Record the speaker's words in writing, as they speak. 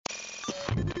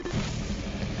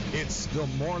It's the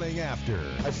morning after.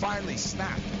 I finally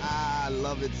snapped. I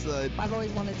love it, son. I've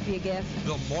always wanted to be a gift.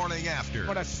 The morning after. I'm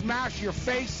gonna smash your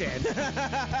face in. It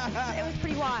was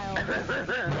pretty wild.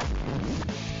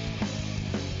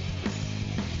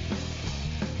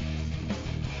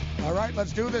 All right,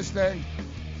 let's do this thing.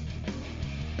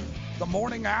 The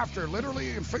morning after, literally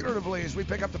and figuratively, as we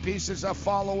pick up the pieces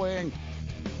following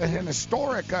an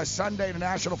historic Sunday in the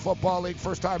National Football League.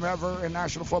 First time ever in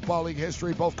National Football League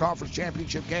history. Both conference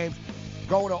championship games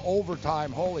go to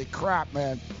overtime. Holy crap,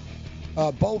 man.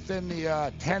 Both in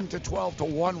the 10 to 12 to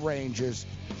 1 ranges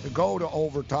to go to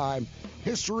overtime.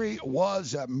 History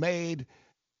was made.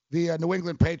 The New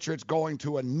England Patriots going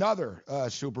to another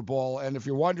Super Bowl. And if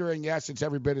you're wondering, yes, it's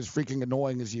every bit as freaking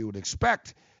annoying as you would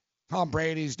expect. Tom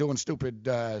Brady's doing stupid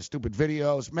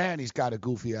videos. Man, he's got a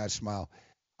goofy-ass smile.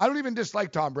 I don't even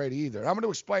dislike Tom Brady either. I'm going to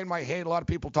explain my hate. A lot of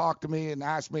people talk to me and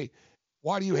ask me,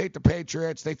 why do you hate the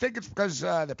Patriots? They think it's because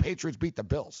the Patriots beat the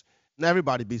Bills.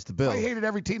 Everybody beats the Bills. I hated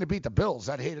every team to beat the Bills.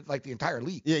 I'd hate it like the entire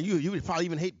league. Yeah, you would probably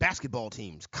even hate basketball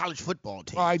teams, college football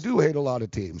teams. Well, I do hate a lot of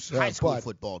teams. High school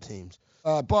football teams.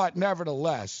 But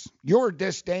nevertheless, your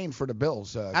disdain for the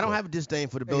Bills. I don't have a disdain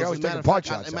for the Bills. As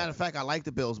a matter of fact, I like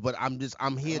the Bills, but I'm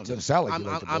here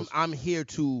I'm here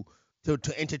to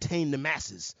entertain the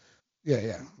masses.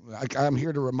 Yeah. I'm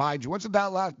here to remind you. When's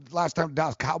the last time the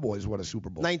Dallas Cowboys won a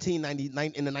Super Bowl?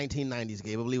 1990, in the 1990s,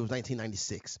 Gabe. I believe it was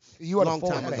 1996. You had long a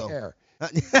full time head ago. of hair.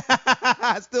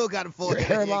 I still got a full Your head.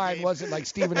 hairline wasn't like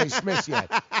Stephen A. Smith's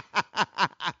yet.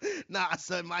 Nah,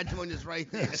 son, my joint is right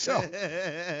there. So,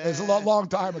 it's a long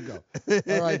time ago.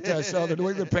 All right, so the New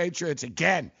England Patriots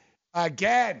again. And,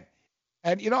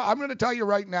 I'm going to tell you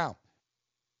right now,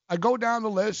 I go down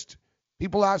the list.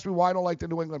 People ask me why I don't like the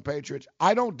New England Patriots.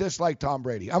 I don't dislike Tom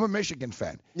Brady. I'm a Michigan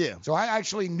fan. Yeah. So I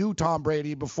actually knew Tom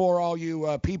Brady before all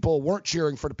you people weren't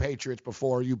cheering for the Patriots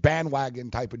before, you bandwagon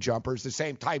type of jumpers, the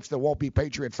same types that won't be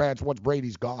Patriot fans once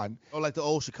Brady's gone. Oh, like the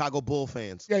old Chicago Bull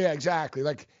fans. Yeah, exactly.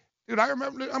 Like, dude, I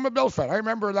remember, I'm a Bills fan. I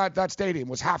remember that stadium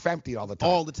was half empty all the time.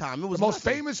 All the time. It was the most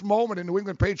famous moment in New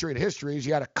England Patriot history is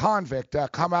you had a convict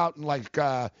come out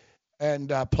and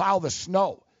plow the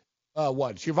snow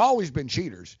once. You've always been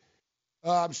cheaters.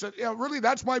 Really,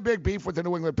 that's my big beef with the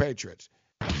New England Patriots.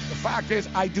 The fact is,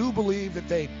 I do believe that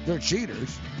they're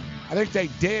cheaters. I think they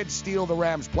did steal the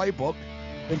Rams playbook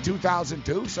in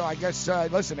 2002. So I guess,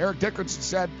 listen, Eric Dickerson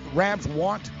said Rams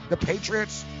want the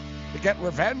Patriots to get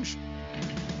revenge.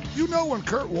 When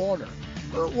Kurt Warner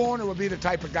would be the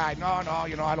type of guy, no, I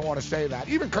don't want to say that.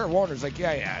 Even Kurt Warner's like,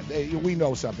 we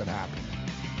know something happened.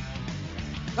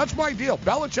 That's my deal.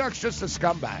 Belichick's just a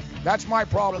scumbag. That's my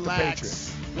problem with the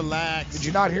Patriots. Relax. Did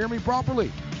you not hear me properly?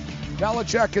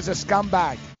 Belichick is a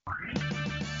scumbag.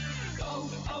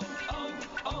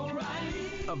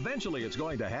 Eventually, it's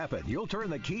going to happen. You'll turn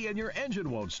the key and your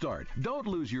engine won't start. Don't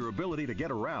lose your ability to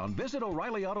get around. Visit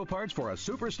O'Reilly Auto Parts for a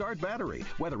Super Start battery.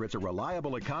 Whether it's a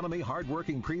reliable economy,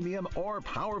 hardworking premium, or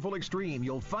powerful extreme,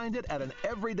 you'll find it at an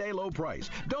everyday low price.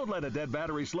 Don't let a dead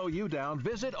battery slow you down.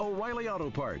 Visit O'Reilly Auto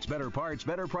Parts. Better parts,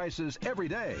 better prices every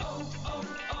day.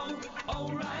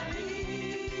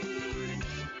 O'Reilly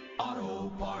Auto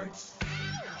Parts.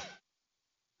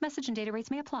 Message and data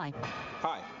rates may apply.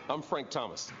 Hi, I'm Frank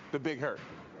Thomas, the Big Hurt.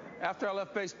 After I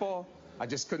left baseball, I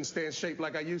just couldn't stay in shape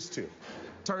like I used to.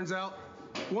 Turns out,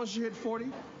 once you hit 40,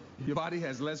 your body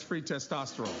has less free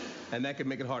testosterone, and that can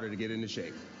make it harder to get into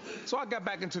shape. So I got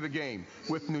back into the game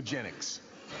with Nugenics.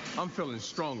 I'm feeling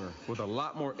stronger with a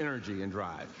lot more energy and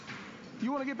drive.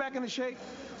 You want to get back into shape?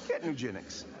 Get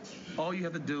Nugenics. All you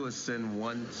have to do is send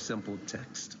one simple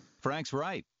text. Frank's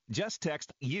right. Just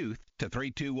text YOUTH to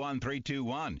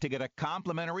 321-321 to get a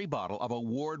complimentary bottle of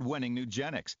award-winning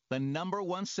Nugenics, the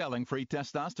 #1 selling free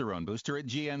testosterone booster at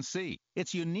GNC.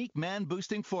 Its unique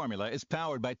man-boosting formula is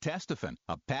powered by Testofen,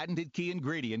 a patented key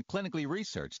ingredient clinically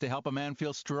researched to help a man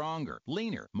feel stronger,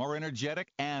 leaner, more energetic,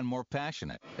 and more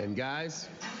passionate. And guys,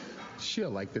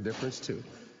 she'll like the difference too.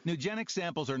 Nugenics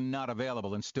samples are not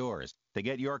available in stores. To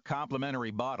get your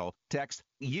complimentary bottle, text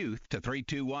YOUTH to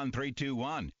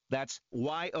 321-321. That's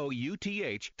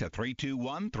YOUTH to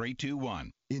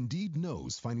 321-321. Indeed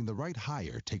knows finding the right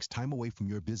hire takes time away from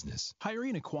your business.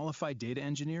 Hiring a qualified data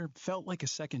engineer felt like a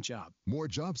second job. More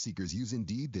job seekers use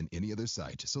Indeed than any other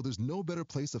site, so there's no better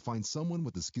place to find someone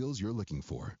with the skills you're looking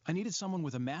for. I needed someone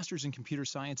with a master's in computer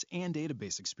science and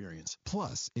database experience.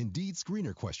 Plus, Indeed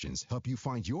screener questions help you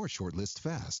find your shortlist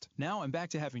fast. Now I'm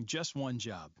back to having just one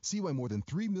job. See why more than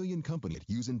 3 million companies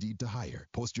use Indeed to hire.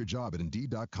 Post your job at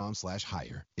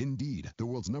Indeed.com/hire. Indeed, the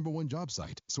world's #1 job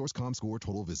site. Source.com score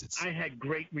total visits. I had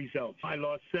great great results. I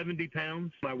lost 70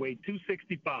 pounds. I weighed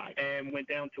 265 and went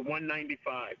down to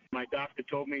 195. My doctor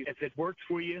told me, if it works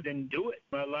for you, then do it.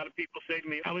 A lot of people say to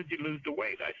me, how did you lose the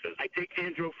weight? I said, I take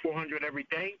Andro 400 every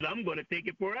day. I'm going to take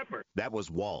it forever. That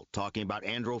was Walt talking about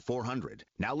Andro 400.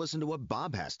 Now listen to what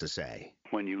Bob has to say.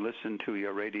 When you listen to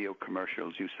your radio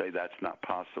commercials, you say that's not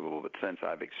possible, but since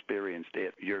I've experienced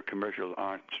it, your commercials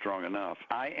aren't strong enough.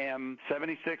 I am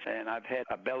 76, and I've had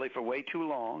a belly for way too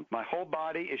long. My whole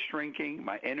body is shrinking.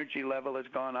 My energy level has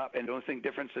gone up, and the only thing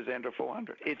different is Andro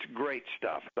 400. It's great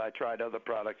stuff. I tried other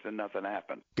products, and nothing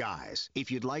happened. Guys,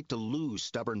 if you'd like to lose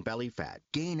stubborn belly fat,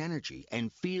 gain energy,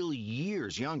 and feel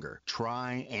years younger,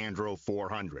 try Andro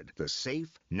 400, the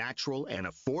safe, natural, and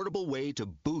affordable way to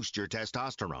boost your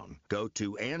testosterone. Go to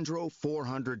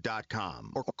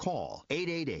andro400.com or call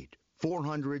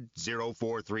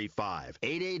 888-400-0435.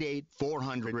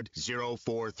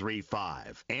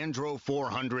 888-400-0435.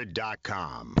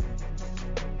 andro400.com.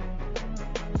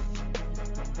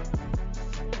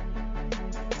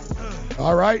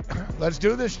 All right, let's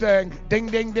do this thing. Ding,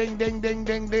 ding, ding, ding, ding,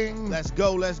 ding, ding. Let's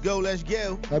go, let's go, let's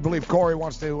go. I believe Corey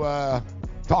wants to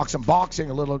talk some boxing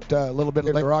a little bit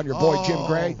later on. Your boy Jim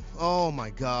Gray. Oh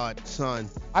my God, son.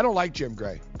 I don't like Jim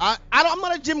Gray. I'm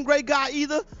not a Jim Gray guy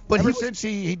either. But ever since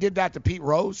he did that to Pete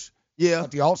Rose, at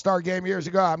the All-Star game years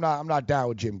ago, I'm not down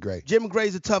with Jim Gray. Jim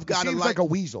Gray's a tough guy. He seems like a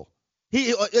weasel.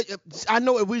 I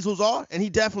know what weasels are, and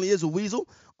he definitely is a weasel.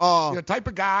 The type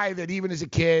of guy that even as a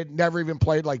kid never even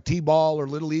played like T-ball or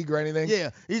Little League or anything.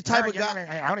 Yeah, he's the type of guy.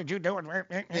 How did you do it?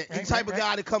 He's the type of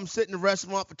guy that comes sit in the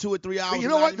restaurant for 2 or 3 hours. But you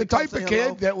know what? The type of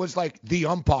kid that was like the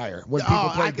umpire when people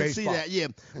played baseball. I can see that, yeah.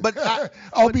 But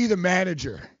I'll be the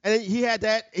manager. And he had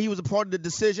that. He was a part of the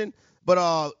decision.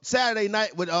 But Saturday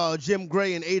night with Jim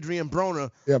Gray and Adrian Broner,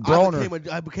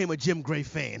 I became a Jim Gray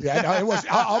fan. Yeah, no, it was.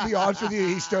 I'll be honest with you.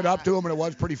 He stood up to him, and it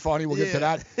was pretty funny. We'll get to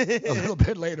that a little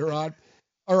bit later on.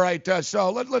 All right,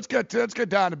 so let's get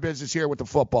down to business here with the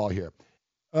football here.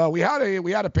 We had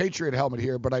a Patriot helmet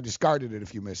here, but I discarded it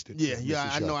if you missed it. Yeah,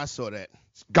 I know, I saw that.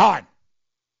 It's gone.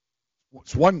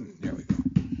 It's one. There we go.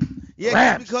 Yeah,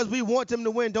 Rams. Because we want them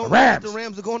to win. Don't know if the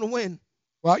Rams are going to win.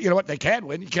 Well, you know what? They can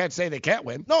win. You can't say they can't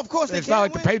win. No, of course they can't win. It's not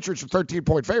like the Patriots are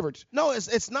 13-point favorites. No,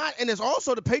 it's not. And it's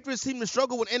also the Patriots seem to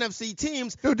struggle with NFC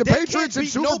teams. Dude, the Patriots in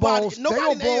Super Bowls, they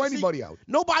don't blow anybody out.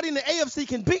 Nobody in the AFC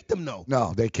can beat them, though.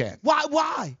 No, they can't.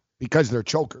 Why? Because they're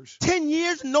chokers. 10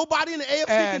 years, nobody in the AFC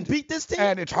can beat this team?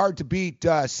 And it's hard to beat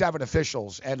 7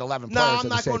 officials and 11 players at the same time. No, I'm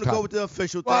not going to go with the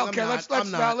official thing. Well, okay, let's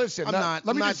now listen. Let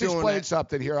me just explain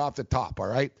something here off the top, all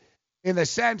right? In the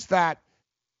sense that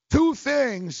two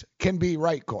things can be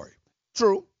right, Corey.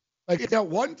 True. Like,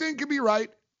 one thing can be right,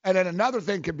 and then another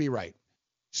thing can be right.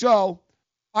 So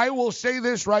I will say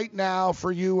this right now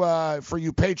for you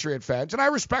Patriot fans, and I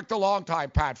respect the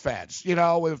longtime Pat fans,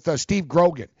 with Steve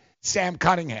Grogan, Sam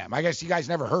Cunningham. I guess you guys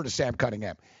never heard of Sam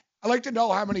Cunningham. I like to know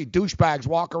how many douchebags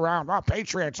walk around,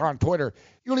 Patriots on Twitter.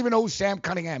 You don't even know who Sam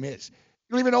Cunningham is. You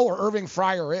don't even know who Irving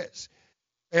Fryer is.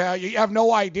 You have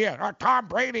no idea. Tom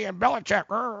Brady and Belichick.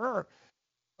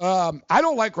 I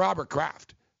don't like Robert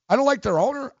Kraft. I don't like their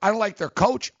owner. I don't like their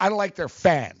coach. I don't like their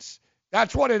fans.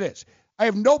 That's what it is. I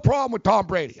have no problem with Tom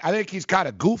Brady. I think he's kind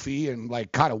of goofy and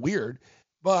kind of weird,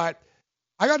 but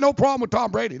I got no problem with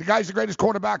Tom Brady. The guy's the greatest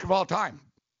quarterback of all time.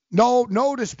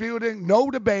 No disputing,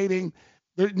 no debating.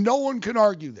 No one can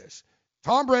argue this.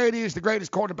 Tom Brady is the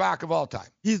greatest quarterback of all time.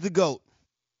 He's the GOAT.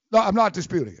 No, I'm not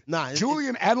disputing it. Nah,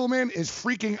 Julian Edelman is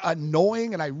freaking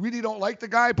annoying, and I really don't like the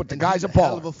guy, but the guy's a baller.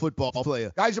 Hell of a football player.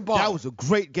 Guy's a baller. That was a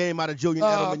great game out of Julian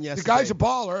Edelman yesterday. The guy's a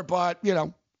baller, but,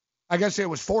 I guess it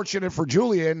was fortunate for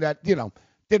Julian that,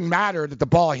 didn't matter that the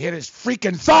ball hit his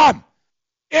freaking thumb.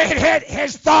 It hit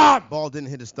his thumb. Ball didn't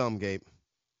hit his thumb, Gabe.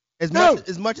 As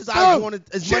much as I wanted.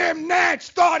 Jim Nantz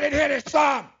thought it hit his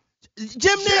thumb.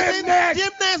 Jim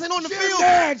Nantz ain't on the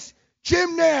field.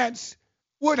 Jim Nantz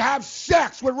would have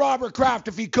sex with Robert Kraft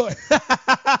if he could.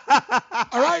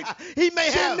 All right? He may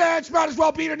have. Jim Nantz might as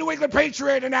well be a New England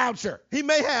Patriot announcer. He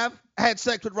may have had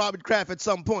sex with Robert Kraft at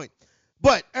some point.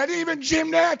 And even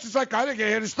Jim Nantz is like, I think it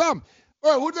hit his thumb.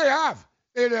 All right, who'd they have?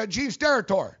 Gene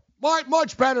Steratore.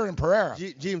 Much better than Pereira.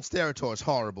 Gene Steratore is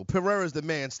horrible. Pereira's the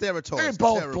man. Steratore is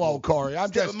terrible. They both blow, Corey.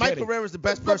 I'm just Mike kidding. Pereira's the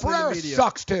best person in the media. Pereira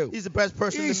sucks, too. He's the best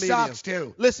person in the media. He sucks,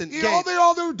 too. Listen, all they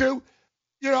all do,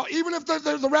 even if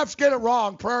the refs get it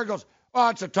wrong, Pereira goes,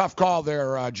 it's a tough call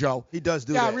there, Joe. He does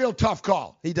do that. Yeah, real tough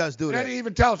call. He does do that. And then he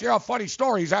even tells you, funny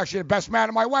story. He's actually the best man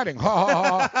at my wedding. Ha,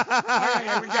 ha,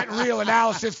 ha. We're getting real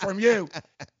analysis from you.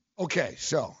 Okay,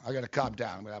 so I got to calm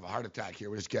down. I'm going to have a heart attack here.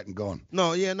 We're just getting going.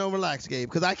 No, relax, Gabe,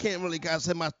 because I can't really, guys,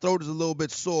 say my throat is a little bit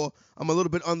sore. I'm a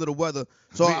little bit under the weather,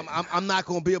 so I'm not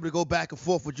going to be able to go back and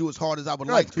forth with you as hard as I would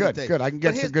like to today. Good. I can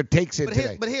get some good takes in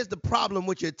today. But here's the problem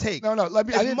with your take. No, I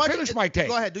didn't finish my take.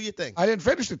 Go ahead, do your thing. I didn't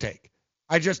finish the take.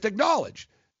 I just acknowledged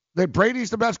that Brady's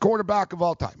the best quarterback of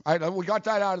all time. We got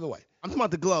that out of the way. I'm talking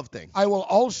about the glove thing. I will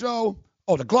also –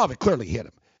 the glove, it clearly hit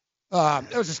him.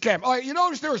 It was a scam. Oh, you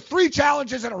notice there was 3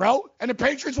 challenges in a row, and the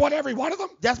Patriots won every one of them?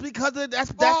 That's because of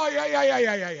that's. Oh,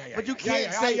 yeah. But you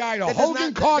can't say. I know.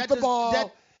 Hogan caught the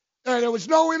ball. There was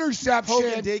no interception.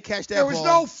 Hogan did catch that ball. There was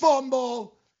no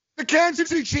fumble. The Kansas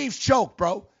City Chiefs choked,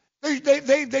 bro. They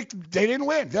didn't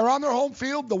win. They're on their home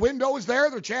field. The window is there.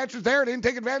 Their chance is there. They didn't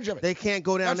take advantage of it. They can't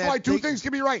go down. That's why two things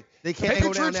can be right. They can't the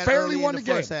go down Patriots that fairly early won in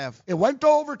the first game. Half. It went to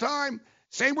overtime.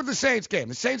 Same with the Saints game.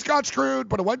 The Saints got screwed,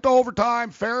 but it went to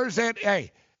overtime. Fair as it.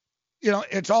 Hey,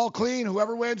 it's all clean.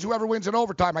 Whoever wins in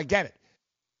overtime. I get it.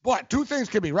 But two things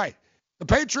can be right. The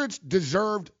Patriots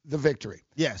deserved the victory.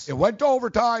 Yes. It went to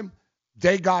overtime.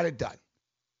 They got it done.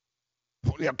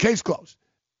 Case closed.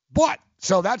 But,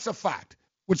 so that's a fact.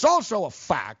 What's also a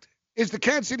fact is the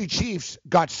Kansas City Chiefs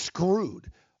got screwed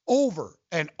over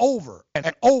and over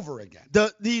and over again.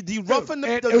 The roughing the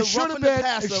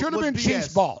passer. It should have been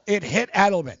Chiefs ball. It hit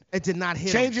Edelman. It did not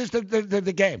hit Changes him.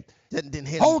 the game. Didn't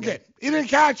hit Hogan. He didn't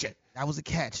catch it. That was a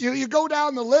catch. You go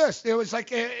down the list. It was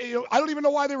like, I don't even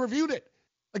know why they reviewed it.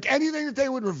 Like anything that they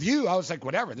would review, I was like,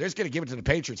 whatever. They're just going to give it to the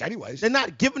Patriots anyways. They're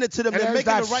not giving it to them. And They're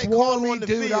making the right call on the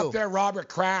dude field. up there, Robert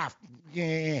Kraft.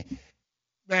 Yeah.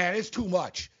 Man, it's too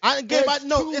much. Gabe,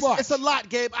 it's a lot,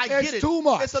 Gabe. I get it. It's too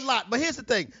much. It's a lot. But here's the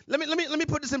thing. Let me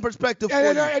put this in perspective for you.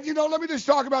 And let me just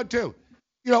talk about too.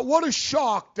 What a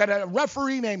shock that a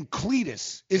referee named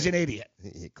Cletus is an idiot.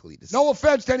 Cletus. No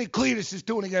offense to any Cletus is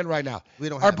doing again right now. We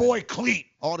don't Our have boy that. Cleet.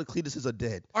 All the Cletuses are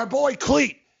dead. Our boy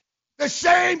Cleet. The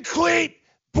same Cleet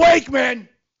Blakeman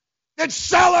that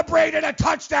celebrated a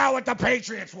touchdown with the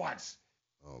Patriots once.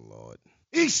 Oh, Lord.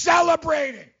 He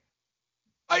celebrated.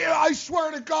 I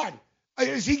swear to God.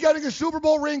 Is he getting a Super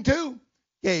Bowl ring too?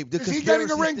 Gabe, is he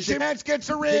getting a ring? Chance gets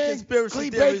a ring.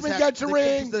 Cleve Bateman gets a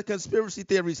ring. The conspiracy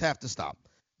theories have to stop.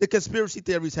 The conspiracy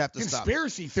theories have to stop.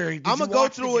 Conspiracy theory. I'm gonna go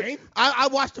through it. I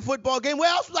watched the football game. Where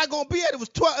else was I gonna be at? It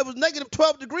was negative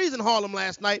 12 degrees in Harlem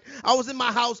last night. I was in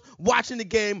my house watching the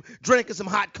game, drinking some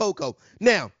hot cocoa.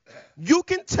 Now, you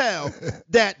can tell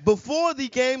that before the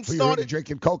game started. You were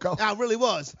drinking cocoa? I really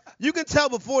was. You can tell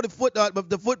before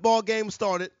the football game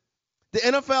started, the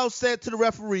NFL said to the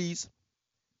referees,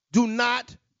 do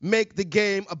not make the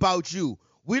game about you.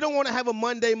 We don't want to have a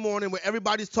Monday morning where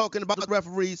everybody's talking about the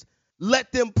referees.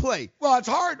 Let them play. Well, it's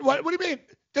hard. What do you mean?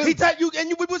 We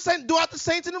were saying throughout the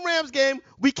Saints and the Rams game,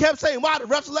 we kept saying, wow, the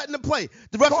refs are letting them play.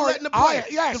 The refs are letting them play.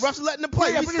 Yes. The refs are letting them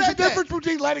play. Yeah, but there's a difference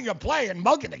between letting him play and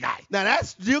mugging the guy. Now,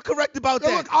 you're correct about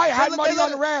that. Look, I had money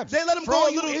on the Rams. They let him For go all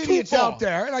a little you too idiots far. out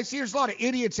there, and I see there's a lot of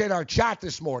idiots in our chat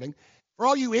this morning. For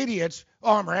all you idiots,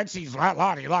 Morency's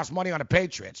he lost money on the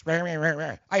Patriots.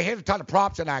 I hit a ton of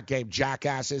props in that game,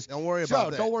 jackasses. Don't worry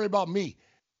about that. Don't worry about me.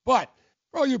 But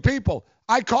for all you people,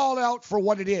 I call it out for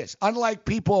what it is. Unlike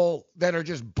people that are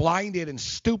just blinded and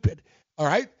stupid, all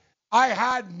right? I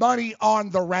had money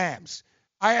on the Rams.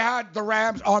 I had the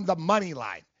Rams on the money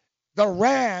line. The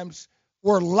Rams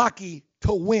were lucky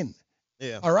to win.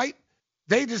 Yeah. All right?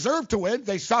 They deserved to win.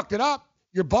 They sucked it up.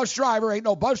 Your bus driver ain't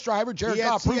no bus driver. Jared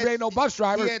Goff proved ain't no bus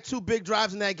driver. He had 2 big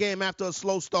drives in that game after a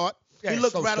slow start. Yeah, he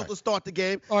looked rattled to start the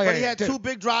game, but he had 2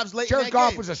 big drives late in that game.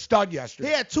 Jared Goff was a stud yesterday.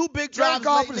 He had 2 big drives late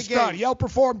in the game. Jared Goff was a stud. He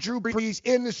outperformed Drew Brees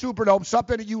in the Superdome,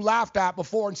 something that you laughed at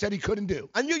before and said he couldn't do.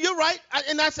 And you're right,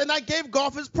 and I gave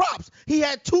Goff his props. He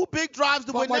had 2 big drives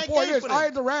to win that game. My point is, I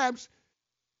had the Rams.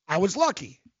 I was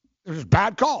lucky. There was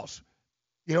bad calls.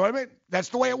 You know what I mean? That's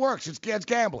the way it works. It's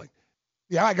gambling.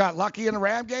 Yeah, I got lucky in the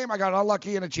Ram game. I got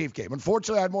unlucky in the Chief game.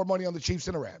 Unfortunately, I had more money on the Chiefs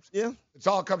than the Rams. Yeah. It's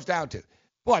all it comes down to.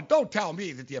 But don't tell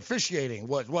me that the officiating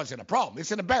wasn't a problem.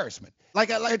 It's an embarrassment.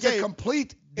 It's a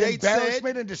complete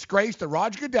embarrassment and disgrace that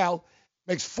Roger Goodell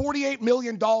makes $48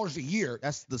 million a year.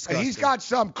 That's disgusting. And he's got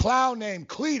some clown named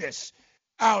Cletus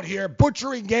out here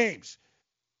butchering games.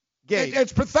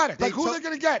 It's pathetic. Who are they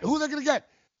going to get? Who are they going to get?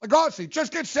 Like, honestly,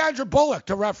 just get Sandra Bullock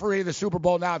to referee the Super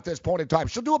Bowl now at this point in time.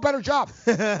 She'll do a better job.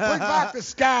 Bring back the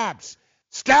Scabs.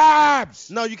 Scabs.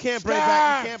 No, you can't bring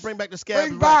back. You can't bring back the Scabs.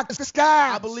 Bring back the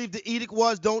Scabs. I believe the edict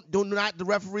was do not. The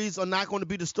referees are not going to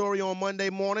be the story on Monday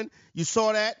morning. You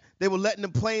saw that they were letting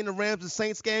them play in the Rams and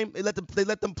Saints game. They let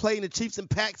them play in the Chiefs and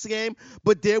Pats game.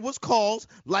 But there was calls,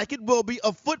 like it will be.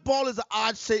 A football is an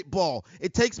odd-shaped ball.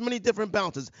 It takes many different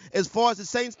bounces. As far as the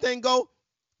Saints thing go,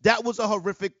 That was a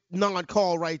horrific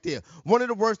non-call right there. One of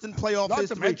the worst in playoff Not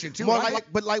history. to mention, too, more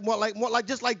like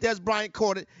just like Des Bryant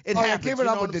caught it. It happens. Give it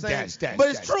up with the Des. But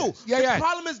it's true. The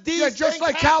problem is these things just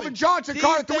like happen. Calvin Johnson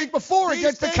caught it the week before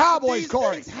against the Cowboys,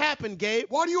 Corey. These things happen, Gabe.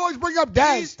 Why do you always bring up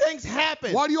Des? These things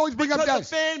happen. Why do you always bring up Des? Because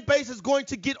the fan base is going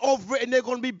to get over it, and they're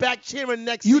going to be back cheering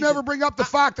next You season. never bring up the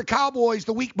fact the Cowboys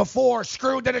the week before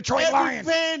screwed the Detroit Lions.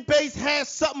 Every fan base has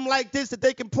something like this that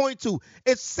they can point to.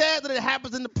 It's sad that it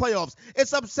happens in the playoffs.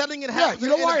 It's upsetting it happens you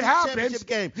know why it happens. championship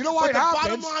game. You know why but it happens. The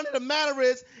bottom line of the matter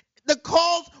is, the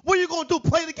calls, what are you going to do,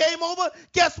 play the game over?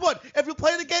 Guess what? If you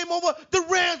play the game over, the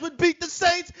Rams would beat the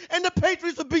Saints and the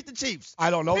Patriots would beat the Chiefs.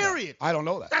 I don't know Period. that. I don't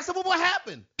know that. That's what will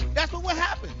happen. That's what will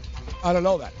happen. I don't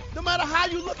know that. No matter how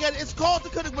you look at it, it's calls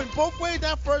that could have went both ways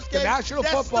that first game. The National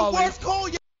Football League. That's the worst call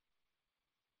yesterday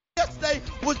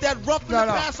was that roughing the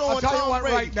passer on Tom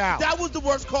Brady. Right now. That was the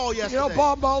worst call yesterday. You know,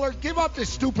 Bob Mueller, give up this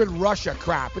stupid Russia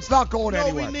crap. It's not going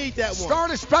anywhere. No, we need that one.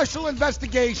 Start a special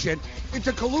investigation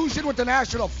into collusion with the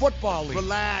National Football League.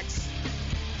 Relax.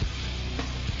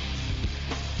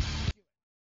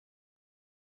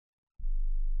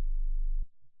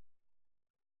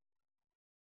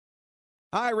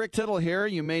 Hi, Rick Tittle here.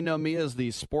 You may know me as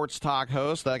the sports talk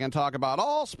host that can talk about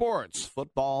all sports: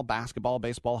 football, basketball,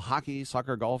 baseball, hockey,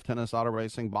 soccer, golf, tennis, auto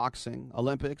racing, boxing,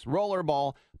 Olympics,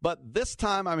 rollerball. But this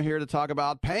time I'm here to talk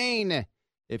about pain.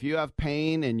 If you have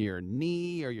pain in your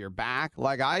knee or your back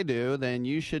like I do, then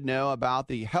you should know about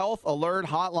the Health Alert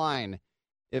Hotline.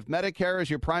 If Medicare is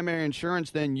your primary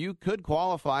insurance, then you could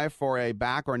qualify for a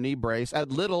back or knee brace at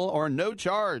little or no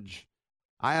charge.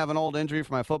 I have an old injury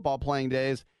from my football playing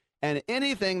days, and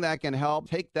anything that can help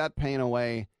take that pain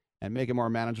away and make it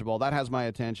more manageable, that has my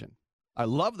attention. I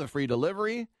love the free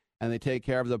delivery, and they take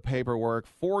care of the paperwork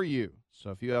for you.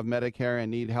 So if you have Medicare and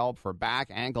need help for back,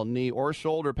 ankle, knee, or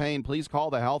shoulder pain, please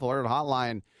call the Health Alert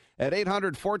Hotline at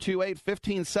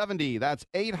 800-428-1570. That's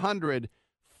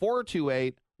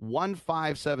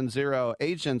 800-428-1570.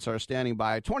 Agents are standing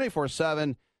by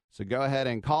 24/7, so go ahead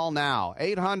and call now.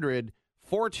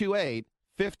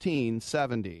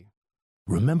 800-428-1570.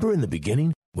 Remember in the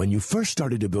beginning, when you first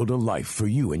started to build a life for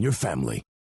you and your family,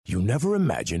 you never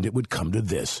imagined it would come to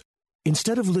this.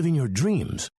 Instead of living your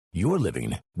dreams, you're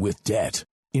living with debt.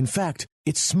 In fact,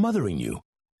 it's smothering you.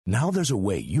 Now there's a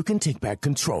way you can take back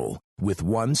control with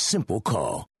one simple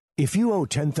call. If you owe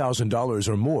 $10,000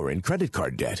 or more in credit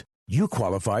card debt, you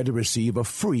qualify to receive a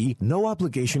free,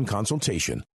 no-obligation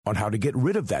consultation on how to get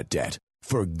rid of that debt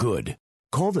for good.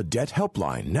 Call the Debt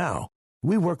Helpline now.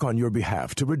 We work on your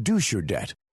behalf to reduce your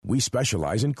debt. We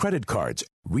specialize in credit cards,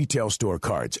 retail store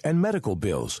cards, and medical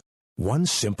bills. One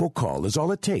simple call is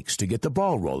all it takes to get the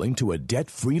ball rolling to a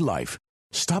debt-free life.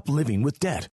 Stop living with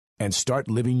debt and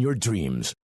start living your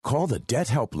dreams. Call the Debt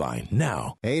Helpline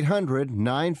now.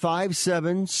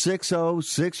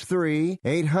 800-957-6063.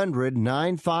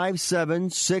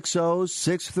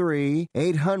 800-957-6063.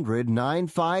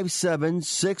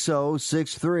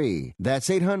 800-957-6063. That's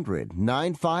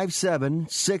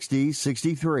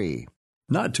 800-957-6063.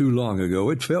 Not too long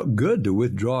ago, it felt good to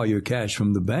withdraw your cash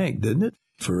from the bank, didn't it?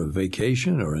 For a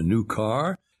vacation or a new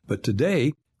car. But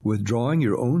today, withdrawing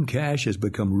your own cash has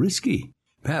become risky.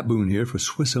 Pat Boone here for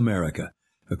Swiss America.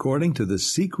 According to The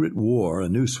Secret War, a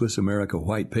new Swiss America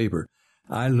white paper,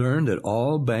 I learned that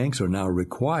all banks are now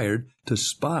required to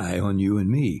spy on you and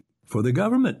me for the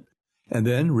government, and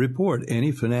then report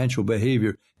any financial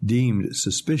behavior deemed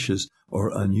suspicious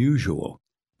or unusual.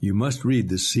 You must read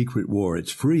The Secret War.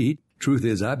 It's free. Truth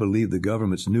is, I believe the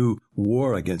government's new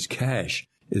war against cash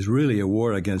is really a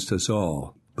war against us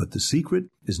all. But the secret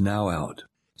is now out.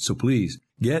 So please,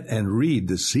 get and read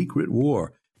The Secret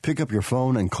War. Pick up your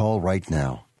phone and call right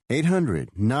now.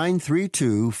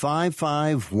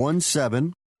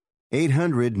 800-932-5517.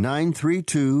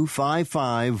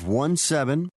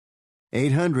 800-932-5517.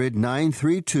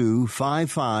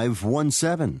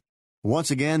 800-932-5517.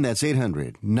 Once again, that's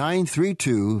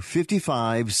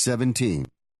 800-932-5517.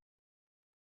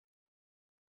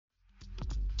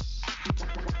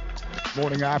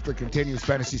 Morning After continues.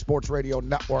 Fantasy Sports Radio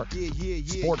Network.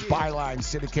 Sports Byline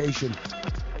syndication.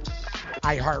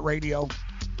 iHeartRadio.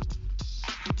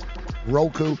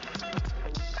 Roku.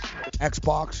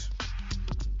 Xbox.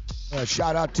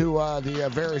 Shout out to the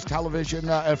various television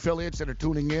affiliates that are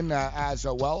tuning in as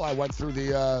well. I went through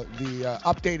the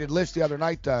updated list the other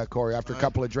night, Corey, after a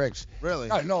couple of drinks. Really?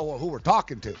 I know who we're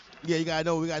talking to. Yeah, you gotta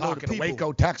know. We gotta know the Talking people. to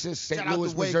Waco, Texas, St.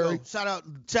 Louis, Missouri. Shout out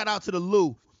to the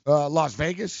Lou. Las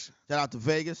Vegas. Shout out to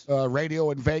Vegas.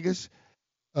 Radio in Vegas.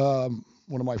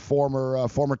 One of my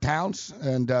former towns,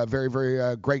 and very,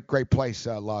 very great place,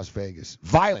 Las Vegas.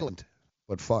 Violent,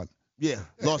 but fun. Yeah,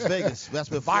 Las Vegas. That's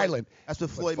where Violent. That's where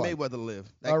Floyd fun. Mayweather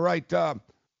lived. All right. The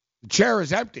chair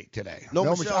is empty today. No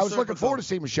Michelle I was looking Serpico. forward to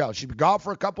seeing Michelle. She's been gone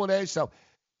for a couple of days, so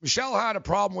Michelle had a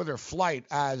problem with her flight,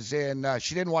 as in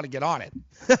she didn't want to get on it.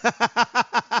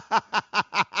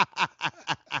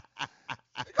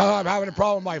 I'm having a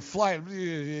problem with my flight.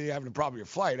 You're having a problem with your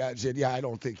flight. I said, yeah, I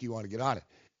don't think you want to get on it.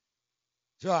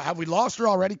 So have we lost her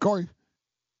already, Corey?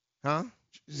 Huh?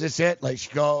 Is this it? Like she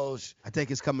goes. I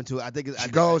think it's coming to. She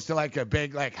goes to like a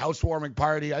big like housewarming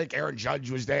party. I think Aaron Judge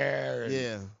was there. And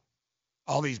Yeah.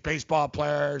 all these baseball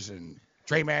players and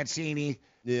Trey Mancini.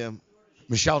 Yeah.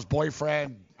 Michelle's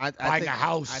boyfriend buying think, a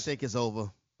house. I think it's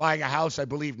over. Buying a house, I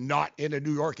believe, not in the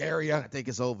New York area. I think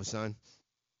it's over, son.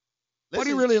 But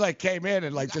he really like came in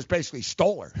and like just basically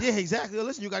stole her. Yeah, exactly.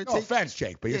 Listen, you got to No take. offense,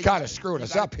 Jake, but Yeah, you're kind of screwing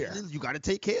us up here. You got to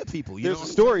take care of people. You There's know a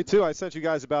story too. I sent you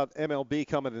guys about MLB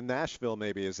coming to Nashville,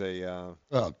 maybe as a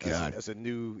oh god, as a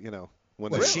new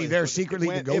when Was she there secretly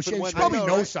negotiating? She probably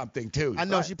knows something too. I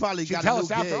know she probably She'd got tell a us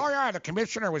new after. gig. Oh yeah, the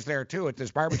commissioner was there too at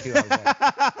this barbecue.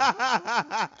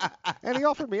 and he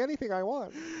offered me anything I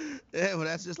want. Yeah, well,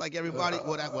 that's just like everybody.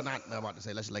 Well, not I'm about to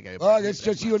say. Let's just like everybody. Well, it's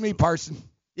just you and me, Parson.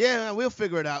 Yeah, we'll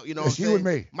figure it out. You know, It's what I'm you and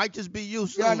saying? me. Might just be you.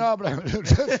 Soon. Yeah, no, but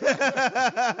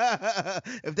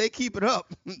if they keep it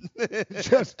up, it's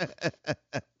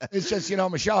just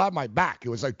Michelle had my back. It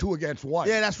was like 2 against 1.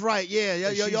 Yeah, that's right. Yeah, And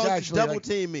y'all she's used to actually, double like,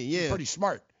 team me. Yeah, pretty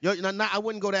smart. I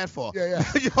wouldn't go that far. Yeah.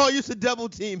 Y'all used to double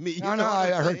team me. No,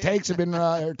 her takes have been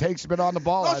on the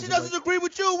ball. No, as she of doesn't late. agree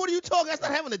with you. What are you talking? That's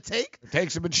not having a take. Her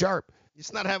takes have been sharp.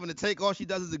 It's not having a take. All she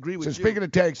does is agree with So you. speaking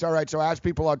of takes, all right. So ask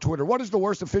people on Twitter, what is the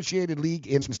worst officiated league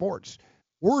in sports?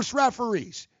 Worst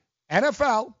referees: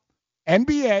 NFL,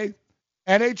 NBA,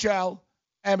 NHL,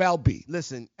 MLB.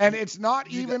 Listen, and it's not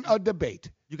even a debate.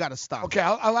 You got to stop. Okay,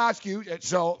 I'll ask you.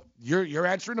 So you're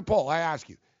answering the poll. I ask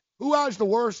you, who has the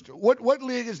worst? What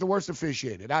league is the worst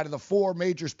officiated out of the 4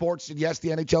 major sports? And yes, the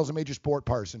NHL's a major sport,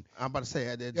 Parson. I'm about to say.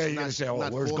 It's Yeah, you're gonna say, oh,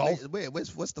 where's golf?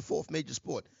 What's the 4th major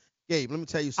sport? Gabe, let me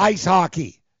tell you something. Ice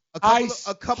hockey.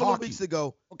 A couple of weeks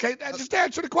ago. Okay, just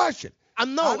answer the question. I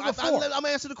know. Out of the 4. I'm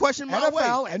answering the question my way.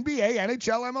 NFL, NBA,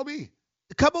 NHL, MLB.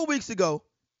 A couple of weeks ago,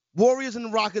 Warriors and the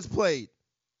Rockets played.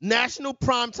 National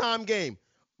primetime game.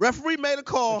 Referee made a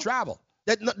call. The travel.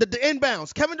 The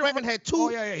inbounds. Kevin Durant had 2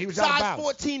 he was out of size bounds.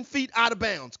 14 feet out of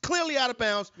bounds. Clearly out of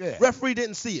bounds. Yeah. Referee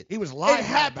didn't see it. He was lying. It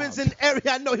happens in every.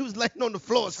 I know he was laying on the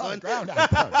floor, son.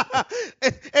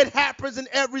 It happens in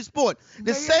every sport.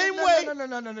 The same way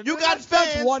you got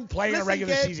fans. That's one play in a Listen,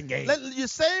 regular Gabe, season game. The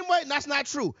same way. That's not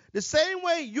true. The same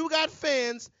way you got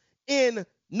fans in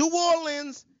New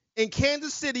Orleans and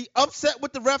Kansas City upset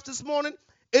with the refs this morning.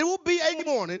 It will be a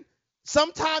morning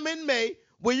sometime in May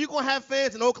where you're gonna have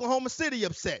fans in Oklahoma City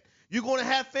upset. You're going to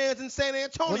have fans in San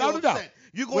Antonio Without a doubt. upset.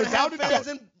 You're going to have fans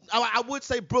in, I would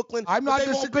say Brooklyn, I'm but not they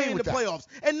won't be disagreeing in the with that. playoffs.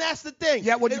 And that's the thing.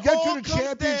 Yeah, when you It get all to the comes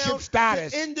championship down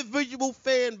status- to individual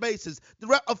fan bases.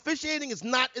 Officiating is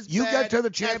not as You bad get to the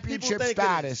as people championship think it is.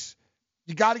 status,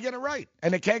 you got to get it right,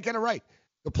 and they can't get it right.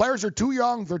 The players are too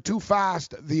young, they're too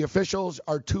fast. The officials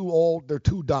are too old, they're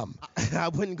too dumb. I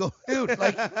wouldn't go. Dude,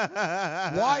 like,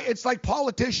 why? It's like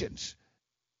politicians.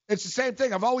 It's the same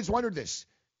thing. I've always wondered this.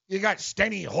 You got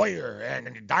Steny Hoyer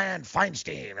and Dianne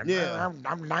Feinstein. And Yeah.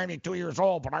 I'm 92 years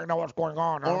old, but I know what's going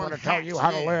on. I'm Orange going to tell you hats,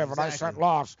 how to yeah, live, and I exactly. set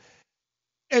laws.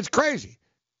 It's crazy.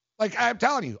 Like, I'm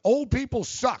telling you, old people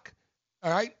suck. All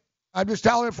right? I'm just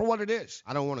telling it for what it is.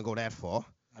 I don't want to go that far.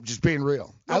 I'm just being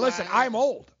real. No, Now, listen, I'm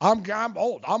old. I'm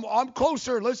old. I'm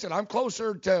closer. Listen, I'm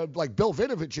closer to like Bill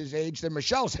Vinovich's age than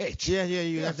Michelle's age. Yeah,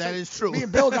 that is true. Me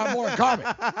and Bill got more in common.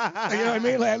 Like, you know what I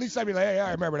mean? Like, at least I'd be like, hey,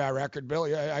 I remember that record, Bill.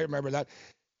 Yeah, I remember that.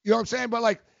 You know what I'm saying? But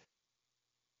like,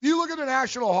 you look at the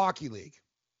National Hockey League,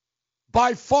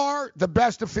 by far the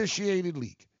best officiated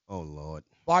league. Oh Lord.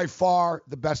 By far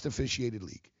the best officiated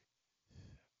league.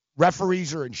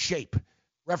 Referees are in shape.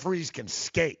 Referees can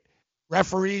skate.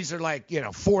 Referees are like,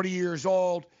 40 years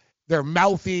old. They're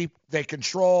mouthy. They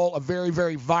control a very,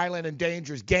 very violent and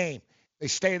dangerous game. They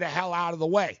stay the hell out of the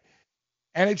way.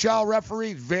 NHL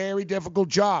referees, very difficult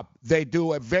job. They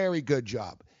do a very good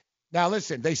job. Now,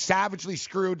 listen, they savagely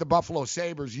screwed the Buffalo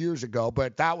Sabres years ago,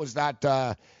 but that was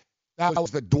the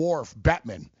dwarf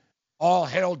Bettman. All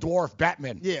hail dwarf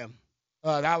Bettman. Yeah.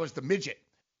 That was the midget.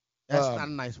 That's not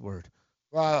a nice word.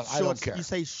 Well, I don't care. You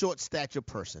say short stature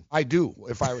person. I do,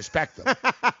 if I respect them.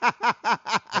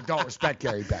 I don't respect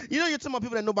Gary Bettman. You know you're talking about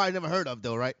people that nobody never heard of,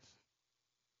 though, right?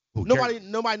 Who Nobody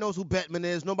knows who Bettman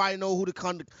is. Nobody knows who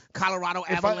the Colorado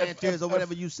Avalanche is or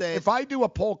whatever you said. If I do a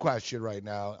poll question right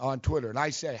now on Twitter and I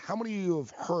say, how many of you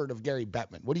have heard of Gary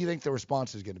Bettman? What do you think the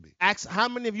response is going to be? Ask how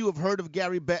many of you have heard of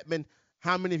Gary Bettman?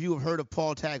 How many of you have heard of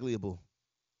Paul Tagliabue?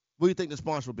 What do you think the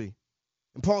sponsor will be?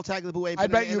 And Paul Tagliabue ain't I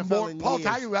been bet in you the NFL more. in Paul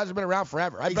years. Tagliabue hasn't been around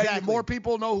forever. I bet you more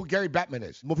people know who Gary Bettman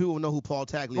is. More people know who Paul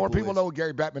Tagliabue More people is. know who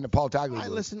Gary Bettman and Paul Tagliabue. All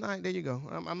right, listen, all right, there you go.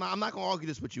 I'm not going to argue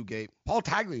this with you, Gabe. Paul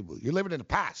Tagliabue. You're living in the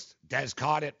past. Des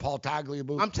caught it. Paul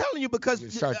Tagliabue. I'm telling you because You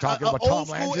start talking about old Tom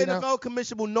school Landry NFL now?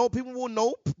 commission will know. People will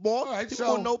know more. All right, people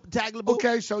so will know Tagliabue.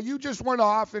 Okay, so you just went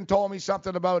off and told me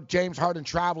something about James Harden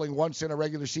traveling once in a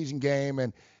regular season game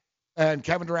and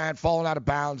Kevin Durant falling out of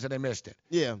bounds and they missed it.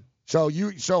 Yeah. So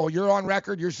you're on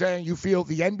record. You're saying you feel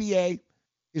the NBA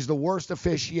is the worst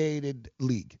officiated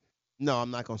league. No,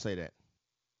 I'm not going to say that.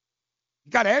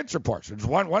 You got to answer parts. It's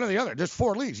one or the other. There's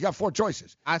 4 leagues. You got 4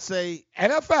 choices. I say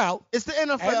NFL. It's the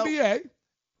NFL. NBA,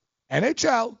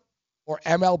 NHL, or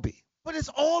MLB. But it's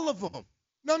all of them.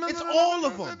 No, it's all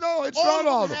of them. No, it's all not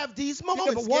all of of them. them. Have these Yeah,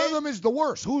 moments. but one of Gabe. them is the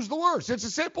worst. Who's the worst? It's a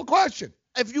simple question.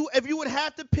 If you would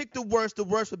have to pick the worst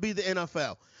would be the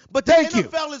NFL. But the Thank you.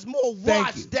 NFL is more Thank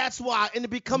watched. you. That's why, and it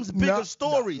becomes bigger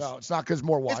stories. No, it's not because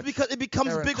more watch. It's because it becomes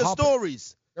They're bigger incompetent.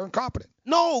 stories. They're incompetent.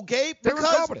 No, Gabe, They're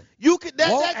because incompetent. you could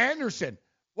Walt Anderson.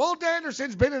 Walt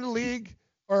Anderson's been in the league,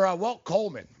 or Walt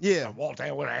Coleman. Yeah. Walt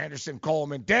Anderson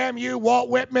Coleman. Damn you, Walt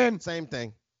Whitman. Same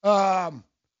thing.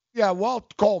 Yeah,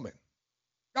 Walt Coleman.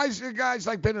 Guys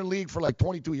like been in the league for like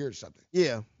 22 years or something.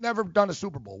 Yeah. Never done a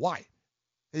Super Bowl. Why?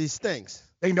 He stinks.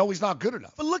 They know he's not good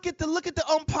enough. But look at the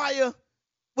umpire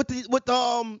with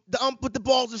the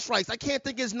balls and strikes. I can't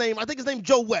think his name. I think his name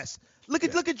Joe West. Look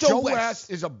at Joe West.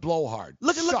 Is a blowhard.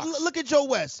 Look at Joe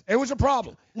West. It was a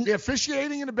problem. The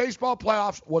officiating in the baseball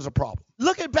playoffs was a problem.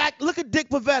 Look at Dick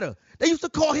Pavetta. They used to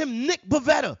call him Nick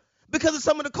Pavetta because of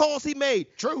some of the calls he made.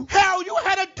 True. Hell, you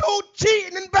had a dude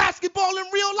cheating in basketball in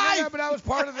real life. Yeah, but that was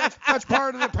part of that's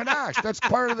part of the panache. That's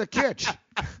part of the kitsch.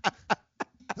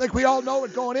 Like we all know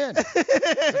it going in.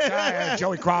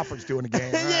 Joey Crawford's doing the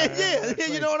game. Yeah,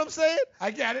 you know what I'm saying? I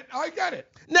get it.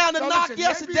 Now, the knock listen,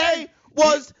 yesterday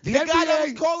was the guy that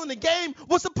was calling the game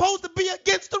was supposed to be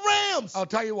against the Rams. I'll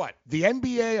tell you what. The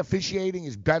NBA officiating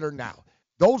is better now.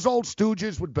 Those old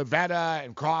stooges with Bavetta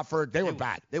and Crawford, they were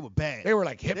bad. They were bad. They were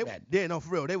like hitmen. Yeah, no,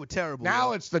 for real. They were terrible.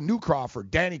 Now it's the new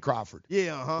Crawford, Danny Crawford.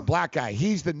 Yeah, The black guy.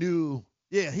 He's the new.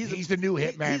 Yeah, he's the new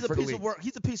hitman for the league.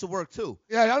 He's a piece of work too.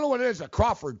 Yeah, I don't know what it is. A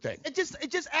Crawford thing. It just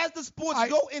as the sports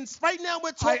go in. Right now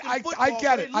we're talking football. I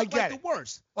get it. I get it. The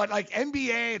worst. But like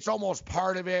NBA, it's almost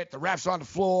part of it. The refs on the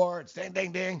floor. It's ding,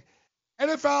 ding, ding.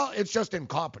 NFL, it's just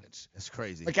incompetence. That's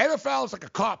crazy. Like NFL is like a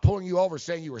cop pulling you over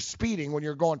saying you were speeding when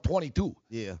you're going 22.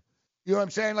 Yeah. You know what I'm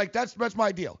saying? Like that's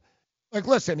my deal. Like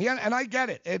listen, and I get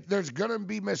it. There's gonna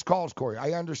be missed calls, Corey.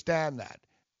 I understand that.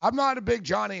 I'm not a big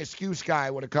Johnny excuse guy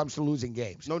when it comes to losing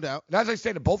games. No doubt. And as I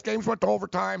said, if both games went to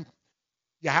overtime,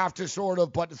 you have to sort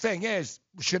of. But the thing is,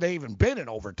 should they even been in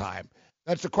overtime?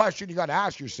 That's the question you got to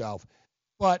ask yourself.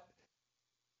 But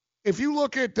if you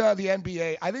look at the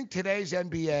NBA, I think today's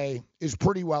NBA is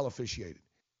pretty well officiated.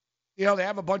 You know, they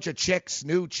have a bunch of chicks,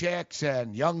 new chicks,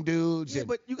 and young dudes. Yeah,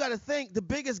 but you got to think the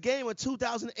biggest game of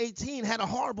 2018 had a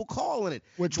horrible call in it.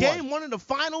 Which game one of the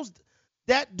finals?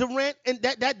 That Durant and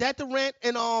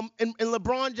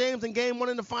LeBron James in game one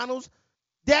in the finals,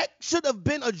 that should have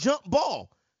been a jump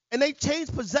ball. And they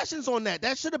changed possessions on that.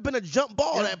 That should have been a jump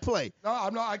ball, that play. No,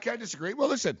 I can't disagree. Well,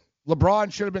 listen,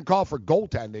 LeBron should have been called for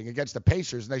goaltending against the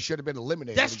Pacers, and they should have been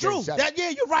eliminated. That's true.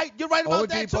 You're right. You're right about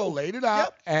that, too. Oladipo laid it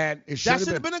out, and it should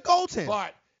have been a goaltend.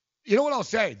 But you know what I'll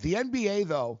say? The NBA,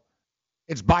 though,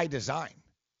 it's by design.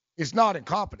 It's not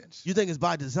incompetence. You think it's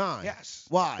by design? Yes.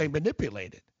 Why? They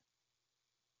manipulate it.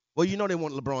 Well, you know they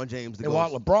want LeBron James to go. They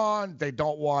want LeBron. They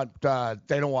don't want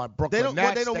Brooklyn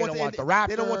Nets. They don't want the Raptors.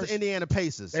 They don't want the Indiana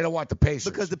Pacers. They don't want the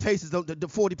Pacers. Because the Pacers, the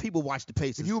 40 people watch the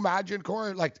Pacers. Can you imagine,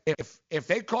 Corey? Like, if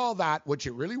they call that, which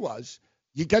it really was,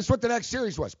 you guess what the next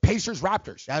series was?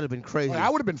 Pacers-Raptors. That would have been crazy. Well,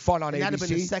 that would have been fun on ABC. That would have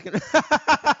been the second.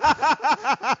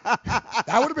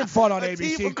 That would have been fun on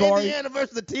ABC, team from Corey. Indiana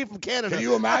versus the team from Canada. Can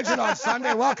you imagine on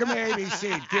Sunday? Welcome to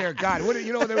ABC. Dear God.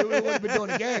 You know what they would have been doing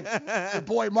again? Your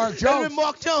boy Mark Jones.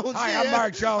 Mark Jones. Hi, yeah. I'm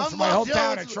Mark Jones from my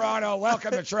hometown of Toronto.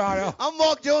 Welcome to Toronto. I'm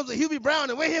Mark Jones and Hubie Brown,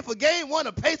 and we're here for game one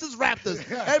of Pacers-Raptors.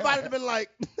 Everybody would have been like.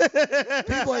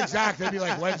 People exactly. They'd be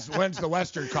like, when's the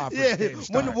Western Conference game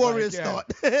start? When the Warriors start.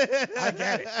 I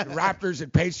get it. The Raptors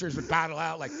and Pacers would battle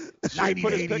out like 90 Put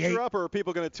to his 88. picture up, or are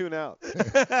people going to tune out?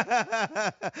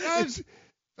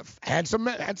 Handsome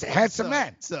man.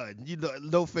 Son, you know,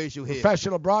 no facial hair.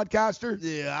 Professional broadcaster.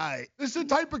 Yeah, all right. This is the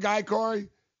type of guy, Corey.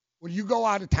 When you go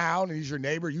out of town and he's your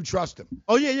neighbor, you trust him.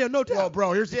 Oh, yeah, no doubt. Yo,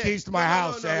 bro, here's the keys to my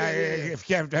house. If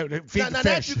you have to feed the now fish.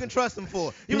 that you can trust him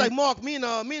for. You're like, Mark, me and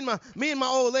my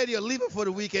old lady are leaving for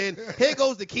the weekend. Here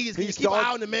goes the keys. Can you keep an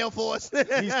eye on the mail for us?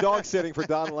 He's dog sitting for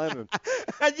Don Lemon.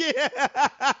 Yeah.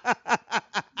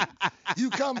 You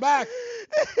come back,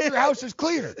 your house is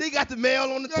cleaner. They got the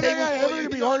mail on the table.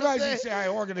 Everything be organized. You say,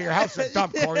 your house is a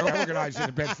dump, Corey. I organized it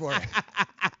in bed for you.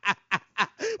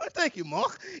 Well, thank you,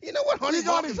 Mark. You know what, honey?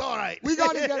 Mark is all right. We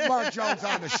got to get Mark Jones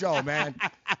on the show, man.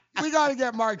 We got to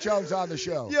get Mark Jones on the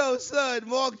show. Yo, son,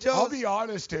 Mark Jones. I'll be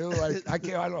honest, too. Like, I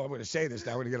don't know if I'm going to say this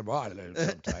now. We're going to get him on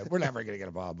sometime. We're never going to get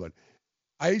him on, but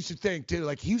I used to think, too,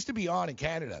 like, he used to be on in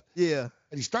Canada. Yeah.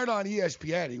 And he started on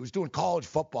ESPN. He was doing college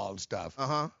football and stuff.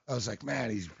 Uh-huh. I was like, man,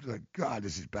 he's like, God,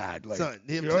 this is bad. Like, son,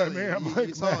 you know what I mean? I'm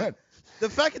like, man. The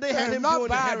fact that they had him not doing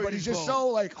bad, the but he's just Bowl. so,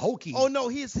 like, hokey. Oh, no,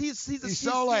 he's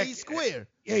so, like, he's square.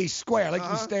 Yeah, he's square, like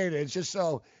you stated. It's just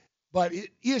so. But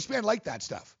ESPN like that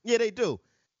stuff. Yeah, they do.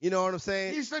 You know what I'm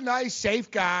saying? He's the nice, safe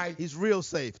guy. He's real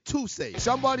safe. Too safe.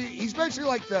 He's basically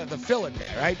like the fill-in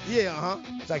there, right? Yeah, uh-huh.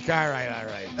 It's like, all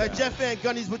right. Jeff Van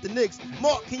Gundy's with the Knicks.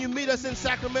 Mark, can you meet us in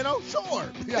Sacramento? Sure.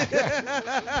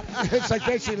 Yeah. It's like,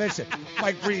 basically, listen,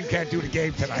 Mike Breen can't do the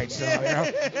game tonight, so,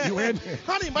 you in?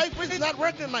 Honey, Mike Breen's not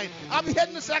working tonight. I'll be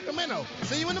heading to Sacramento.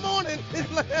 See you in the morning.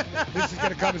 This is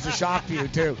going to come as a shock to you,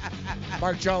 too.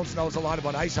 Mark Jones knows a lot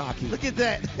about ice hockey. Look at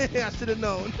that. I should have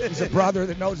known. He's a brother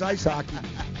that knows ice hockey.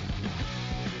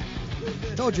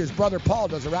 I told you his brother Paul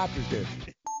does the Raptors, dude.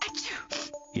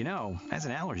 You know, as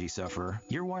an allergy sufferer,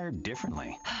 you're wired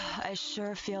differently. I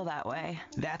sure feel that way.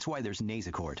 That's why there's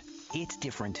Nasacort. It's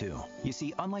different, too. You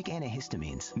see, unlike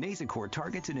antihistamines, Nasacort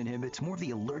targets and inhibits more of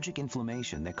the allergic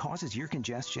inflammation that causes ear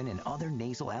congestion and other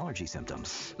nasal allergy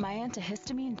symptoms. My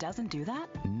antihistamine doesn't do that?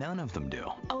 None of them do.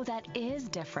 Oh, that is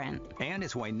different. And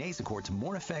it's why Nasacort's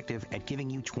more effective at giving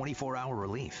you 24-hour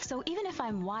relief. So even if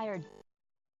I'm wired...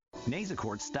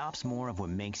 Nasacort stops more of what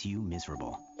makes you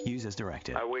miserable. Use as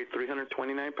directed. I weighed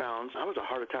 329 pounds. I was a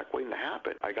heart attack waiting to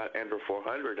happen. I got Andro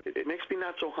 400. It makes me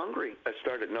not so hungry. I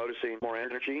started noticing more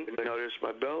energy. I noticed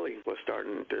my belly was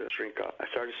starting to shrink up. I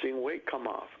started seeing weight come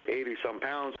off, 80-some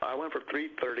pounds. I went from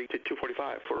 330 to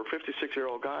 245. For a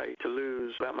 56-year-old guy to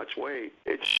lose that much weight,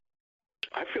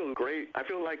 I feel great. I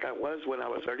feel like I was when I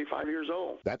was 35 years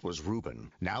old. That was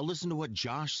Ruben. Now listen to what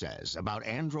Josh says about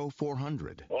Andro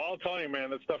 400. Well, I'll tell you, man,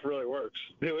 that stuff really works.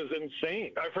 It was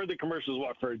insane. I've heard the commercials,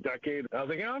 for a decade. I was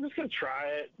like, I'm just going to try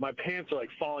it. My pants are,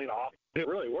 falling off. It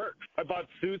really works. I bought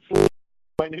suits for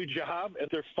my new job, and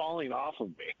they're falling off of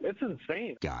me. It's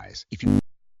insane. Guys, if you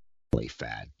belly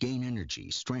fat, gain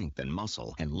energy, strength, and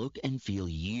muscle, and look and feel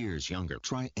years younger,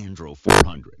 try Andro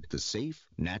 400, the safe,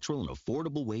 natural, and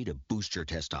affordable way to boost your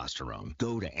testosterone.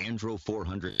 Go to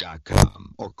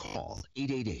andro400.com or call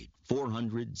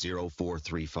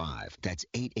 888-400-0435. That's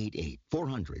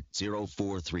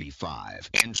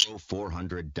 888-400-0435.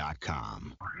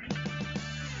 andro400.com.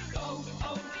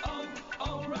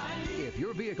 If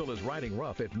your vehicle is riding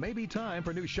rough, it may be time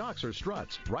for new shocks or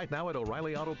struts. Right now at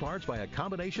O'Reilly Auto Parts, buy a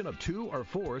combination of 2 or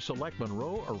 4 select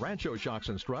Monroe or Rancho shocks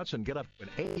and struts and get up to an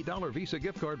 $80 Visa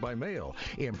gift card by mail.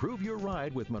 Improve your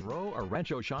ride with Monroe or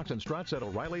Rancho shocks and struts at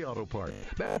O'Reilly Auto Parts.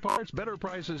 Better parts, better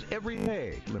prices every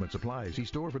day. Limit supplies. See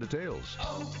store for details.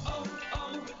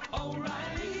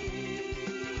 O'Reilly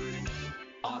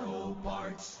Auto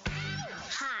Parts.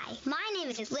 Hi, my name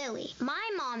is Lily.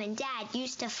 My mom and dad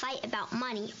used to fight about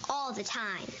money all the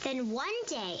time. Then one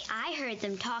day, I heard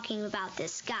them talking about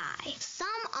this guy, some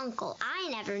uncle I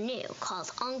never knew, called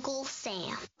Uncle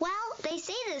Sam. Well, they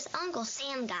say this Uncle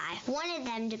Sam guy wanted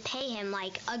them to pay him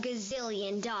like $1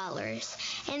 gazillion,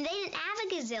 and they didn't have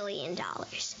 $1 gazillion.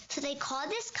 So they called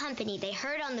this company they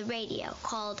heard on the radio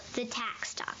called the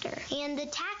Tax Doctor. And the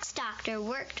Tax Doctor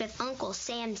worked with Uncle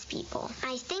Sam's people.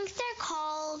 I think they're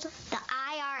called the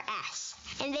IRS.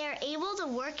 And they were able to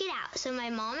work it out so my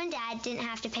mom and dad didn't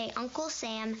have to pay Uncle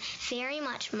Sam very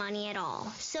much money at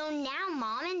all. So now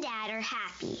mom and dad are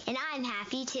happy, and I'm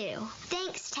happy too.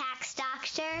 Thanks, Tax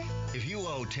Doctor. If you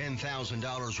owe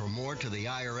 $10,000 or more to the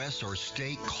IRS or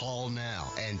state, call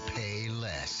now and pay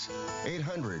less.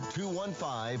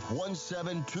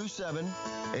 800-215-1727.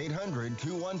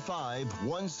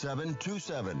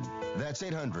 800-215-1727. That's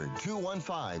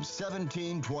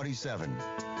 800-215-1727.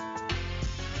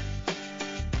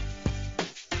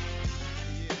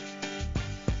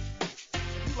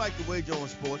 If you like to wager on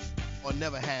sports or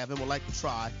never have and would like to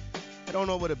try, head on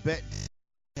over to Bet.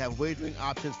 Have wagering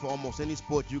options for almost any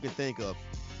sport you can think of,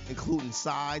 including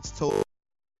sides, totals,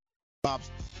 props,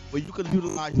 where you can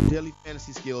utilize your daily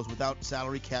fantasy skills without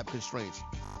salary cap constraints.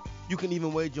 You can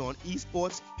even wager on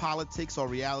esports, politics, or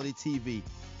reality TV,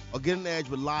 or get an edge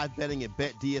with live betting at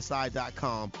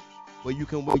BetDSI.com, where you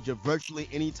can wager virtually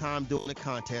any time during the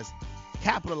contest,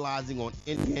 capitalizing on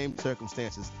in-game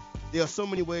circumstances. There are so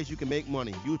many ways you can make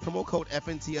money. Use promo code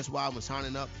FNTSY when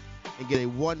signing up and get a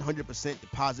 100%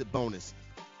 deposit bonus.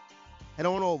 head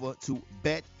on over to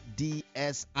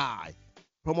BetDSI.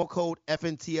 Promo code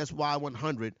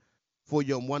FNTSY100 for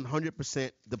your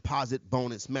 100% deposit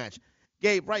bonus match.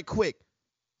 Gabe, right quick,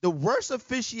 the worst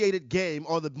officiated game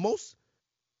or the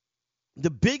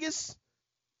biggest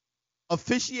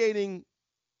officiating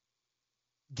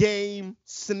game,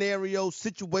 scenario,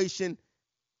 situation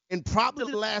in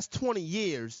probably the last 20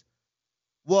 years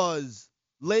was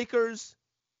Lakers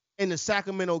and the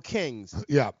Sacramento Kings.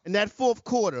 Yeah. In that fourth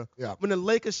quarter, when the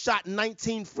Lakers shot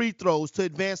 19 free throws to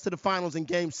advance to the finals in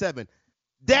Game 7.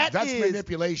 That's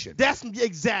manipulation. That's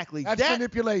exactly. That's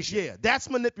manipulation. Yeah, that's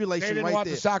manipulation. They didn't right want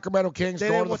there. the Sacramento Kings They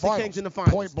going didn't to the want the finals. Kings in the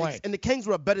finals. Point blank. And the Kings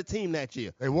were a better team that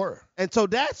year. They were. And so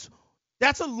that's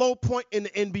a low point in the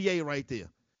NBA right there,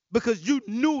 because you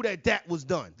knew that was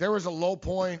done. There was a low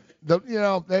point. Dude,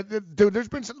 there's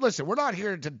been some. Listen, we're not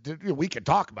here to we can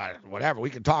talk about it, whatever. We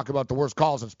can talk about the worst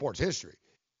calls in sports history.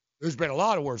 There's been a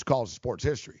lot of worst calls in sports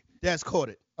history. That's caught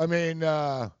it. I mean,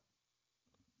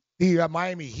 the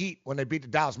Miami Heat when they beat the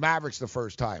Dallas Mavericks the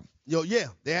first time. Yeah.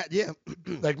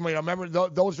 Like, remember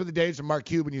those were the days when Mark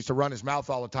Cuban used to run his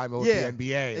mouth all the time about the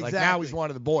NBA. Exactly. Like, now he's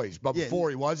one of the boys, but before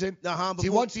he wasn't. See,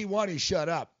 once he won, he shut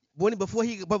up.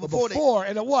 Before,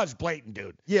 and it was blatant,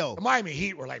 dude. Yo, the Miami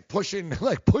Heat were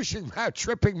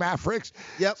tripping Mavericks.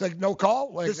 Yep. It's like no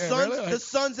call. Like, the Suns, really? The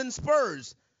Suns and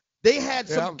Spurs, they had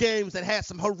some games that had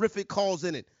some horrific calls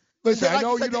in it. Listen, like I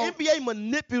know you said, the NBA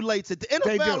manipulates it. The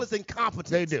NFL is incompetent.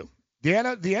 They do. The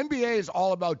NBA is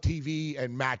all about TV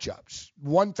and matchups.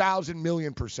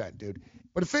 1,000,000,000%, dude.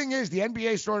 But the thing is, the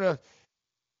NBA sort of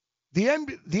the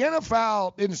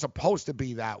NFL isn't supposed to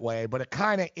be that way, but it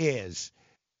kind of is.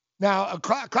 Now, a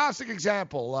classic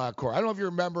example, Corey. I don't know if you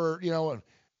remember. I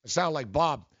sound like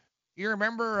Bob. You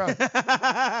remember?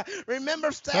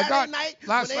 Remember Saturday night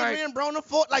when Adrian Broner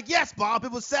fought? Like, yes, Bob,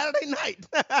 it was Saturday night.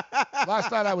 Last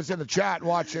night I was in the chat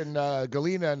watching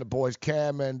Galena and the boys,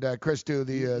 Cam and Chris, do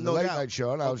the late night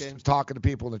show, and I was talking to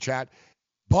people in the chat.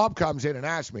 Bob comes in and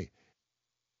asks me,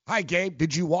 "Hi, Gabe,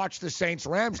 did you watch the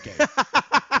Saints-Rams game?"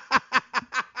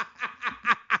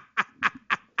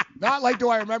 Not like, do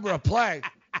I remember a play?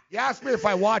 He asked me if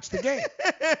I watched the game.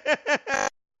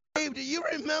 Gabe, do you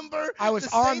remember? I was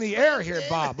on the air here,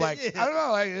 Bob. Like, I don't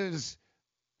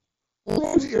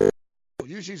know.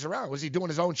 Usually he's around. Was he doing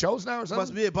his own shows now or something?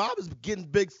 Must be it. Bob is getting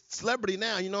big celebrity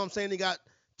now. You know what I'm saying? He got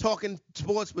Talking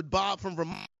Sports with Bob from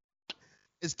Vermont.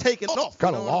 It's taking off.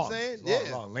 Kind of long. long. What I'm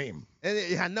saying? Long name.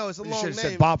 And I know it's a long name. You should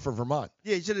have said Bob from Vermont.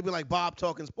 Yeah, you should have been like Bob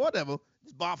Talking Sport. Whatever.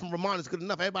 Bob from Vermont is good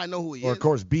enough. Everybody know who he is. Or, of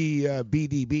course,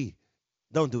 BDB.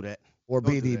 Don't do that. Or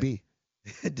BDB.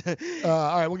 All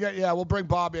right, we'll bring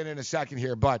Bob in a second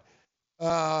here, but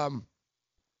I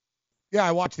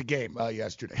watched the game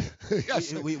yesterday.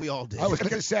 we all did. I was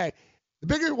going to say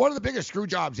one of the biggest screw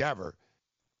jobs ever.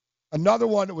 Another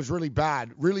one that was really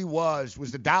bad, was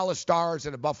the Dallas Stars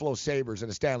and the Buffalo Sabres in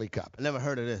the Stanley Cup. I never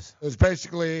heard of this.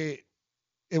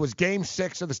 It was Game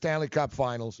 6 of the Stanley Cup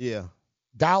Finals. Yeah.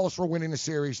 Dallas were winning the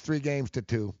series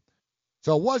 3-2.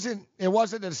 So it wasn't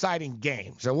a deciding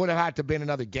game. So it would have had to have been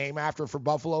another game after for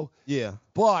Buffalo. Yeah.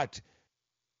 But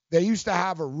they used to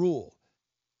have a rule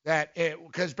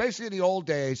because basically in the old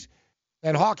days,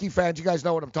 and hockey fans, you guys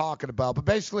know what I'm talking about, but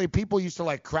basically people used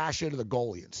to crash into the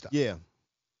goalie and stuff. Yeah.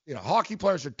 Hockey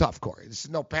players are tough, Corey. This is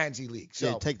no pansy league.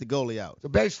 So take the goalie out. So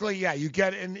basically, you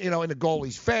get in the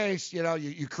goalie's face,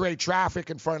 you create traffic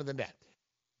in front of the net.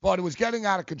 But it was getting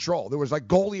out of control. There was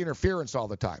goalie interference all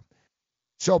the time.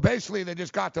 So basically, they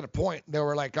just got to the point. They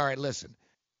were like, all right, listen,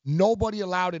 nobody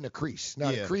allowed in the crease.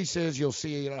 Now, the crease is, you'll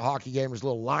see in a hockey game, there's a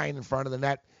little line in front of the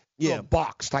net, little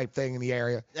box type thing in the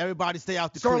area. Everybody stay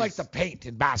out the crease. Sort of like the paint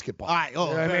in basketball. All right. Oh,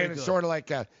 you know what I mean? good. It's sort of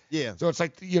like yeah. So it's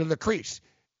like, the crease.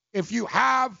 If you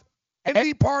have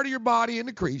any part of your body in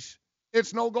the crease,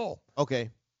 it's no goal. Okay.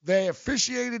 They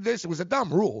officiated this. It was a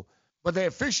dumb rule, but they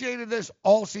officiated this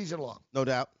all season long. No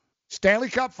doubt. Stanley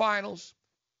Cup Finals.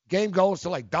 Game goes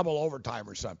to double overtime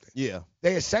or something. Yeah.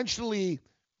 They essentially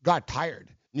got tired.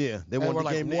 Yeah. They were the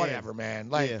game whatever, man.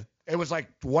 It was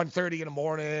 1:30 in the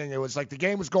morning. It was the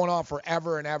game was going on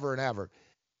forever and ever and ever.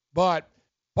 But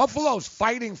Buffalo's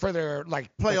fighting for their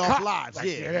playoff lives.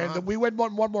 And we win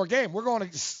one more game. We're going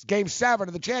to Game 7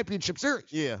 of the championship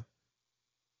series. Yeah.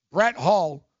 Brett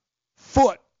Hull,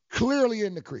 foot clearly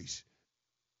in the crease.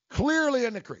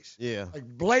 Yeah.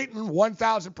 Blatant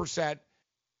 1,000%.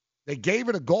 They gave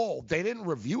it a goal. They didn't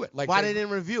review it. Why they didn't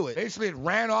review it? Basically, it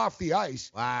ran off the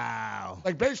ice. Wow.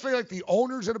 Basically, the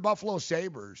owners of the Buffalo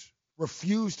Sabres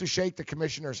refused to shake the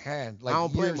commissioner's hand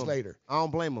years later. I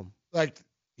don't blame them.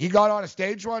 He got on a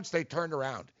stage once. They turned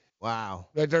around. Wow.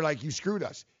 They're like, you screwed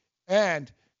us.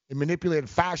 And in manipulated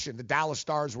fashion, the Dallas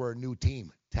Stars were a new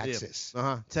team. Texas.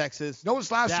 Yeah. Texas. Notice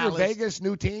last Dallas. year, Vegas,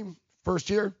 new team, first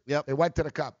year. Yep. They went to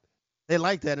the Cup. They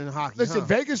like that in hockey. Listen,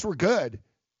 Vegas were good,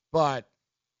 but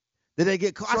did they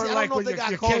get caught? sort of I like don't know when if they got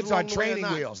your called kids on along the way or training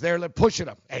not. wheels. They're like, pushing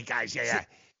them. Hey, guys, yeah.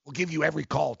 We'll give you every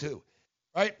call, too.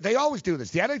 Right? They always do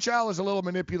this. The NHL is a little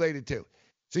manipulated, too.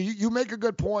 So you make a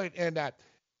good point in that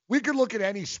we could look at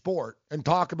any sport and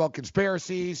talk about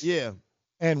conspiracies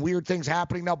and weird things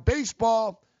happening. Now,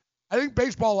 baseball, I think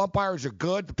baseball umpires are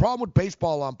good. The problem with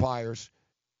baseball umpires,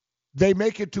 they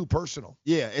make it too personal.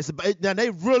 Yeah, now they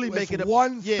really make it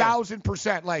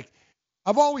 1,000%. Like,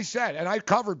 I've always said, and I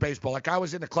covered baseball. Like, I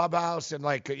was in the clubhouse and,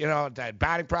 like, that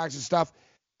batting practice and stuff.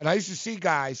 And I used to see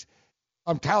guys,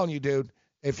 I'm telling you, dude,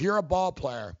 if you're a ball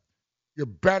player, you're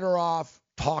better off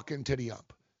talking to the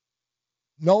ump.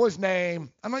 Know his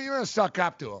name. I'm not even going to suck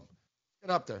up to him. Get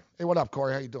up there. Hey, what up,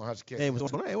 Corey? How you doing? How's the kid? Hey,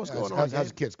 what's going on? How's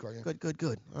the kids, Corey?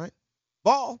 Good. All right.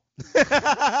 Ball.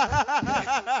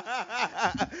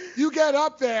 You get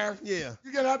up there. Yeah.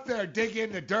 You get up there, dig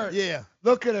in the dirt. Yeah.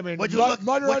 Look at him and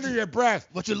mutter under your breath.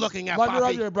 What you looking at, Mutter Poppy?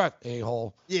 under your breath.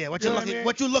 A-hole. Yeah, what You you know looking what I mean?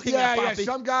 what you looking at, Poppy? Yeah,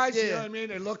 some guys, you know what I mean?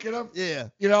 They look at him. Yeah.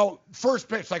 First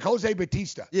pitch, like Jose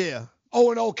Bautista. Yeah.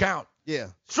 0-0 count. Yeah.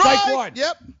 Strike one.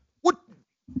 Yep. What?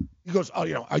 He goes, are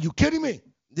you kidding me?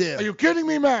 Yeah. Are you kidding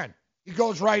me, man? He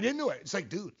goes right into it. It's like,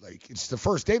 dude, like, it's the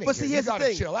first inning. But see, you here's the gotta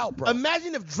thing. chill out, bro.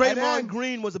 Imagine if Draymond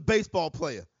Green was a baseball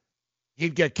player.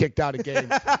 He'd get kicked out of games.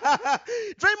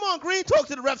 Draymond Green talks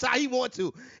to the refs how he want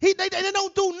to. They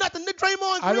don't do nothing to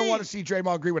Draymond Green. I don't want to see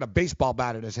Draymond Green with a baseball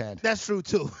bat in his hand. That's true,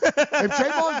 too. If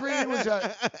Draymond Green was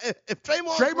if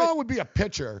Draymond Green would be a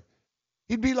pitcher,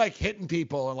 he'd be like hitting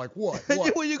people and like, what?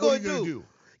 What you going to do?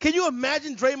 Can you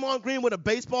imagine Draymond Green with a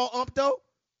baseball ump, though?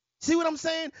 See what I'm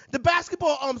saying? The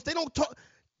basketball umps, they don't talk.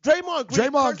 Draymond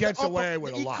Green gets away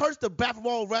with a lot. He cursed the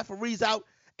basketball referees out,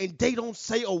 and they don't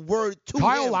say a word to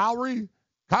Kyle him.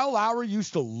 Kyle Lowry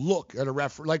used to look at a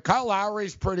referee. Like, Kyle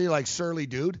Lowry's pretty, like, surly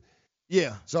dude.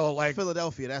 Yeah. So, like,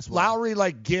 Philadelphia, that's why. Lowry,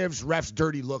 like, gives refs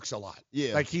dirty looks a lot.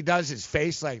 Yeah. Like, he does his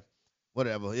face, like.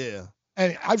 Whatever, yeah.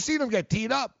 And I've seen him get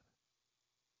teed up.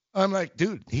 I'm like,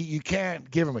 dude, you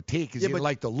can't give him a tee because you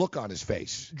like the look on his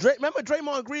face. Remember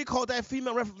Draymond Green called that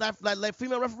female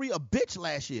referee a bitch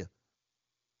last year?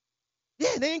 Yeah,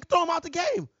 they didn't throw him out the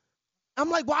game. I'm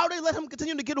like, why would they let him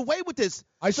continue to get away with this?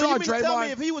 I saw Draymond. Tell me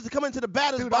Draymond. if he was to come into the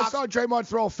batter's Dude, box. I saw Draymond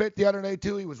throw a fit the other day,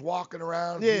 too. He was walking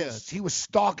around. Yeah. He was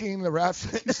stalking the refs.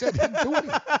 He said he didn't do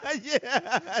anything.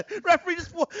 Yeah.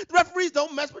 Referees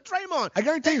don't mess with Draymond. I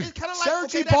guarantee you, It's kinda like,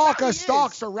 Serge okay, that's how he Ibaka is.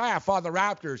 stalks a ref on the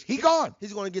Raptors. He gone.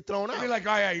 He's going to get thrown out. I'd be like,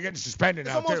 oh, yeah, you're getting suspended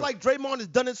It's now, almost too. like Draymond has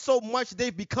done it so much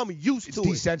they've become used It's to it.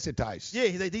 desensitized.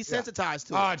 Yeah, they desensitized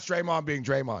to it. It's Draymond being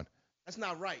Draymond. That's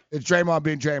not right. It's Draymond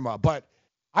being Draymond. But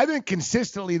I think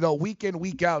consistently, though, week in,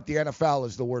 week out, the NFL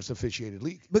is the worst officiated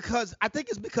league. Because I think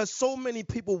it's because so many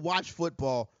people watch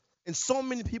football and so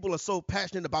many people are so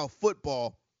passionate about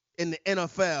football in the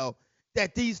NFL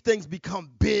that these things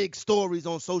become big stories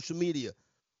on social media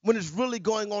when it's really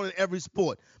going on in every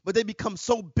sport. But they become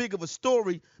so big of a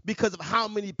story because of how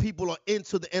many people are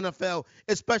into the NFL,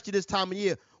 especially this time of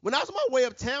year. When I was on my way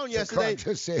uptown yesterday,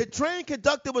 the train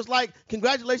conductor was like,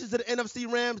 congratulations to the NFC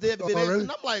Rams. They have been in. Really?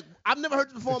 And I'm like, I've never heard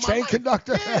this before in my Train life.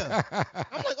 conductor? Yeah.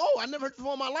 I'm like, I never heard this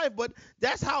before in my life. But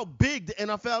that's how big the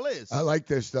NFL is. I like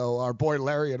this, though. Our boy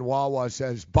Larry in Wawa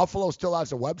says Buffalo still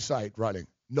has a website running,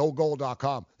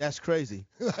 nogoal.com. That's crazy.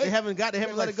 They haven't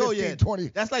let like it go 15, yet. 20.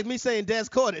 That's like me saying Des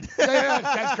Corded.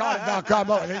 That's Carded.com.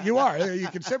 Oh, you are. You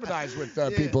can sympathize with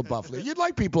people in Buffalo. You'd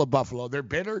like people in Buffalo. They're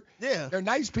bitter. Yeah. They're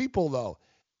nice people, though.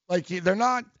 Like, they're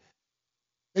not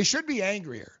 – they should be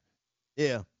angrier.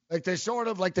 Yeah. Like, they're sort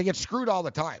of – like, they get screwed all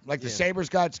the time. Like, the Sabres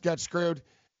got screwed.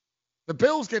 The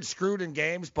Bills get screwed in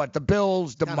games, but the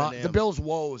Bills'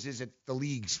 woes isn't the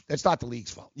league's – it's not the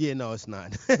league's fault. Yeah, no, it's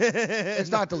not.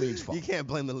 It's not the league's fault. You can't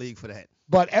blame the league for that.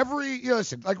 But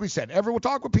listen, like we said, we'll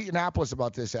talk with Pete Annapolis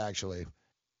about this, actually.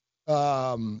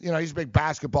 He's a big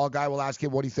basketball guy. We'll ask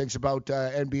him what he thinks about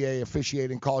NBA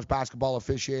officiating, college basketball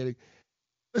officiating.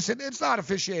 Listen, it's not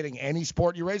officiating any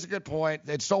sport. You raise a good point.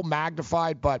 It's so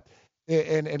magnified, but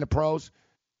in the pros,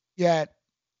 yet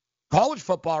college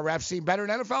football refs seem better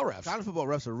than NFL refs. College football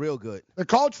refs are real good. The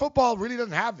college football really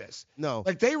doesn't have this. No.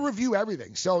 Like, they review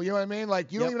everything. So, you know what I mean?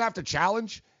 Like, you don't even have to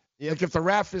challenge. Yep. Like, if the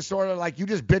ref is sort of like, you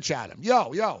just bitch at him.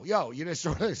 Yo. You just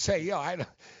sort of say,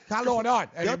 what's going on?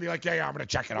 And you'll be like, yeah, I'm going to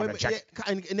check it. I'm going to check it.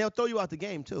 And they'll throw you out the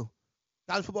game, too.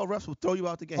 College football refs will throw you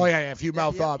out the game. Oh, yeah, if you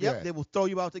mouth off, Yep, they will throw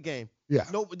you out the game. Yeah.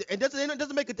 No, it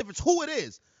doesn't make a difference who it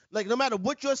is. Like, no matter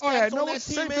what your status on that it's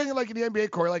team the same is. thing like in the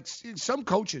NBA, Corey. Like, some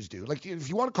coaches do. Like, if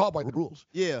you want to call it by the rules.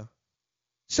 Yeah.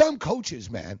 Some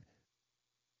coaches, man,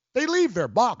 they leave their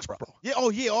box, bro. Yeah,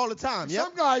 all the time. Yep.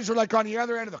 Some guys are like on the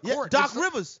other end of the court. Doc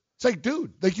Rivers. It's like,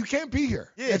 dude, like you can't be here.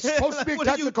 Yeah. It's supposed to be a What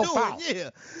are you technical doing? foul. Yeah.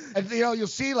 And you'll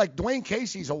see like Dwayne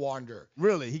Casey's a wanderer.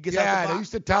 Really? He gets out the Yeah, box? they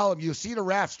used to tell him. You see the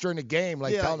refs during the game,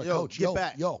 like telling the coach, get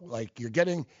back. like you're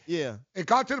getting. Yeah. It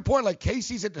got to the point like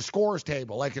Casey's at the scorer's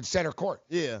table, like in center court.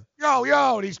 Yeah.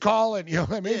 Yo, and he's calling. You know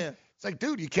what I mean? Yeah. It's like,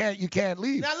 dude, you can't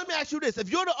leave. Now let me ask you this: if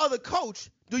you're the other coach,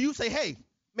 do you say, "Hey,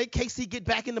 make KC get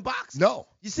back in the box"? No.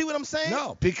 You see what I'm saying?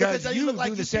 No, because then you look like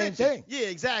do the you same snitching. thing. Yeah,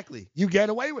 exactly. You get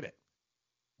away with it.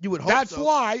 You would hope That's so.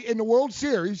 why in the World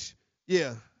Series,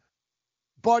 Yeah.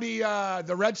 buddy,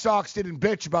 the Red Sox didn't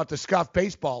bitch about the scuffed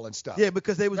baseball and stuff. Yeah,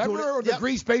 because they was Remember doing it. the Yep.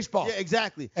 grease baseball? Yeah,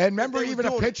 exactly. And remember, They was even a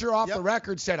doing it. pitcher off Yep. the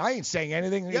record said, I ain't saying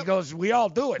anything. And Yep. he goes, we all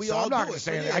do it. We so all I'm not do going it. to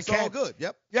say So, anything. yeah, I it's all can't. good.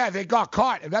 Yep. Yeah, they got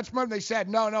caught. And that's when they said,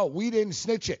 no, we didn't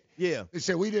snitch it. Yeah. They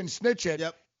said, we didn't snitch it.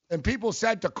 Yep. And people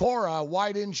said to Cora,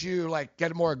 why didn't you, like,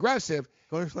 get more aggressive?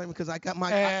 Go explain because I got my.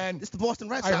 And it's the Boston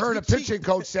Red Sox. I heard We a cheat. pitching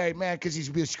coach say, man, because he's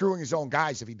been screwing his own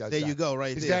guys if he does There that. you go,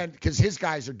 right there. Because his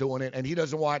guys are doing it, and he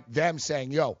doesn't want them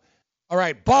saying, yo, all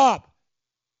right, Bob,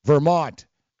 Vermont.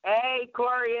 Hey,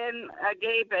 Corey and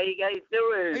Gabe, how you guys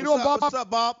doing? How you doing, Bob? What's up,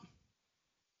 Bob?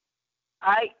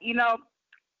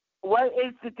 What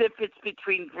is the difference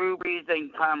between Drew Brees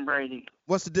and Tom Brady?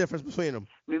 What's the difference between them?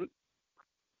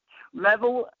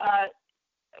 Remember,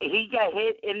 he got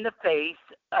hit in the face,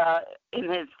 in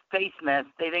his face mask.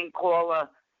 They didn't call a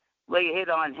late hit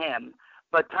on him.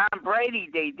 But Tom Brady,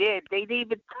 they did. They didn't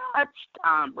even touch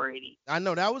Tom Brady. I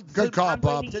know that was Good call,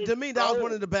 Bob. To me, that was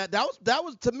one of the bad. That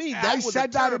was to me. That I was said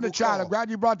a that in the terrible chat. call. I'm glad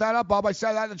you brought that up, Bob. I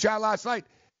said that in the chat last night.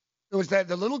 It was that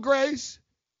the little Grays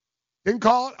didn't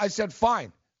call it. I said,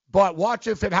 fine. But watch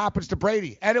if it happens to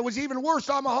Brady. And it was even worse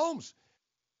on Mahomes.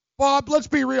 Bob, let's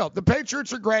be real. The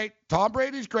Patriots are great. Tom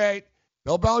Brady's great.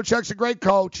 Bill Belichick's a great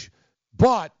coach.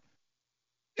 But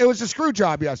it was a screw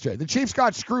job yesterday. The Chiefs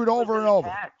got screwed over and over.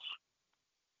 Catch.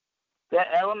 That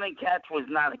Edelman catch was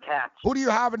not a catch. Who do you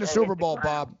have in the That Super hit the Bowl,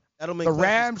 ground. Bob? Edelman The catch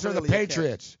Rams was or the clearly a catch.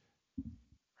 Patriots?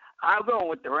 I'm going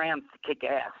with the Rams to kick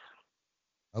ass.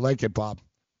 I like it, Bob.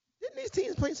 Didn't these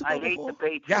teams play Super I Bowl hate before? the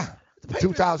Patriots. Yeah, The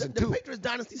Patriots, 2002. The Patriots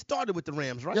dynasty started with the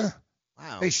Rams, right? Yeah.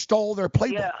 Wow. They stole their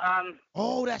playbook. Yeah,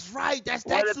 Oh, that's right. That's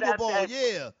What that Super about Bowl. that-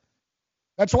 Yeah.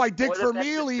 That's why Dick What about the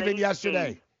Vermeil even Saints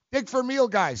yesterday. game? Dick Vermeil,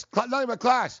 guys, not even a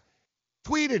class,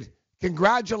 tweeted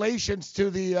congratulations to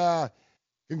the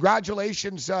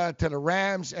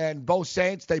Rams and both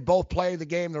Saints. They both play the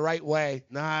game the right way.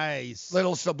 Nice.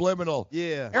 Little subliminal.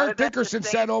 Yeah. What Eric about the Dickerson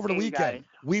said Saints over the game, weekend, guys?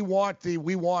 we want the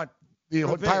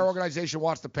Revenge. entire organization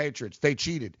wants the Patriots. They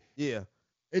cheated. Yeah.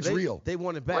 It's They- real. They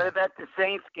won it What back. about the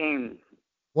Saints game?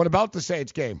 What about the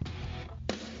Saints game?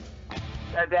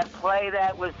 That play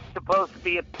that was supposed to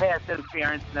be a pass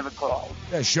interference never called.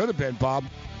 Yeah, it should have been, Bob.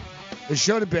 It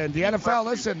should have been. The NFL,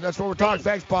 listen, that's what we're talking.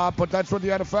 Thanks, Bob, but that's what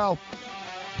the NFL.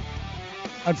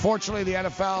 Unfortunately, the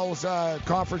NFL's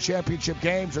conference championship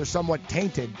games are somewhat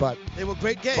tainted, but They were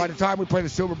great games. by the time we play the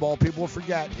Super Bowl, people will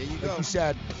forget. There you Like go. you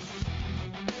said,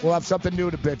 we'll have something new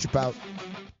to bitch about.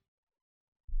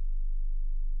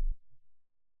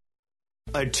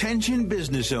 Attention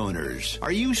business owners.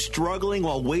 Are you struggling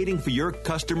while waiting for your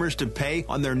customers to pay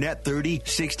on their net 30,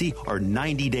 60, or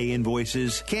 90-day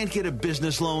invoices? Can't get a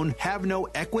business loan? Have no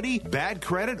equity? Bad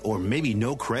credit? Or maybe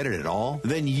no credit at all?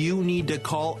 Then you need to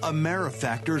call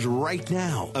AmeriFactors right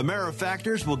now.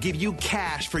 AmeriFactors will give you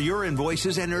cash for your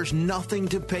invoices and there's nothing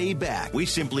to pay back. We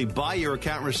simply buy your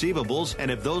account receivables,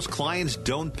 and if those clients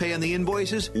don't pay on the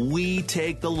invoices, we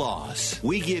take the loss.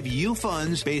 We give you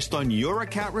funds based on your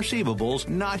account receivables,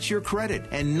 not your credit.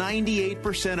 And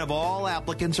 98% of all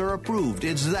applicants are approved.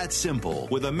 It's that simple.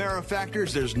 With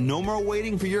AmeriFactors, there's no more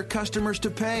waiting for your customers to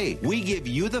pay. We give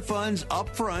you the funds up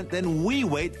front, then we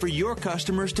wait for your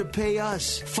customers to pay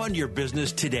us. Fund your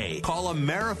business today. Call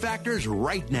AmeriFactors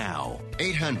right now.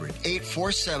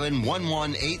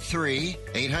 800-847-1183.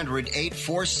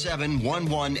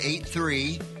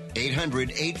 800-847-1183.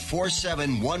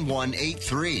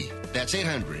 800-847-1183. That's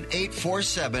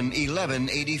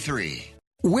 800-847-1183.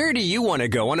 Where do you want to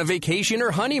go on a vacation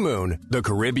or honeymoon? The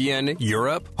Caribbean,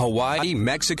 Europe, Hawaii,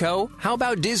 Mexico? How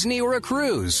about Disney or a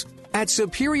cruise? At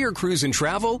Superior Cruise and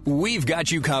Travel, we've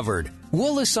got you covered.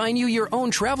 We'll assign you your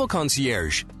own travel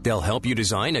concierge. They'll help you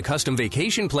design a custom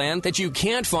vacation plan that you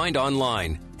can't find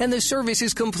online. And the service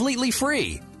is completely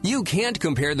free. You can't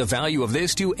compare the value of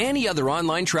this to any other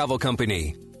online travel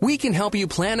company. We can help you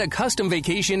plan a custom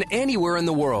vacation anywhere in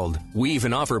the world. We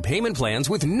even offer payment plans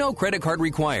with no credit card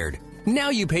required.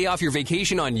 Now you pay off your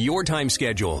vacation on your time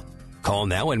schedule. Call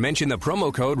now and mention the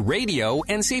promo code RADIO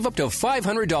and save up to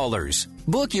 $500.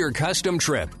 Book your custom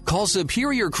trip. Call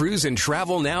Superior Cruise and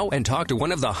Travel now and talk to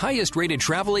one of the highest-rated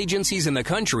travel agencies in the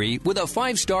country with a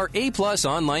 5-star A+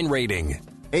 online rating.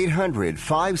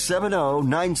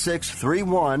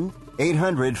 800-570-9631.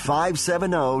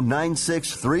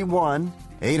 800-570-9631.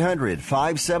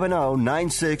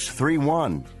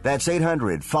 800-570-9631. That's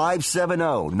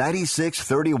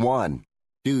 800-570-9631.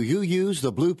 Do you use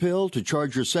the blue pill to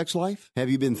charge your sex life? Have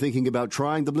you been thinking about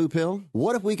trying the blue pill?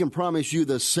 What if we can promise you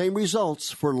the same results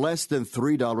for less than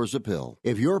 $3 a pill?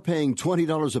 If you're paying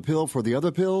 $20 a pill for the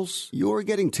other pills, you're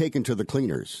getting taken to the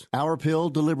cleaners. Our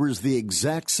pill delivers the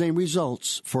exact same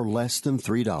results for less than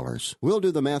 $3. We'll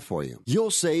do the math for you. You'll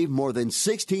save more than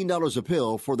 $16 a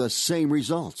pill for the same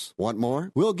results. Want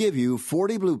more? We'll give you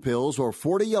 40 blue pills or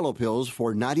 40 yellow pills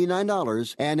for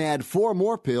 $99 and add 4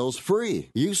 more pills free.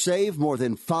 You save more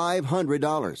than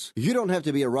 $500. You don't have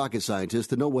to be a rocket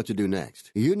scientist to know what to do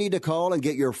next. You need to call and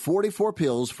get your 44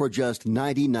 pills for just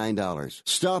 $99.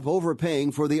 Stop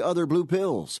overpaying for the other blue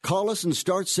pills. Call us and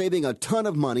start saving a ton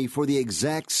of money for the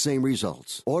exact same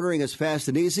results. Ordering is fast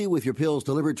and easy with your pills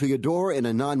delivered to your door in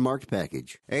a non-marked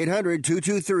package.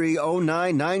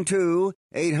 800-223-0992.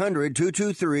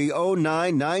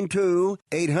 800-223-0992.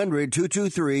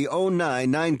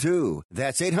 800-223-0992.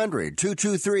 That's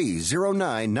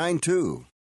 800-223-0992.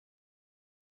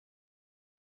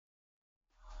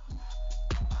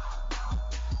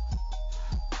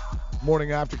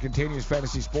 Morning After continues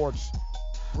Fantasy Sports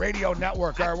Radio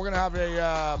Network. All right, we're going to have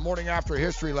a morning after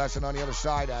history lesson on the other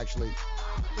side, actually.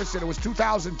 Listen, it was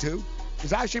 2002. It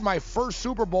was actually my first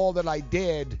Super Bowl that I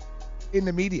did in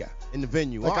the media. In the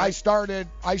venue. Like, I started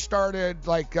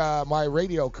like my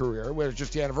radio career, where it was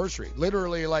just the anniversary.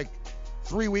 Literally, like,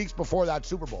 3 weeks before that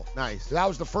Super Bowl. Nice. So that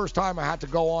was the first time I had to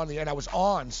go on and I was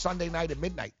on Sunday night at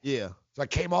midnight. Yeah. So I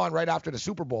came on right after the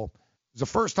Super Bowl. It was the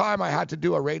first time I had to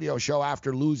do a radio show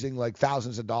after losing like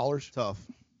thousands of dollars. Tough.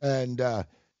 And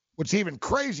what's even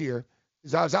crazier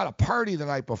is I was at a party the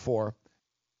night before,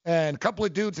 and a couple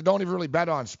of dudes that don't even really bet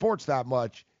on sports that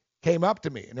much came up to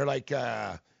me, and they're like,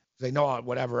 they know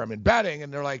whatever I'm in betting,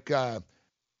 and they're like, they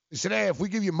said, hey, if we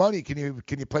give you money, can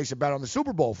you place a bet on the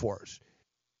Super Bowl for us?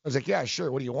 I was like, yeah, sure.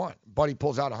 What do you want? Buddy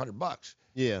pulls out $100.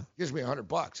 Yeah. Gives me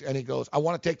 $100, and he goes, I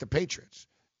want to take the Patriots.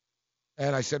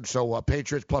 And I said, so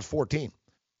Patriots plus 14.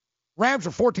 Rams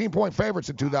are 14-point favorites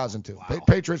in 2002. Wow.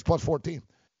 Patriots plus 14.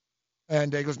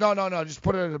 And he goes, no, just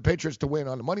put it at the Patriots to win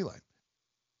on the money line.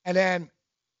 And then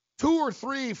 2 or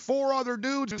 3, 4 other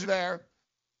dudes is there,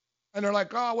 and they're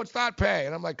like, oh, what's that pay?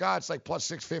 And I'm like, it's like plus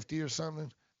 650 or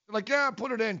something. They're like, yeah,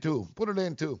 put it in too.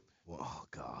 Oh,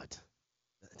 God.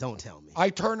 Don't tell me.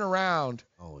 I turn around.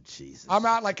 Oh, Jesus. I'm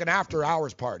at like an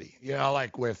after-hours party,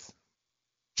 like with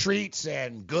treats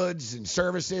and goods and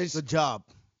services. Good job.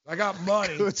 I got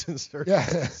money. Goods and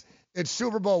services. Yeah. It's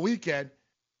Super Bowl weekend.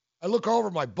 I look over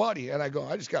at my buddy and I go,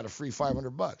 I just got a free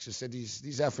 $500. I said, these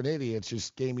effing idiots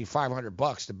just gave me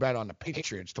 $500 to bet on the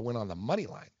Patriots to win on the money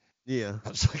line. Yeah. I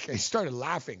was like, I started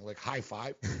laughing, like high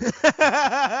five.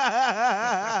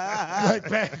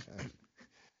 Like, man.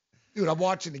 Dude, I'm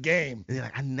watching the game. And you're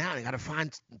like, now I got to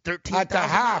find $13,000. At the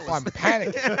half, I'm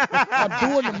panicking. I'm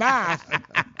doing the math,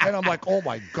 and I'm like, oh,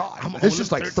 my God. This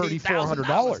is like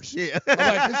 $3,400. Yeah. I'm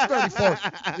like, this is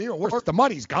 $34. The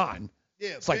money's gone.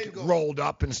 Yeah, it's like rolled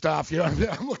up and stuff.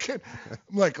 I'm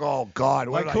like, oh, God.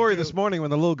 What like Corey this morning when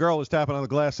the little girl was tapping on the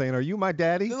glass saying, are you my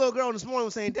daddy? The little girl this morning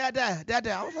was saying, Dad. I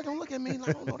was like, don't look at me. I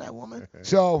don't know that woman.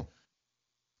 So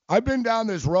I've been down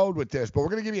this road with this, but we're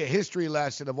going to give you a history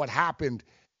lesson of what happened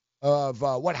in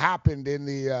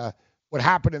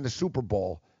the Super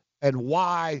Bowl and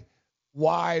why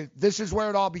this is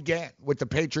where it all began with the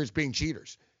Patriots being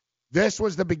cheaters. This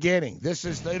was the beginning.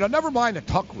 Never mind the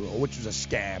Tuck rule, which was a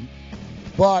scam.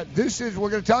 But we're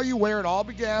going to tell you where it all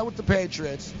began with the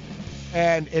Patriots.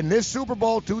 And in this Super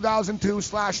Bowl 2002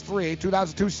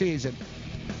 season,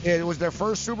 it was their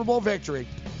first Super Bowl victory.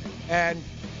 And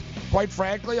quite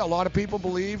frankly, a lot of people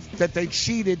believe that they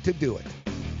cheated to do it.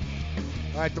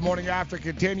 All right, the morning after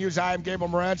continues. I am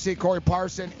Gabriel Morency, Corey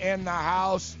Parson in the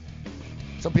house.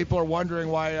 Some people are wondering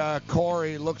why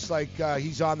Corey looks like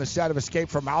he's on the set of Escape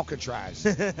from Alcatraz.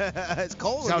 It's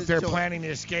cold. He's out there planning the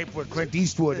escape with Clint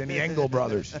Eastwood and the Engel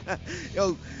brothers.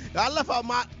 Yo, I left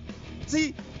out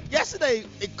See, yesterday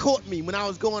it caught me when I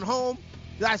was going home.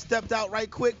 I stepped out right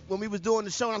quick when we was doing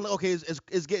the show. And I'm like, okay,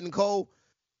 it's getting cold.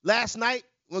 Last night,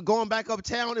 when going back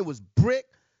uptown, it was brick.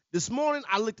 This morning,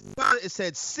 I looked at it. It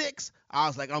said 6. I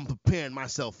was like, I'm preparing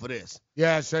myself for this.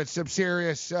 Yes, it's some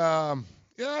serious.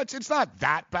 It's not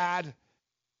that bad.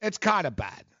 It's kind of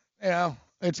bad.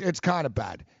 It's kind of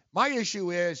bad. My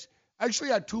issue is I actually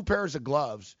had 2 pairs of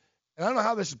gloves, and I don't know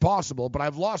how this is possible, but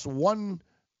I've lost one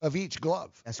of each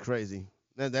glove. That's crazy.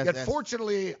 Yet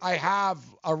fortunately, I have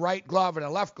a right glove and a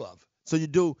left glove. So you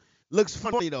do. Looks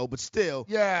funny, though, but still.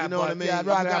 Yeah, you know what I mean? Yeah, I'd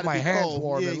rather have my hands cold.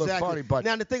 warm. Yeah, It looks exactly. funny, but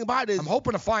now the thing about it is, I'm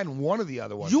hoping to find one of the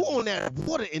other ones. you on that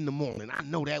water in the morning. I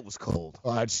know that was cold.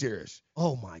 Oh, that's serious.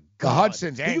 Oh, my The God.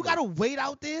 Hudson's Do angry. you got to wait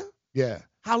out there? Yeah.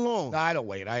 How long? No, I don't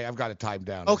wait. I've got it timed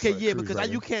down. Okay, It's a yeah, cruise because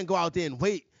record. you can't go out there and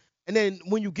wait. And then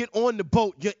when you get on the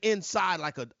boat, you're inside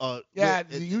like Yeah,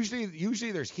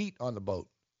 usually there's heat on the boat.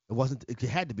 It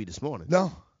had to be this morning.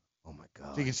 No. Oh, my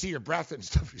God. So you can see your breath and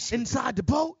stuff. Inside the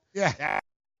boat? Yeah.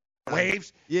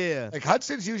 Waves. Yeah. Like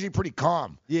Hudson's usually pretty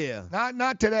calm. Yeah.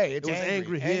 Not today. It's It was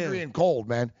angry angry, and cold,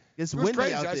 man. It's It was windy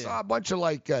crazy. out I there. saw a bunch of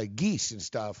like geese and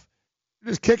stuff,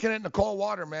 just kicking it in the cold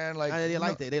water, man. Like They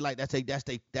like that. They like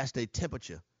that's their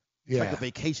temperature. It's Yeah. like a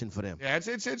vacation for them. Yeah,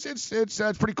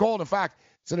 it's pretty cold. In fact,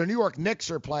 so the New York Knicks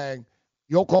are playing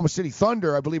the Oklahoma City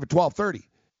Thunder, I believe, at 12:30.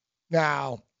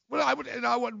 Now, well, would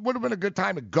have been a good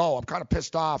time to go. I'm kind of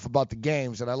pissed off about the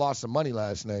games, and I lost some money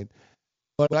last night.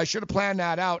 But I should have planned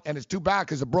that out, and it's too bad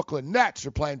because the Brooklyn Nets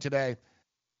are playing today, I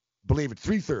believe, at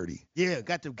 3:30. Yeah,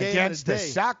 got the game Against of the the day.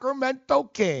 Sacramento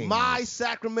Kings. My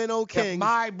Sacramento Kings.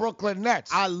 My Brooklyn Nets.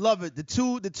 I love it. The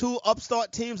two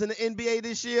upstart teams in the NBA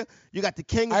this year. You got the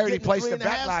Kings. I already getting placed 3.5. the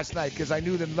bet last night because I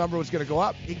knew the number was going to go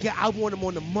up. I want them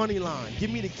on the money line.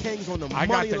 Give me the Kings on the I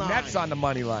money got the line. Nets on the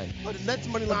money line. Oh, the Nets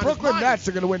money The line. Brooklyn is Nets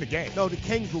are going to win the game. No, the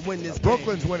Kings will win this game.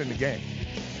 Brooklyn's winning the game.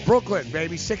 Brooklyn,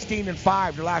 baby,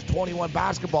 16-5 their last 21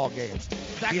 basketball games.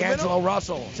 Sacramento? D'Angelo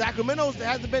Russell. Sacramento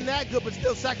hasn't been that good, but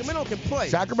still Sacramento can play.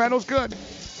 Sacramento's good.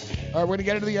 All right, we're going to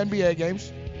get into the NBA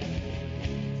games.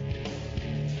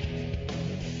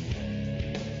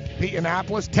 Pete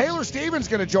Annapolis. Taylor Stevens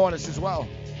going to join us as well.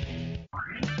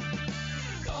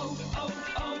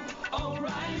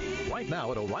 Right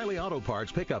now at O'Reilly Auto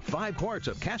Parts, pick up 5 quarts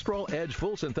of Castrol Edge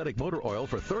Full Synthetic Motor Oil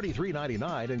for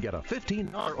 $33.99 and get a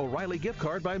 $15 O'Reilly gift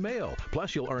card by mail.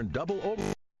 Plus, you'll earn double over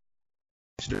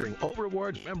during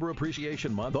O-Rewards Member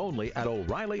Appreciation Month only at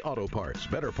O'Reilly Auto Parts.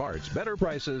 Better parts, better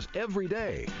prices every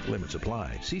day. Limits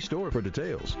apply. See store for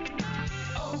details.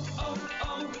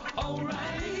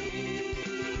 O'Reilly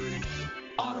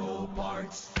Auto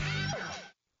Parts.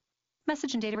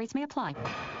 Message and data rates may apply.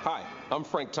 Hi, I'm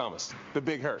Frank Thomas, the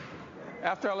Big Hurt.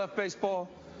 After I left baseball,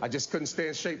 I just couldn't stay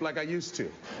in shape like I used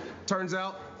to. Turns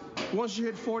out, once you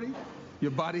hit 40, your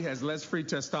body has less free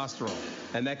testosterone,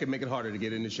 and that can make it harder to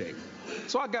get into shape.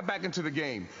 So I got back into the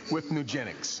game with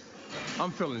Nugenics.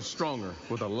 I'm feeling stronger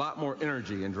with a lot more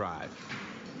energy and drive.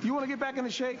 You want to get back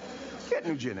into shape? Get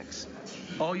Nugenics.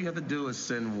 All you have to do is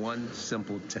send one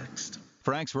simple text.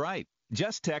 Frank's right.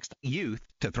 Just text YOUTH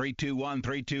to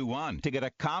 321321 to get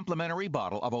a complimentary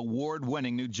bottle of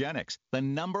award-winning Nugenics, the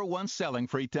 #1 selling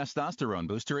free testosterone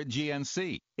booster at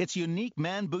GNC. Its unique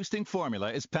man-boosting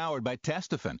formula is powered by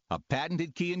Testofen, a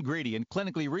patented key ingredient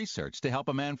clinically researched to help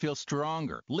a man feel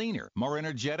stronger, leaner, more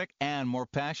energetic, and more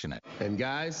passionate. And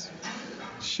guys,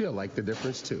 she'll like the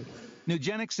difference too.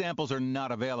 Nugenics samples are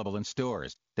not available in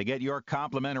stores. To get your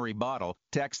complimentary bottle,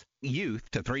 text YOUTH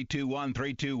to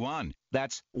 321321.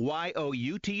 That's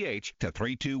YOUTH to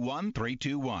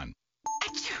 321321.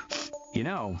 You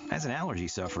know, as an allergy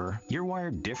sufferer, you're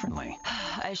wired differently.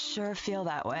 I sure feel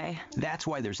that way. That's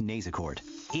why there's Nasacort.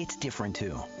 It's different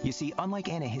too. You see, unlike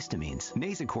antihistamines,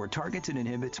 Nasacort targets and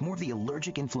inhibits more of the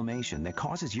allergic inflammation that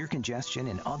causes ear congestion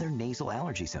and other nasal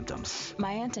allergy symptoms.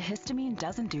 My antihistamine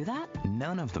doesn't do that?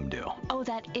 None of them do. Oh,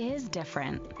 that is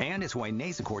different. And it's why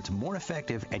Nasacort's more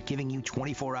effective at giving you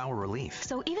 24-hour relief.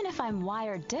 So even if I'm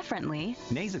wired differently,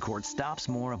 Nasacort stops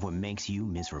more of what makes you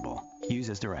miserable. Use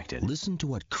as directed. Listen to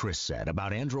what Chris said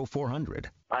about Andro 400.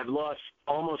 I've lost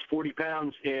almost 40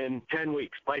 pounds in 10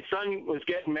 weeks. My son was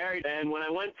getting married, and when I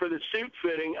went for the suit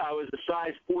fitting, I was a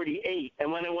size 48.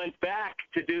 And when I went back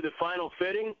to do the final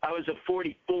fitting, I was a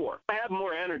 44. I have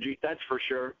more energy, that's for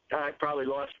sure. I probably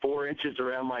lost 4 inches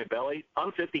around my belly.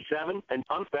 I'm 57, and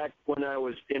I'm back when I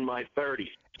was in my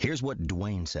 30s. Here's what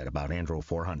Dwayne said about Andro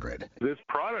 400. This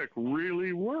product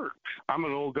really works. I'm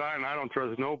an old guy, and I don't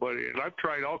trust nobody. And I've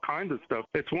tried all kinds of stuff.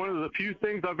 It's one of the few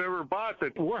things I've ever bought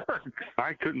that works.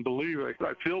 I couldn't believe it.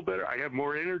 I feel better. I have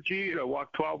more energy. I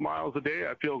walk 12 miles a day.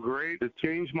 I feel great. It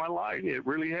changed my life. It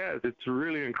really has. It's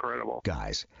really incredible.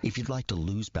 Guys, if you'd like to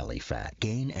lose belly fat,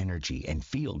 gain energy, and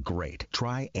feel great,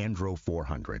 try Andro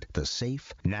 400, the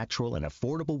safe, natural, and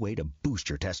affordable way to boost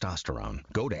your testosterone.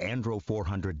 Go to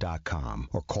andro400.com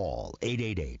or call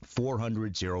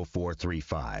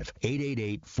 888-400-0435.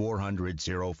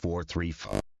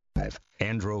 888-400-0435.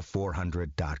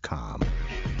 andro400.com.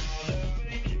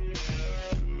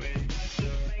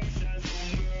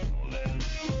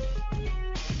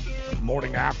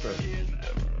 morning after.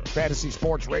 Fantasy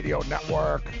Sports Radio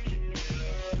Network.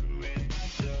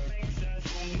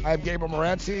 I'm Gabriel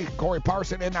Morency, Corey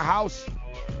Parson in the house.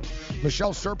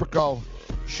 Michelle Serpico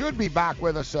should be back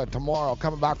with us tomorrow,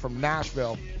 coming back from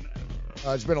Nashville.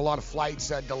 There's been a lot of flights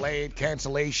delayed,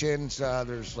 cancellations.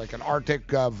 There's like an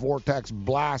Arctic vortex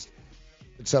blast.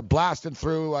 It's blasting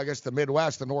through, I guess, the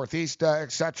Midwest, the Northeast,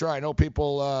 etc. I know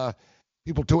people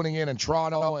tuning in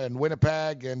Toronto and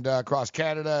Winnipeg and across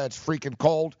Canada. It's freaking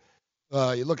cold.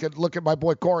 You look at my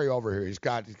boy Corey over here. He's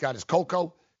got his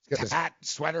cocoa. He's got his hat,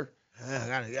 sweater.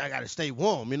 I gotta stay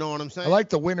warm. You know what I'm saying? I like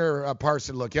the winter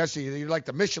Parson look. Yes, you're like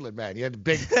the Michelin man. You had the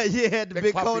big, the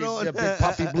big puffy, coat on, big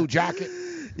puffy blue jacket.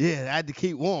 Yeah, I had to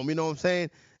keep warm. You know what I'm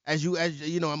saying? As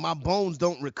you know, my bones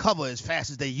don't recover as fast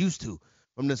as they used to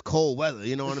from this cold weather.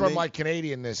 You know what I mean? From my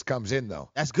Canadianness comes in though.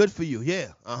 That's good for you. Yeah.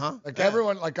 Like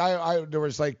everyone, like I there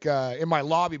was like in my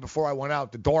lobby before I went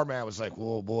out, the doorman was like,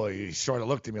 "Whoa, boy," he sort of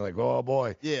looked at me like, "Oh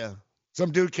boy." Yeah.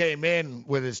 Some dude came in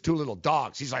with his 2 little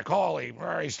dogs. He's like, holy,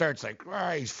 he starts like,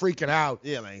 he's freaking out.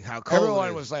 Yeah, like how cold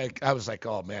everyone was like, I was like,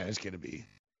 oh man, it's gonna be.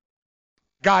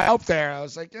 Guy up there, I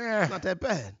was like, not that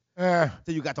bad.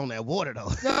 Till you got on that water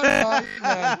though. No,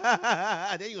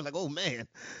 then you was like, oh man.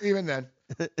 Even then.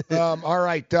 All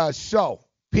right, so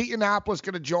Pete Annapolis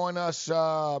going to join us in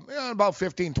about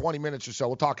 15, 20 minutes or so.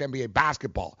 We'll talk NBA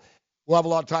basketball. We'll have a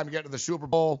lot of time to get to the Super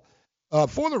Bowl.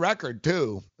 For the record,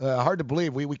 too, hard to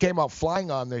believe, we came out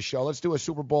flying on this show. Let's do a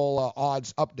Super Bowl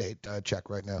odds update check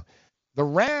right now. The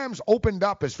Rams opened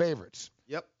up as favorites.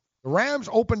 Yep. The Rams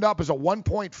opened up as a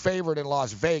 1-point favorite in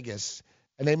Las Vegas,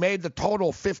 and they made the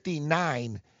total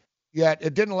 59, yet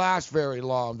it didn't last very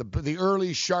long. The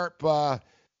early sharp, or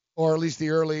at least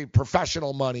the early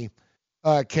professional money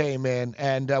came in,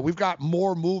 and we've got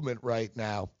more movement right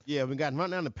now. Yeah, we got right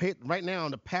now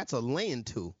the Pats are laying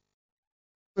 2.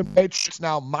 The Patriots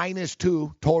now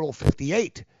 -2, total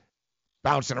 58.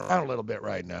 Bouncing around a little bit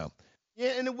right now.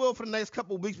 Yeah, and it will for the next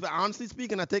couple of weeks. But honestly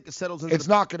speaking, I think it settles into. It's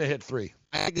not going to hit 3.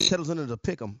 I think it settles into the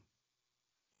pick 'em.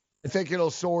 I think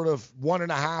it'll sort of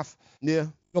 1.5. Yeah.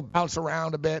 It'll bounce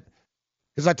around a bit.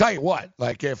 Because I tell you what,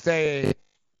 like if they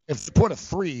put a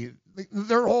 3,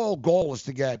 their whole goal is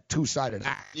to get two-sided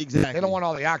action. Exactly. They don't want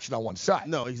all the action on one side.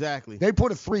 No, exactly. They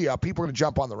put a 3 up, people are going to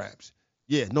jump on the Rams.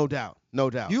 Yeah, no doubt. No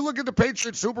doubt. You look at the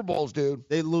Patriots Super Bowls, dude.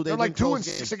 They're like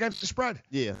 2-6 against the spread.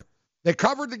 Yeah. They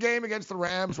covered the game against the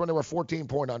Rams when they were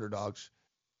 14-point underdogs.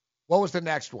 What was the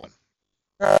next one?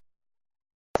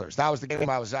 That was the game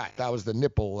I was at. That was the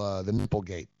nipple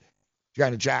gate.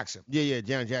 Janet Jackson. Yeah,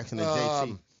 Janet Jackson and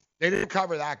JT. They didn't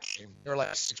cover that game. They were like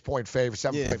 6-point favorites,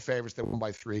 7-point favorites. They won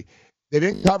by 3. They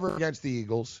didn't cover against the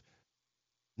Eagles.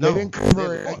 No. They didn't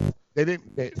cover. They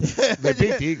beat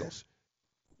the Eagles.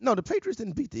 No, the Patriots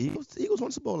didn't beat the Eagles. The Eagles won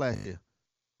the Super Bowl last year.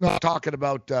 No, I'm talking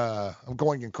about, I'm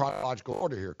going in chronological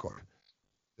order here, Corey.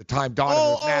 The time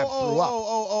Donovan McNabb threw up.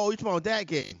 You're talking about that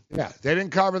game. Yeah, they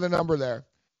didn't cover the number there.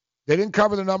 They didn't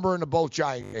cover the number in the both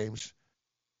Giant games.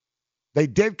 They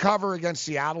did cover against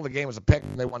Seattle. The game was a pick,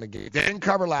 and they won the game. They didn't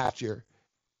cover last year.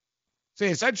 See,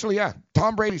 essentially,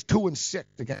 Tom Brady's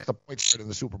 2-6 against the point spread in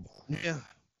the Super Bowl. Yeah.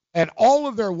 And all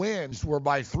of their wins were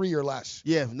by 3 or less.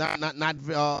 Yeah, not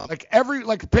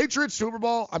like Patriots Super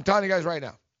Bowl, I'm telling you guys right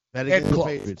now. It's close.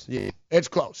 Patriots. Yeah. It's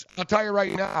close. I'll tell you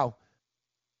right now,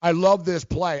 I love this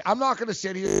play. I'm not going to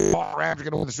sit here and Rams are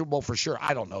going to win the Super Bowl for sure.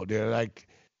 I don't know, dude. Like,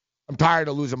 I'm tired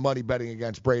of losing money betting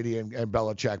against Brady and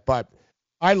Belichick, but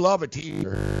I love a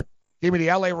teaser. Give me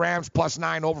the LA Rams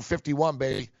 +9 over 51,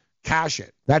 baby. Cash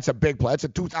it. That's a big play. That's a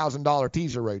 $2,000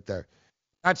 teaser right there.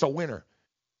 That's a winner.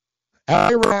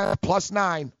 LA Rams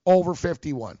 +9 over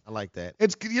 51. I like that.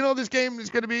 It's this game is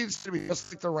going to be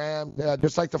just like the Rams,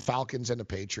 just like the Falcons and the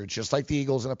Patriots, just like the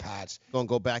Eagles and the Pats. Going to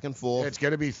go back and forth. It's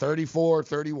going to be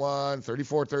 34-31,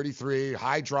 34-33,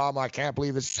 high drama. I can't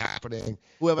believe this is happening.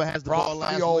 Whoever has the ball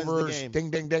last wins the game. Ding,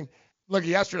 ding, ding. Look,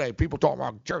 yesterday, people talking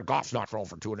about Jared Goff's not throwing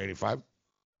for 285.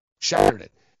 Shattered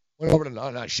it. Went over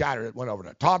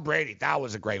to Tom Brady. That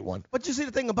was a great one. But you see,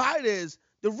 the thing about it is,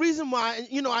 the reason why,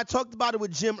 I talked about it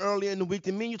with Jim earlier in the week,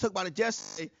 and me and you talked about it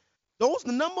yesterday.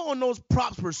 The number on those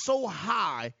props were so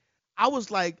high, I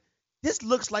was like, this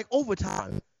looks like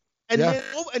overtime. And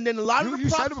then a lot of the props, you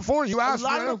said it before. You asked. A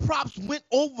lot of the props went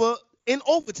over in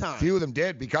overtime. A few of them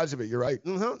did because of it. You're right.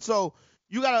 Mm-hmm. So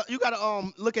you gotta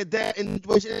look at that. And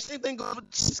the same thing goes with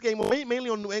the Chiefs game, mainly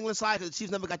on the New England side, because the Chiefs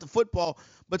never got the football.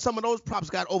 But some of those props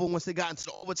got over once they got into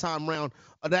the overtime round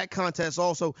of that contest.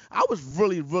 Also, I was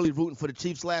really, really rooting for the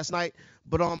Chiefs last night.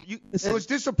 But it was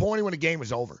disappointing when the game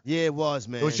was over. Yeah, it was,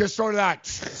 man. It was just sort of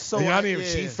that. I'm not even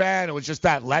a Chiefs fan. It was just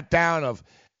that letdown of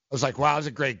was like, wow, it was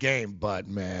a great game, but,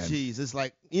 man. Jeez, it's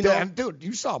like, you know. Dude,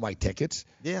 you saw my tickets.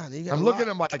 Yeah. I'm looking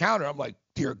at my counter. I'm like,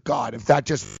 dear God, if that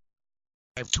just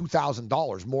I have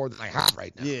 $2,000 more than I have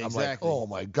right now. Yeah, exactly. I'm like, oh,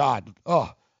 my God.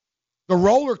 Oh, the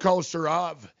roller coaster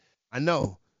of. I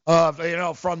know.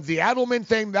 From the Edelman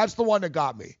thing, that's the one that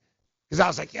got me. Because I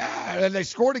was like, yeah, and they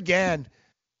scored again.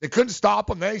 They couldn't stop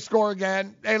them. They score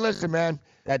again. Hey, listen, man.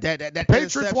 That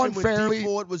Patriots won fairly. Dee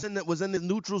Ford was in the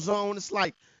neutral zone. It's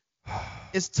like,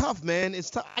 it's tough, man.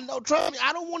 It's tough. I know. Trust me,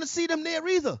 I don't want to see them there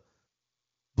either.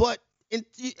 But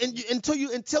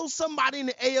until somebody in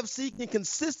the AFC can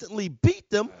consistently beat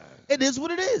them, it is what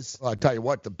it is. Well, I tell you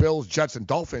what, the Bills, Jets, and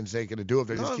Dolphins ain't going to do if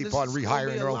they just keep on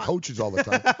rehiring their own coaches all the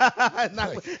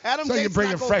time. So you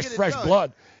bring in fresh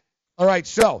blood. All right,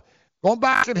 so going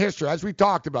back in history, as we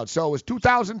talked about, so it was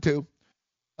 2002.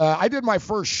 I did my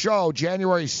first show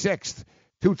January 6th,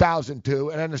 2002,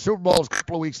 and then the Super Bowl was a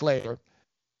couple of weeks later.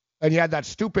 And you had that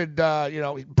stupid,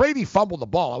 Brady fumbled the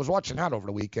ball. I was watching that over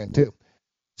the weekend, too.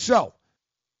 So,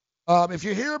 if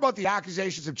you hear about the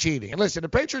accusations of cheating, and listen, the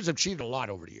Patriots have cheated a lot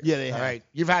over the years. Yeah, they have. All right?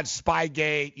 You've had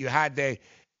Spygate. You had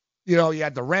you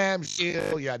had the Rams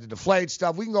deal. You had the deflate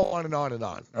stuff. We can go on and on and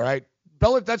on. All right?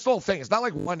 That's the whole thing. It's not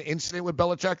like one incident with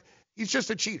Belichick. He's just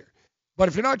a cheater. But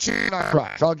if you're not cheating, I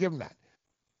try. So I'll give him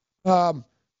that.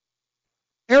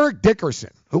 Eric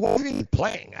Dickerson, who wasn't even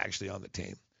playing, actually, on the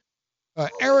team.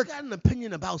 Eric got an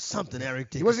opinion about something,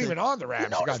 Eric Dickerson. He wasn't even on the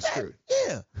Rams. He got screwed.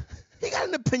 Yeah. He got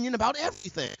an opinion about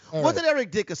everything. What did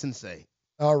Eric Dickerson say?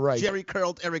 All right. Jerry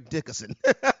curled Eric Dickerson.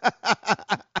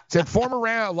 Said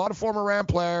a lot of former Ram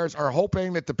players are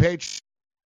hoping that the Patriots,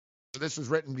 this was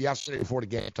written yesterday before the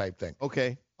game type thing.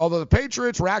 Okay. Although the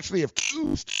Patriots were actually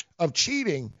accused of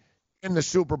cheating in the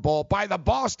Super Bowl by the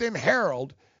Boston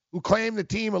Herald, who claimed the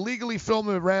team illegally filmed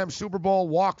the Rams Super Bowl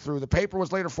walkthrough. The paper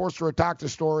was later forced to retract the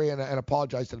story and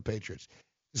apologize to the Patriots.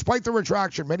 Despite the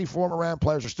retraction, many former Ram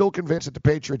players are still convinced that the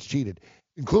Patriots cheated,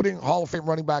 including Hall of Fame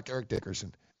running back Eric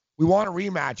Dickerson. We want a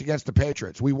rematch against the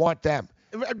Patriots. We want them.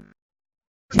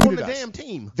 On the damn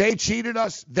team. They cheated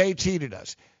us. They cheated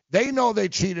us. They know they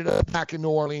cheated us back in New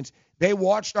Orleans. They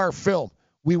watched our film.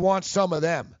 We want some of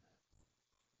them.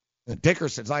 And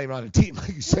Dickerson's not even on the team.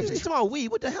 Like you said, he's talking about we.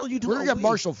 What the hell are you doing? We're going to get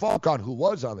Marshall Faulk on, who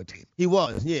was on the team. He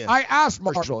was, yeah. I asked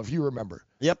Marshall, if you remember.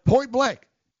 Yep. Point blank.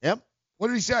 Yep. What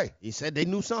did he say? He said they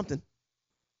knew something.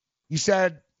 He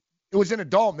said it was in a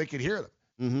dome. They could hear them.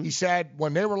 Mm-hmm. He said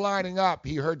when they were lining up,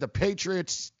 he heard the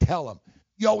Patriots tell him,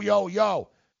 yo, yo, yo.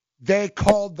 They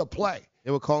called the play.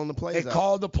 They were calling the plays. They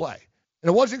called the play. And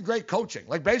it wasn't great coaching.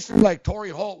 Like, basically, like, Torrey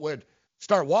Holt would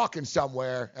start walking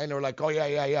somewhere, and they were like, oh,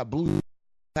 yeah, blue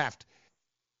left.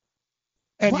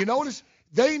 And you notice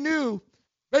they knew,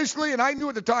 basically, and I knew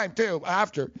at the time, too,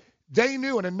 after, they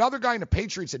knew, and another guy in the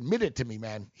Patriots admitted to me,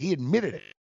 man. He admitted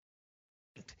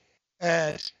it.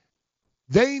 And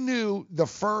they knew the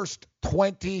first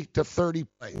 20 to 30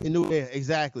 plays. They knew, yeah,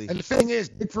 exactly. And the thing is,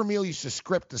 Dick Vermeil used to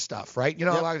script the stuff, right? You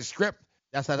know, like a script.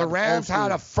 That's how the Rams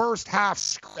had a first half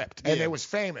script, and it was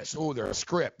famous. Oh, they're a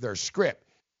script. They're a script.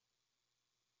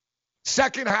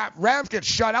 Second half, Rams get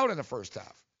shut out in the first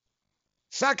half.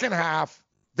 Second half,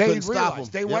 they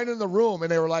realized. They went in the room, and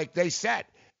they were like, they said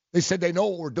they know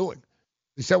what we're doing.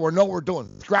 They said, we know what we're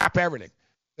doing. Scrap everything.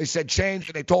 They said change,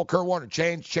 and they told Kurt Warner,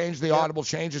 change the audible,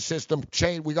 change the system,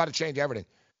 we got to change everything.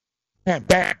 Bam,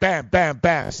 bam, bam, bam,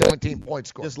 bam. 17 points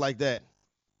scored. Just like that.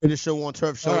 And the show on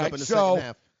turf showed up in the second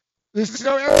half.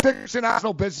 Eric Dickerson has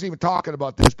no business even talking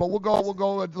about this, but we'll go a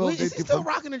little bit. Is he still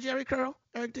rocking the Jerry curl,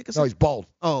 Eric Dickerson? No, he's bald.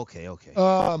 Oh, okay.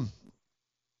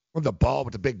 With the ball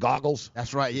with the big goggles.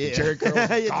 That's right, yeah. The Jerry curl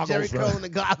goggles. Jerry curl and the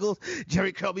goggles.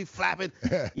 Jerry curl be flapping.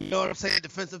 You know what I'm saying?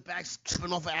 Defensive backs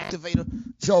tripping off an activator.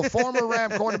 So former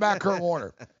Ram quarterback Kurt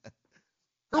Warner.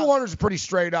 Kurt Warner's a pretty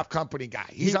straight-up company guy.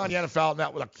 He's on the NFL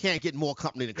now. Can't get more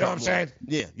company than Kurt Warner. You know what I'm saying?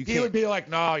 Yeah, you can't. He would be like,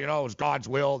 no, it was God's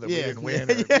will that we didn't win.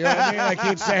 Or, you know what I mean? Like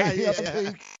he'd say.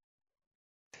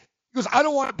 He goes, I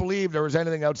don't want to believe there was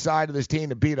anything outside of this team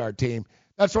to beat our team.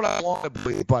 That's what I want to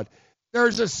believe. But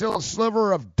there's a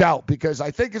sliver of doubt because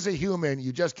I think as a human,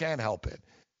 you just can't help it.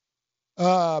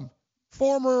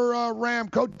 Former Ram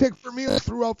coach Dick Vermeil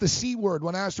threw out the C word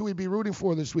when asked who he'd be rooting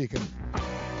for this weekend.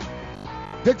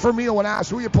 Dick Vermeil, when asked,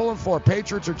 who are you pulling for,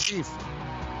 Patriots or Chiefs?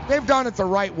 They've done it the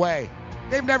right way.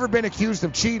 They've never been accused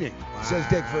of cheating, says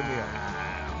Dick Vermeil.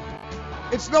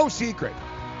 It's no secret.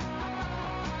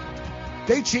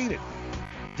 They cheated.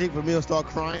 Dick Vermeil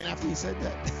started crying after he said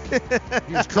that.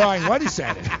 He was crying when he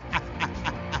said it.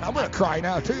 I'm going to cry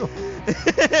now, too.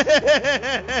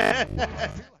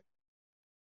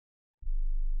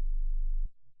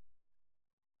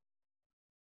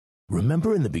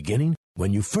 Remember in the beginning,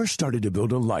 When you first started to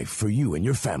build a life for you and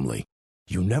your family,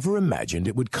 you never imagined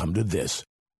it would come to this.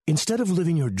 Instead of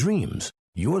living your dreams,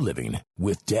 you're living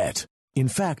with debt. In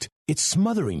fact, it's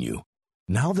smothering you.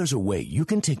 Now there's a way you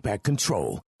can take back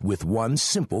control with one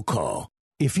simple call.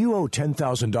 If you owe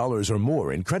 $10,000 or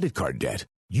more in credit card debt,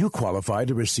 you qualify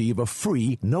to receive a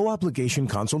free, no-obligation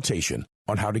consultation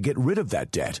on how to get rid of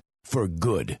that debt for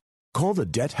good. Call the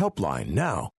Debt Helpline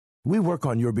now. We work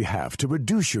on your behalf to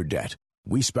reduce your debt.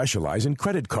 We specialize in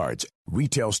credit cards,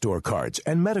 retail store cards,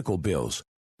 and medical bills.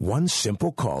 One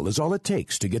simple call is all it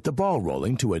takes to get the ball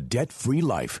rolling to a debt-free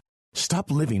life.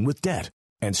 Stop living with debt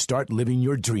and start living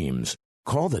your dreams.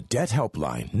 Call the Debt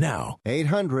Helpline now.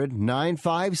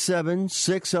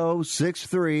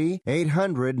 800-957-6063.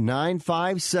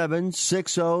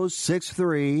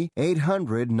 800-957-6063.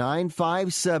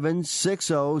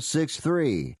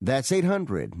 800-957-6063. That's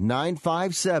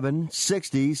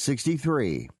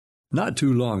 800-957-6063. Not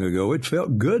too long ago, it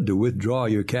felt good to withdraw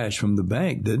your cash from the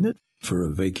bank, didn't it? For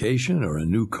a vacation or a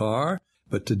new car.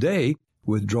 But today,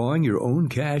 withdrawing your own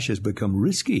cash has become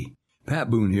risky. Pat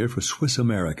Boone here for Swiss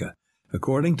America.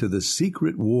 According to The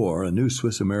Secret War, a new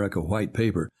Swiss America white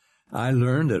paper, I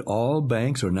learned that all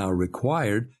banks are now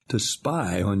required to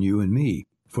spy on you and me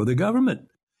for the government,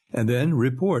 and then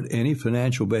report any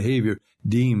financial behavior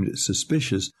deemed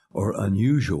suspicious or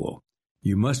unusual.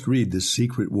 You must read The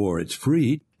Secret War. It's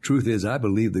free. Truth is, I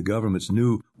believe the government's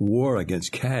new war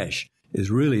against cash is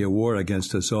really a war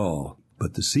against us all.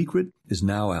 But the secret is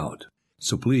now out.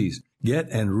 So please, get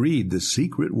and read The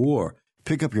Secret War.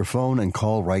 Pick up your phone and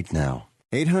call right now.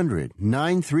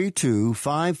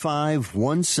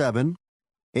 800-932-5517.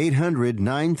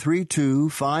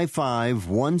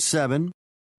 800-932-5517.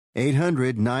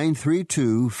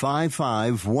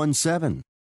 800-932-5517.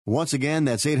 Once again,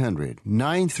 that's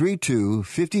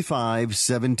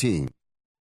 800-932-5517.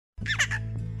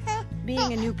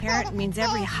 Being a new parent means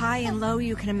every high and low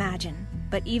you can imagine.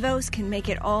 But Evos can make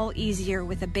it all easier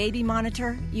with a baby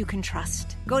monitor you can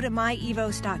trust. Go to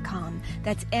myevos.com,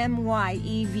 that's MYEVOZ.com,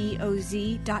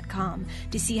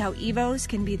 to see how Evos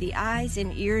can be the eyes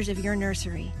and ears of your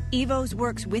nursery. Evos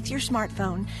works with your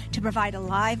smartphone to provide a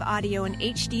live audio and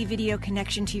HD video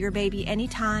connection to your baby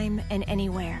anytime and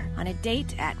anywhere. On a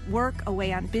date, at work,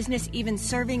 away on business, even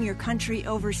serving your country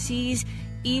overseas,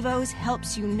 Evos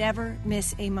helps you never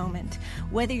miss a moment.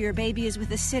 Whether your baby is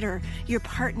with a sitter, your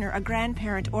partner, a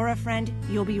grandparent, or a friend,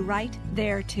 you'll be right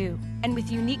there too. And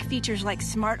with unique features like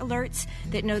smart alerts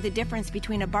that know the difference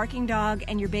between a barking dog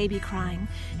and your baby crying,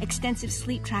 extensive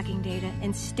sleep tracking data,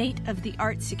 and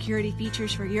state-of-the-art security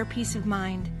features for your peace of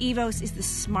mind, Evos is the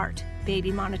smart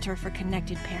baby monitor for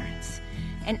connected parents.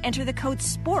 And enter the code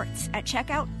SPORTS at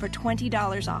checkout for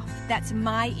 $20 off. That's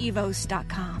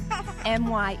myevos.com.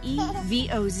 MYEVOZ.com.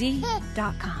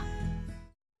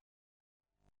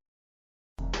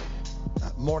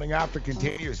 Morning After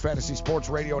continues. Fantasy Sports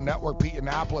Radio Network. Pete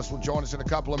Annapolis will join us in a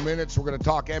couple of minutes. We're going to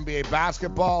talk NBA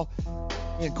basketball.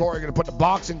 Me and Corey are going to put the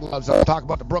boxing gloves on. Talk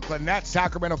about the Brooklyn Nets,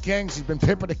 Sacramento Kings. He's been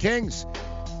pimping the Kings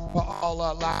all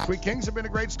last week. Kings have been a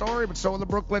great story, but so are the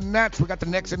Brooklyn Nets. We got the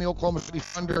Knicks and the Oklahoma City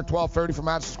Thunder at 12:30 from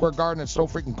Madison Square Garden. It's so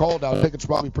freaking cold out. I think it's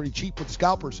probably pretty cheap with the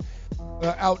scalpers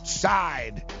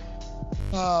outside.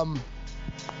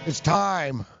 It's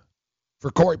time for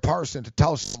Corey Parson to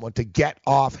tell someone to get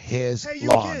off his lawn. Hey, you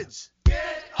kids,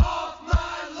 get off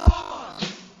my lawn.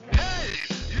 Hey,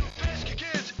 you pesky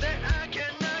kids that I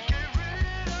cannot get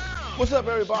rid of. What's up,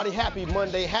 everybody? Happy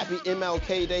Monday. Happy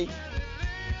MLK Day.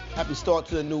 Happy start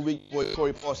to the new week. Boy,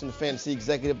 Corey Parson, the fantasy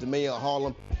executive, the mayor of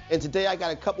Harlem. And today I got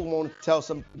a couple more to tell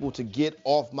some people to get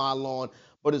off my lawn,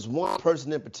 but it's one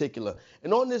person in particular.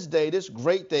 And on this day, this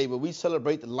great day where we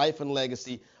celebrate the life and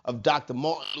legacy of Dr.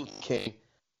 Martin Luther King,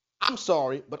 I'm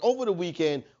sorry, but over the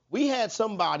weekend, we had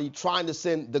somebody trying to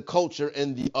send the culture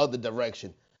in the other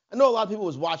direction. I know a lot of people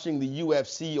was watching the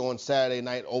UFC on Saturday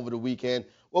night over the weekend.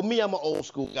 Well, me, I'm an old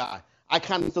school guy. I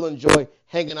kind of still enjoy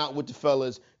hanging out with the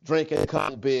fellas, drinking a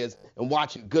couple beers, and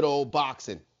watching good old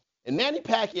boxing. And Manny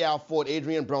Pacquiao fought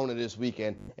Adrian Broner this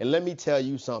weekend. And let me tell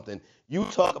you something. You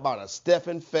talk about a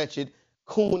Stephen Fetchit,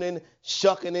 cooning,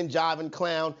 shucking, and jiving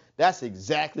clown. That's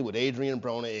exactly what Adrian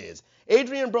Broner is.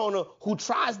 Adrian Broner, who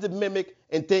tries to mimic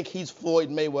and think he's Floyd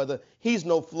Mayweather. He's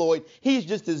no Floyd. He's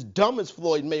just as dumb as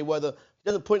Floyd Mayweather.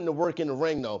 Doesn't put in the work in the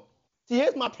ring, though. See,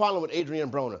 here's my problem with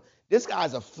Adrian Broner. This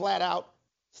guy's a flat-out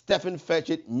Stephen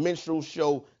Fetchit minstrel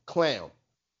show clown.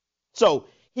 So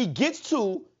he gets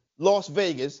to Las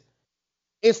Vegas,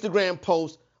 Instagram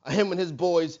post of him and his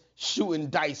boys shooting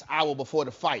dice hour before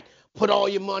the fight. Put all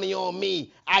your money on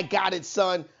me. I got it,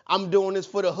 son. I'm doing this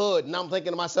for the hood. And I'm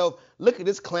thinking to myself, look at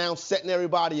this clown setting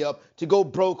everybody up to go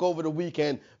broke over the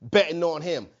weekend betting on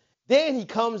him. Then he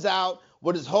comes out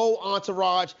with his whole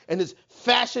entourage and his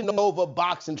Fashion Nova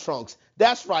boxing trunks.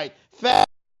 That's right.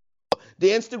 The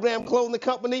Instagram clothing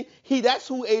company, that's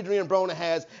who Adrian Broner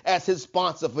has as his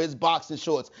sponsor for his boxing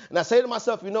shorts. And I say to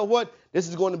myself, you know what? This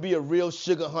is going to be a real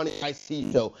sugar honey iced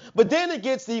tea show. But then it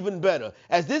gets even better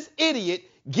as this idiot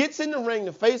gets in the ring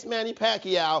to face Manny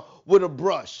Pacquiao with a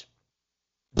brush.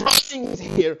 Brushing his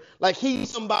hair like he's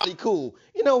somebody cool.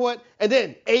 You know what? And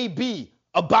then AB,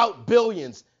 about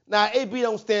billions. Now, AB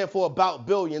don't stand for about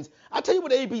billions. I'll tell you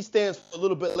what AB stands for a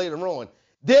little bit later on.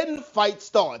 Then the fight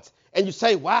starts, and you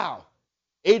say, wow,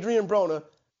 Adrian Broner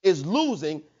is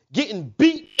losing, getting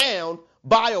beat down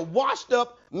by a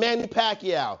washed-up Manny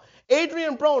Pacquiao.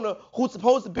 Adrian Broner, who's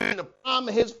supposed to be in the prime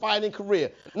of his fighting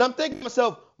career. And I'm thinking to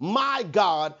myself, my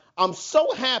God, I'm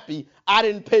so happy I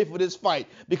didn't pay for this fight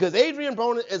because Adrian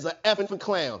Broner is an effing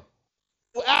clown.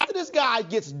 After this guy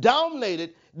gets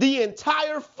dominated the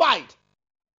entire fight,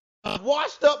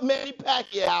 washed up Manny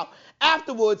Pacquiao,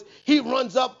 afterwards he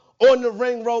runs up on the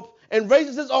ring rope and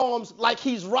raises his arms like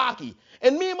he's Rocky.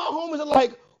 And me and my homies are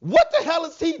like, what the hell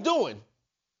is he doing?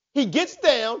 He gets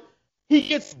down, he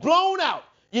gets blown out.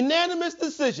 Unanimous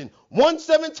decision.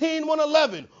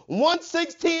 117-111,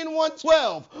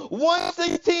 116-112,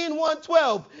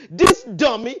 116-112. This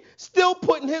dummy still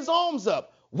putting his arms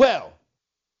up. Well,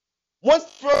 once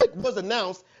it was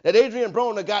announced that Adrian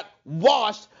Broner got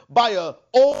washed by a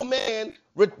old man,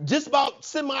 just about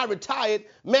semi-retired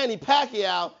Manny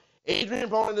Pacquiao, Adrian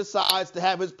Broner decides to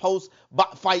have his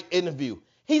post-fight interview.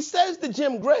 He says to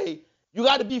Jim Gray, you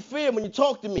got to be fair when you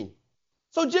talk to me.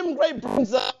 So Jim Gray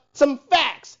brings up some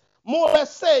facts, more or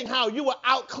less saying how you were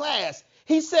outclassed.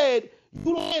 He said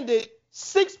you landed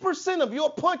 6% of your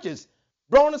punches.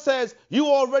 Broner says, you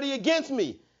already against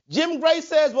me. Jim Gray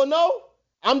says, well, no,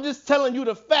 I'm just telling you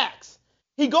the facts.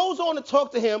 He goes on to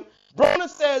talk to him. Broner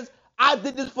says, I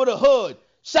did this for the hood.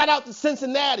 Shout out to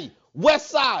Cincinnati, West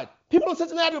Side. People in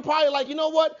Cincinnati were probably like, you know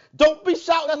what? Don't be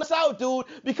shouting us out, dude,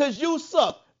 because you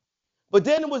suck. But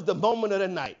then it was the moment of the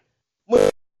night. When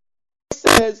he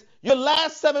says, your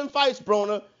last 7 fights,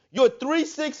 Broner, you're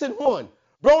 3-6-1.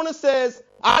 Broner says,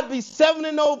 I'd be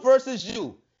 7-0 versus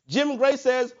you. Jim Gray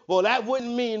says, well, that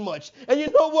wouldn't mean much. And you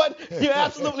know what? You're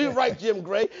absolutely right, Jim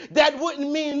Gray. That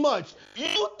wouldn't mean much.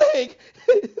 You think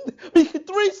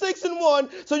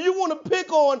 3-6-1, so you want to pick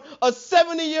on a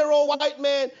 70-year-old white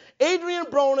man? Adrian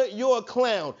Broner, you're a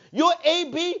clown. Your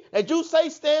AB that you say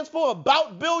stands for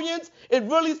about billions, it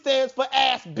really stands for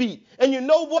ass beat. And you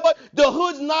know what? The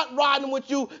hood's not riding with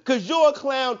you because you're a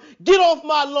clown. Get off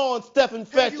my lawn, Stephen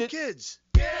Fetchit. Hey, you kids.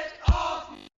 Get off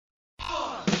my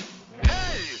lawn.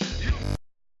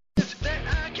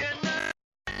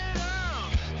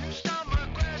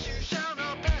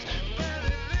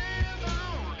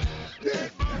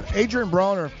 Adrian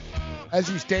Broner,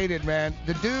 as you stated, man,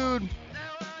 the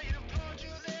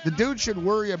dude should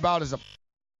worry about his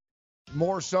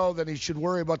more so than he should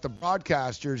worry about the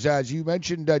broadcasters. As you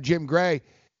mentioned, Jim Gray,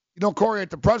 you know, Corey, at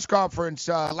the press conference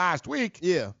last week,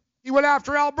 he went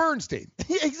after Al Bernstein.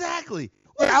 Yeah, exactly.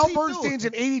 Al Bernstein's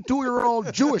an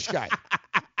 82-year-old Jewish guy,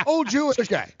 old Jewish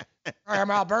guy. I'm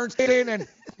Al Bernstein, and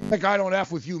like I don't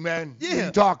F with you, man. Yeah.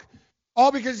 You talk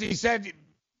all because he said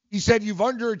you've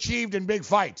underachieved in big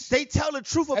fights. They tell the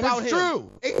truth about him. It's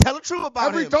true. They tell the truth about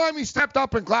him. Every time he stepped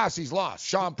up in class, he's lost.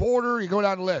 Sean Porter, you go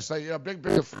down the list. Like,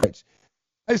 big fights.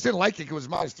 I just didn't like it. It was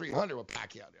minus 300 with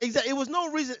Pacquiao. Exactly. It was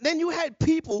no reason. Then you had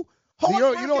people you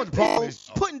know what the problem is?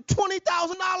 Putting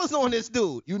 $20,000 on this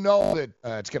dude. You know that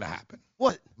it's going to happen.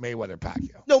 What?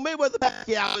 Mayweather-Pacquiao. No,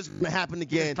 Mayweather-Pacquiao is going to happen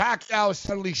again. Pacquiao has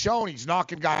suddenly shown he's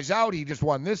knocking guys out. He just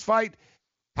won this fight.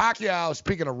 Pacquiao,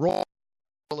 speaking of raw,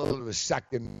 a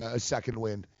second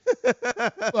win.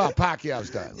 Well,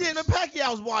 Pacquiao's done. Yeah, the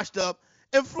Pacquiao's washed up.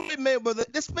 And Floyd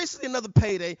Mayweather, this is basically another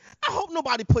payday. I hope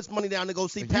nobody puts money down to go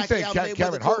see Pacquiao. You think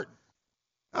Kevin Hart?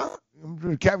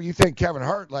 Kevin, you think Kevin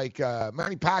Hart, like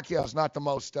Manny Pacquiao's not the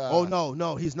most... oh,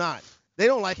 no, he's not. They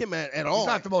don't like him at all. He's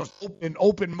not the most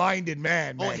open-minded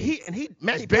man. Oh, Manny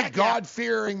big Pacquiao,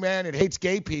 God-fearing man and hates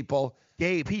gay people.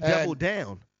 Gabe, he doubled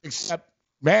down. Except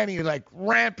Manny, like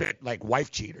rampant, like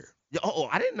wife cheater. Oh,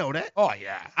 I didn't know that. Oh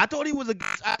yeah, I thought he was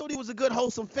a good,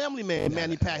 wholesome family man,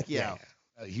 Manny Pacquiao. Yeah.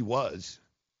 He was.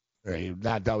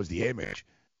 That was the image.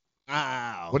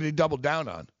 Wow. What did he double down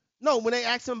on? No, when they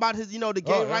asked him about his, the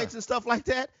gay rights and stuff like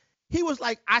that, he was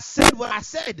like, I said what I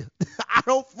said. I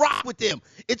don't rock with them.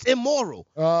 It's immoral.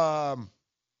 Khabib,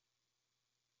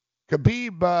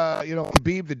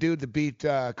 Khabib, the dude that beat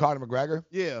Conor McGregor.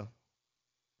 Yeah.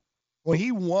 When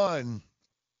he won,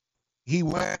 he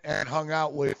went and hung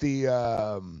out with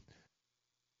the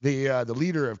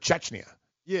leader of Chechnya.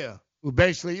 Yeah. Who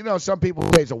basically, some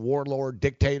people say he's a warlord,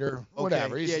 dictator,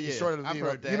 whatever. Okay. He's sort of, I've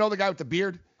heard that. You know the guy with the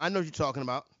beard? I know what you're talking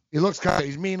about. He looks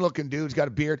he's a mean-looking dude. He's got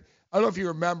a beard. I don't know if you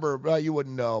remember. You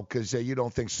wouldn't know because you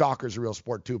don't think soccer's a real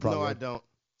sport too, probably. No, I don't.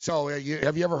 So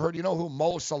have you ever heard, who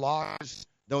Mo Salah is?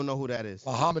 Don't know who that is.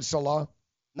 Mohamed Salah?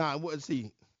 Nah, what is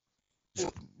he?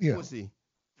 Yeah. What's he?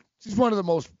 He's one of the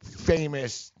most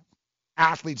famous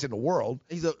athletes in the world.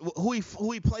 Who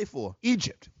he play for?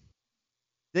 Egypt.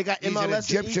 They got He's MLS an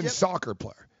Egyptian in Egypt? soccer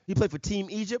player. He played for Team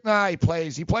Egypt? Nah, he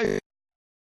played He played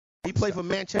for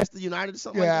Manchester United or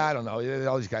something like that? I don't know.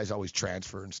 All these guys always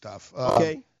transfer and stuff.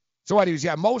 Okay. So anyways,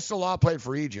 Mo Salah played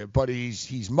for Egypt, but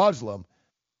he's Muslim,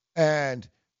 and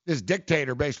this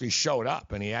dictator basically showed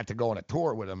up, and he had to go on a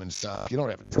tour with him and stuff. You don't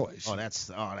have a choice.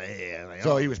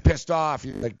 So he was pissed off.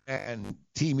 And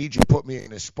Team Egypt put me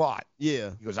in his spot. Yeah.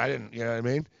 He goes, I didn't, you know what I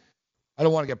mean? I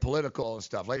don't want to get political and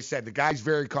stuff. Like I said, the guy's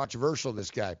very controversial,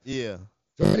 this guy. Yeah.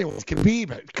 So anyways,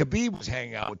 Khabib was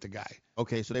hanging out with the guy.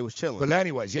 Okay, so they was chilling. But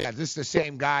anyways, this is the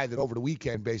same guy that over the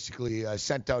weekend basically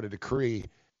sent out a decree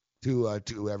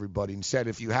to everybody and said,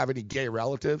 if you have any gay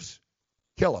relatives,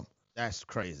 kill them. That's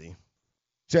crazy.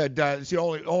 Said it's the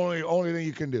only thing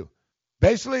you can do.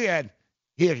 Basically, and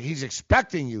he's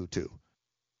expecting you to.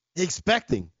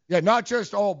 Expecting. Yeah, not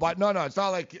just but no, it's not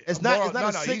like it's not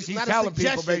he's not telling a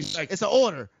people suggestion. basically like, it's an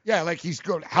order. Yeah, like he's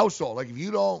going household. Like if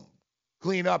you don't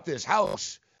clean up this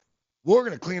house, we're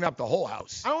gonna clean up the whole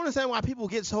house. I don't understand why people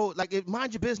get so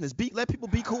mind your business. Let people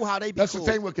be cool how they be. That's cool.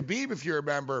 the thing with Khabib, if you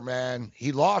remember, man.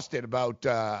 He lost it about.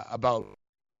 Yeah,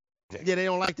 they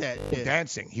don't like that. Yeah.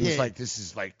 Dancing. He was like, this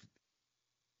is like.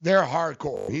 They're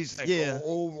hardcore. He's like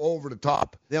over the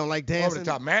top. They don't like dancing. Over the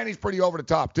top. Manny's pretty over the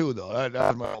top too, though.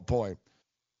 That's my whole point.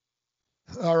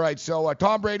 All right, so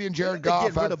Tom Brady and Jared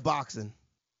Goff. Get rid of boxing.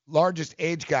 Largest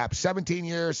age gap: 17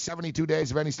 years, 72 days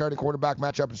of any starting quarterback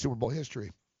matchup in Super Bowl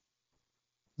history.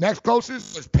 Next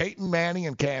closest was Peyton Manning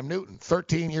and Cam Newton.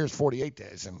 13 years, 48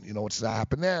 days. And you know what's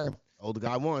happened there? Older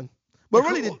guy won. But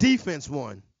really the defense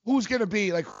won. Who's going to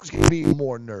be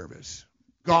more nervous?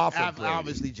 Goff or Brady?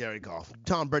 Obviously Jared Goff.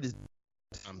 Tom Brady's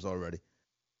times already.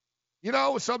 You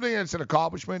know, something that's an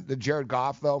accomplishment, that Jared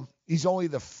Goff, though, he's only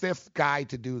the fifth guy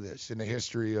to do this in the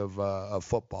history of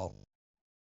football.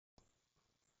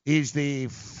 He's the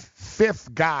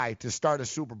fifth guy to start a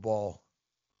Super Bowl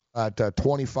at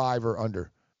 25 or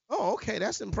under. Oh, okay.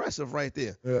 That's impressive right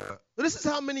there. Yeah. So this is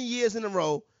how many years in a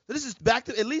row. So this is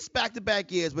at least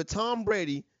back-to-back years with Tom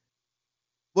Brady.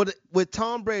 With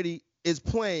Tom Brady is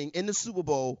playing in the Super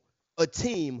Bowl a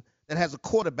team that has a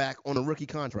quarterback on a rookie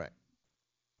contract.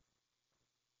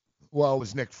 Well, it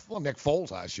was Nick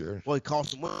Foles last year. Well,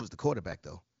 Carson Wentz was the quarterback,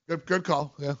 though. Good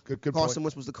call. Yeah, good Carson point.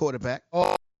 Wentz was the quarterback.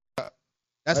 Oh,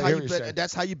 that's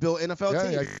how you build NFL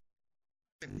teams.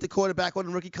 Yeah. The quarterback on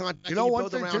the rookie contract. You know one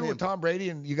thing too with Tom Brady,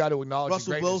 and you got to acknowledge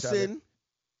Russell Wilson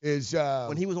is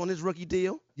when he was on his rookie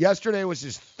deal. Yesterday was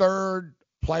his third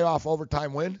playoff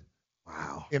overtime win.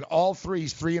 Wow. In all three,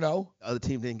 he's 3-0. The other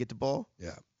team didn't get the ball.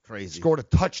 Yeah. Crazy. Scored a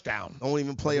touchdown. Don't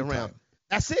even play around.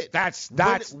 That's it. That's win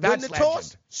the legend.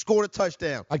 toss, scored a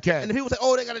touchdown. I can. And the people say,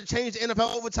 oh, they got to change the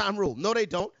NFL overtime rule. No, they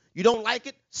don't. You don't like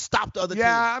it? Stop the other team.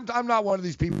 Yeah, I'm not one of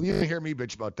these people. You didn't hear me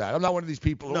bitch about that. I'm not one of these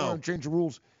people who want to change the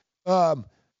rules.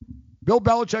 Bill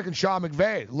Belichick and Sean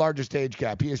McVay, largest age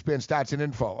gap. ESPN stats and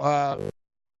info.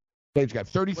 Age gap,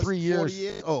 33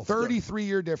 years. Oh,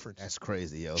 33-year difference. That's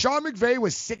crazy, yo. Sean McVay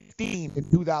was 16 in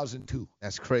 2002.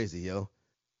 That's crazy, yo.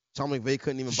 Sean McVay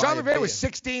couldn't even buy Sean a McVay beer. was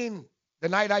 16 the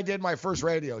night I did my first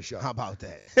radio show. How about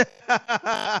that?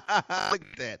 Look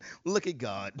at that. Look at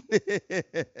God.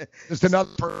 Just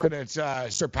another person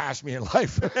that's surpassed me in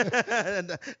life.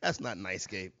 That's not nice,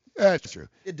 Gabe. That's true.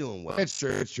 You're doing well. It's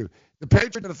true. It's true. The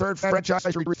Patriots are the third franchise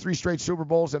to reach 3 straight Super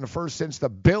Bowls and the first since the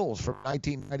Bills from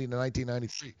 1990 to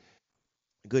 1993.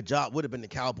 Good job. Would have been the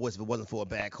Cowboys if it wasn't for a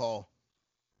bad call.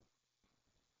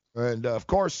 And, of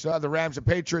course, the Rams and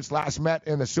Patriots last met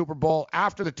in the Super Bowl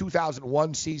after the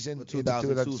 2001 season. The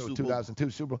 2002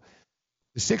 Super Bowl.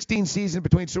 The 16 season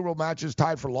between Super Bowl matches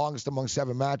tied for longest among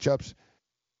 7 matchups.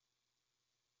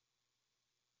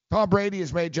 Tom Brady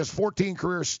has made just 14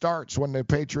 career starts when the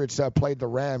Patriots played the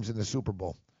Rams in the Super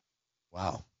Bowl.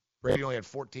 Wow. Brady only had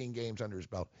 14 games under his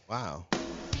belt. Wow.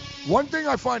 One thing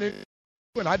I find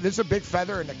this is a big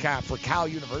feather in the cap for Cal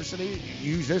University.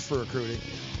 You use this for recruiting.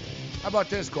 How about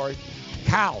this, Corey?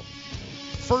 Cal,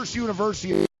 first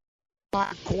university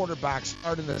quarterback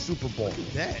started in the Super Bowl. Look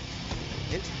at that.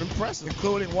 It's impressive.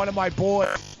 Including one of my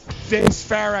boys, Vince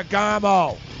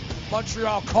Ferragamo.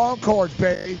 Montreal Concords,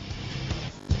 baby.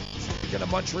 Speaking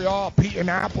of Montreal, Pete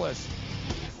Annapolis.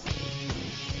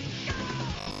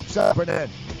 Stepping in.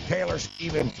 Taylor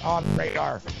Stevens on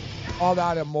radar. All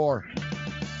that and more.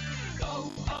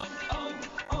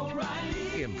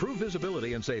 Improve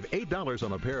visibility and save $8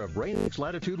 on a pair of Rain-X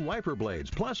Latitude wiper blades.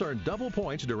 Plus, earn double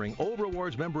points during Old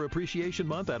Rewards Member Appreciation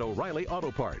Month at O'Reilly Auto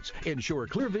Parts. Ensure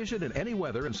clear vision in any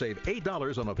weather and save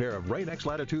 $8 on a pair of Rain-X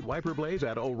Latitude wiper blades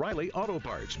at O'Reilly Auto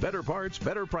Parts. Better parts,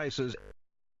 better prices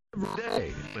every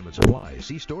day. Limits apply.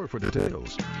 See store for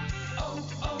details.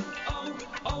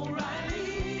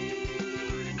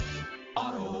 O'Reilly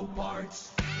Auto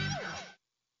Parts.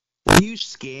 Were you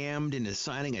scammed into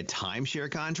signing a timeshare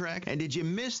contract? And did you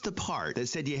miss the part that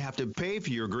said you have to pay for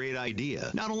your great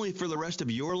idea? Not only for the rest of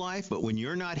your life, but when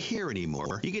you're not here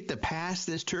anymore, you get to pass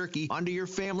this turkey onto your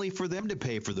family for them to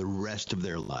pay for the rest of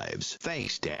their lives.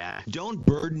 Thanks, Dad. Don't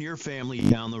burden your family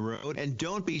down the road, and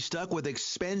don't be stuck with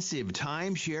expensive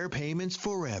timeshare payments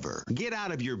forever. Get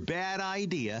out of your bad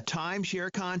idea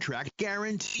timeshare contract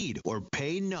guaranteed, or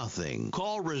pay nothing.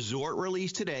 Call Resort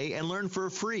Release today and learn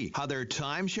for free how their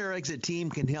timeshare exit team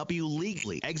can help you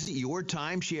legally exit your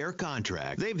timeshare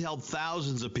contract. They've helped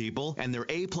thousands of people, and they're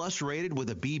A+ rated with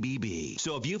a BBB.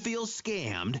 So if you feel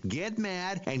scammed, get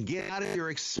mad and get out of your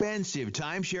expensive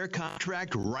timeshare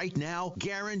contract right now,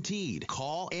 guaranteed.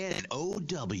 Call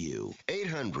NOW.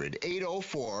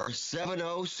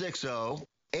 800-804-7060.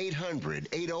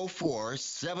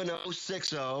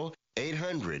 800-804-7060.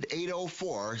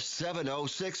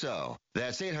 800-804-7060.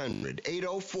 That's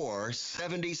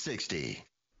 800-804-7060.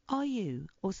 Are you,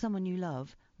 or someone you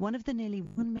love, one of the nearly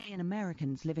 1 million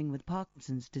Americans living with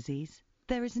Parkinson's disease?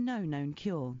 There is no known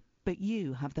cure, but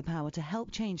you have the power to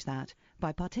help change that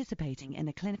by participating in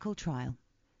a clinical trial.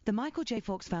 The Michael J.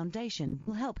 Fox Foundation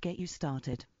will help get you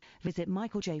started. Visit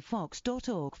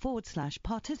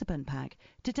michaeljfox.org/participant pack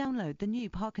to download the new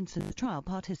Parkinson's Trial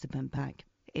Participant Pack.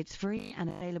 It's free and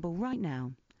available right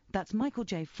now. That's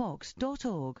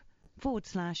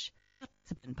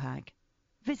michaeljfox.org/participant pack.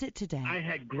 Visit today. I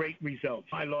had great results.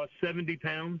 I lost 70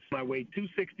 pounds. I weighed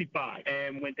 265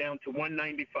 and went down to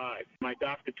 195. My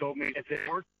doctor told me, if it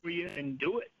works for you, then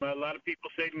do it. A lot of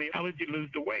people say to me, how did you lose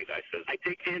the weight? I said, I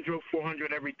take Andro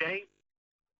 400 every day.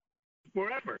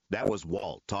 Forever. That was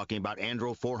Walt talking about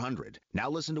Andro 400. Now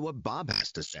listen to what Bob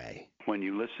has to say. When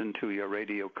you listen to your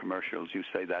radio commercials, you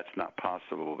say that's not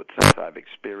possible, but since I've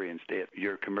experienced it,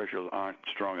 your commercials aren't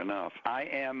strong enough. I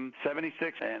am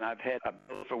 76, and I've had a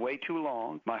pill for way too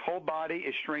long. My whole body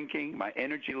is shrinking. My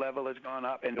energy level has gone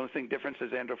up, and the only thing difference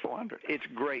is Andro 400. It's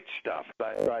great stuff.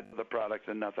 I tried the products,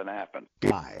 and nothing happened.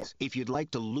 Guys, if you'd like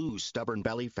to lose stubborn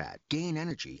belly fat, gain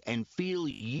energy, and feel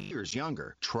years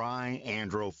younger, try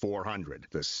Andro 400.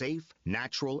 The safe,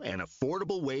 natural, and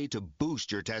affordable way to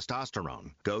boost your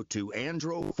testosterone. Go to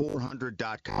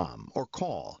andro400.com or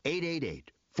call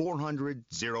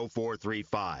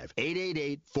 888-400-0435.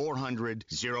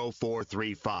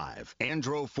 888-400-0435.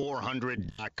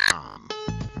 andro400.com.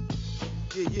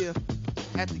 Yeah.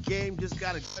 At the game, just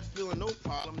got a gut feeling, no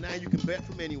problem. Now you can bet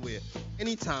from anywhere,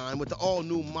 anytime with the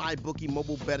all-new MyBookie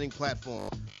mobile betting platform.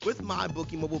 With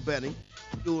MyBookie mobile betting,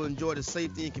 you'll enjoy the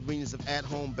safety and convenience of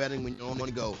at-home betting when you're on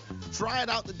the go. Try it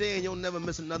out today and you'll never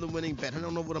miss another winning bet. Head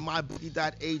on over to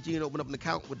mybookie.ag and open up an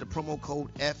account with the promo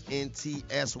code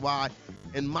FNTSY,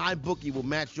 and MyBookie will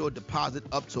match your deposit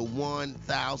up to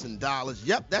 $1,000.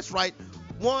 Yep, that's right,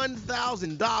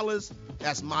 $1,000.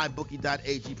 That's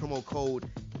mybookie.ag, promo code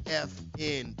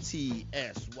FNTSY.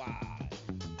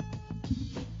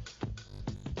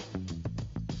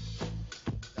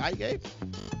 All right, Gabe?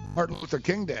 Martin Luther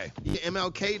King Day. Yeah,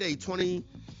 MLK Day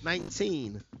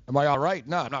 2019. Am I all right?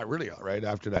 No, I'm not really all right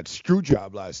after that screw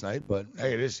job last night, but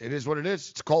hey, it is what it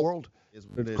is. It's a cold world. It's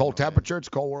cold temperature. It's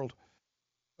a cold world.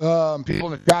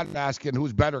 People in the chat asking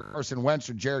who's better, Carson Wentz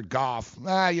or Jared Goff.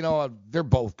 They're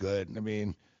both good. I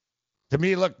mean, to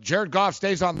me, look, Jared Goff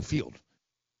stays on the field.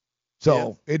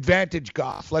 So, advantage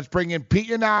Goff. Let's bring in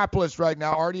Pete Annapolis right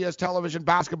now, RDS television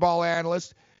basketball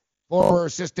analyst, former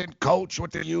assistant coach with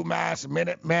the UMass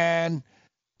Minuteman.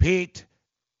 Pete,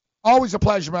 always a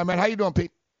pleasure, my man. How you doing,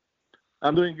 Pete?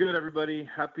 I'm doing good, everybody.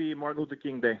 Happy Martin Luther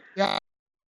King Day. Yeah,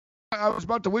 I was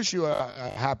about to wish you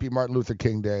a happy Martin Luther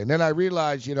King Day, and then I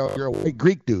realized, you're a white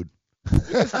Greek dude. You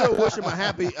can still wish him a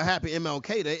happy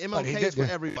MLK Day. MLK is for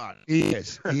everybody. He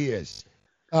is.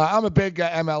 I'm a big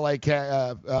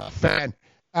MLK fan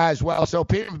as well. So,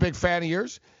 Pete, I'm a big fan of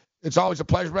yours. It's always a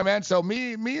pleasure, my man. So,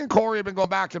 me and Corey have been going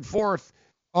back and forth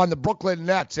on the Brooklyn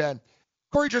Nets, and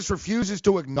Corey just refuses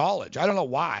to acknowledge. I don't know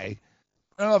why.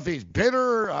 I don't know if he's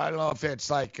bitter. I don't know if it's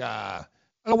like I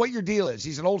don't know what your deal is.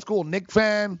 He's an old school Knicks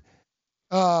fan.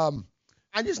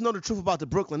 I just know the truth about the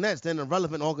Brooklyn Nets. They're an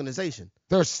irrelevant organization.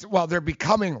 They're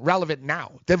becoming relevant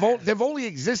now. They've only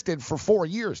existed for 4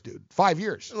 years, dude. 5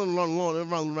 years. A little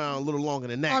around a little longer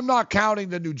than that. I'm not counting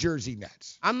the New Jersey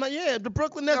Nets. I'm not. Yeah, the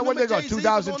Brooklyn Nets. Yeah, when they go,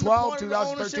 2012,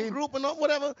 2013 group and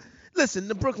whatever. Listen,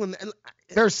 the Brooklyn.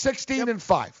 They're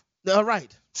 16-5. All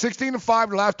right. 16-5 in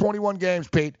the last 21 games,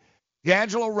 Pete.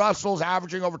 D'Angelo Russell's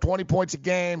averaging over 20 points a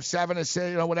game, 7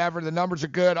 assists, whatever. The numbers are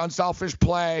good. Unselfish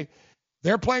play.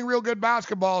 They're playing real good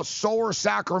basketball. So are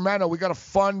Sacramento. We got a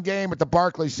fun game at the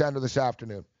Barclays Center this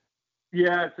afternoon.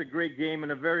 Yeah, it's a great game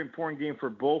and a very important game for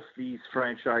both these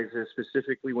franchises,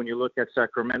 specifically when you look at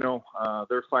Sacramento.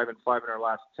 They're 5-5 in their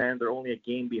last 10. They're only a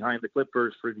game behind the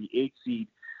Clippers for the 8th seed,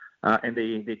 and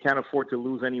they can't afford to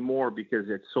lose anymore because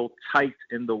it's so tight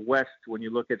in the West when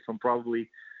you look at from probably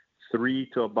 3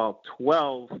 to about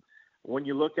 12. When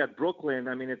you look at Brooklyn,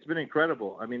 I mean, it's been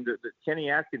incredible. I mean, the Kenny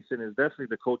Atkinson is definitely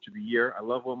the coach of the year. I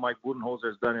love what Mike Budenholzer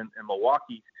has done in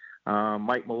Milwaukee,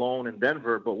 Mike Malone in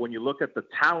Denver. But when you look at the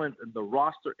talent and the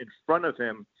roster in front of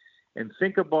him and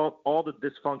think about all the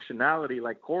dysfunctionality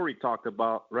like Corey talked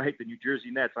about, right, the New Jersey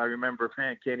Nets. I remember,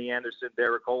 Kenny Anderson,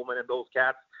 Derek Coleman, and those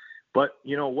cats. But,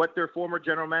 what their former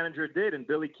general manager did and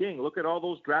Billy King, look at all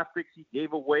those draft picks he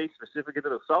gave away specifically to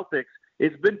the Celtics.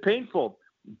 It's been painful.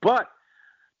 But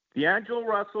D'Angelo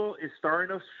Russell is starting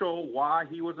to show why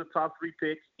he was a top 3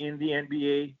 pick in the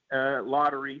NBA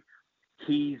lottery.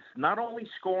 He's not only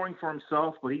scoring for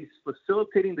himself, but he's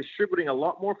facilitating, distributing a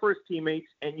lot more for his teammates.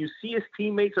 And you see his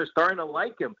teammates are starting to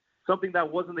like him, something that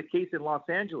wasn't the case in Los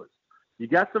Angeles. You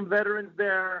got some veterans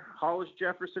there. Hollis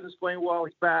Jefferson is playing well.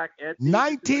 He's back.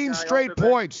 19 straight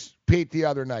points, Pete, the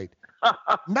other night.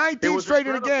 19 straight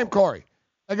in a game, Corey,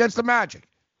 against the Magic.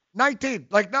 19,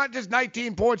 not just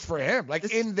 19 points for him,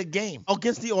 in the game.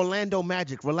 Against the Orlando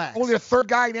Magic, relax. Only the third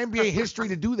guy in NBA history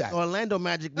to do that. Orlando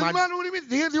Magic. What do you mean?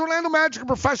 The Orlando Magic, a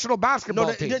professional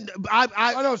basketball team.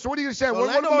 I know. So what are you going to say?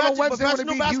 Orlando what about Magic, Wednesday when they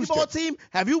professional beat basketball Houston? team.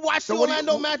 Have you watched the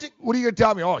Orlando Magic? What are you going to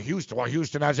tell me? Oh, Houston. Well,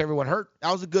 Houston has everyone hurt.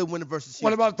 That was a good win versus Houston.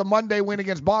 What about the Monday win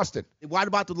against Boston? What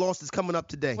about the losses coming up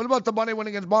today? What about the Monday win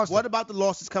against Boston? What about the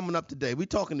losses coming up today? We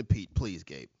talking to Pete, please,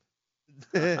 Gabe.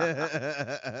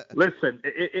 Listen,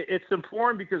 it's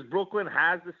important because Brooklyn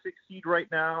has the 6th seed right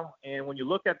now, and when you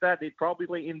look at that, they'd probably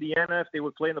play Indiana if they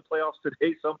would play in the playoffs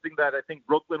today, something that I think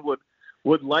Brooklyn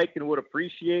would like and would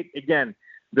appreciate. Again,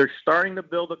 they're starting to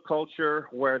build a culture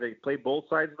where they play both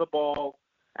sides of the ball.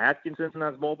 Atkinson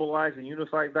has mobilized and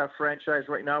unified that franchise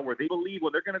right now where they believe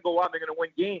when they're going to go out, they're going to win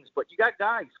games. But you got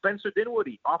guys, Spencer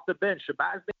Dinwiddie off the bench,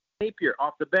 Shabazz Napier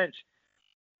off the bench.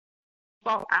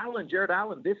 Jared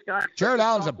Allen, this guy. Jared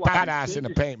Allen's a badass in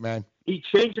the paint, man. He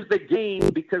changes the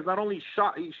game because not only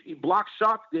he blocks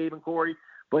shots, Dave and Corey,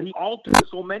 but he alters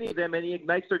so many of them and he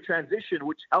ignites their transition,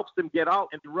 which helps them get out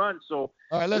and run. So,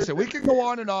 all right, listen, we can go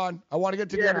on and on. I want to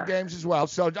get to the other games as well.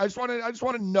 So I just want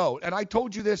to note, and I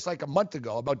told you this like a month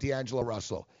ago about D'Angelo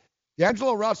Russell.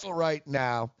 D'Angelo Russell right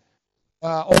now,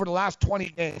 over the last 20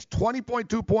 games,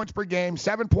 20.2 points per game,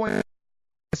 7 points.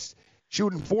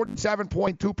 Shooting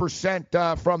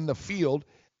 47.2% from the field.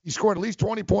 He scored at least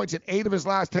 20 points in 8 of his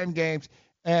last 10 games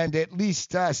and at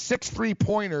least 6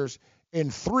 3-pointers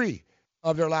in 3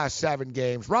 of their last 7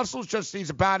 games. Russell's he's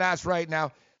a badass right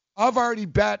now. I've already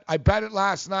bet. I bet it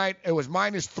last night. It was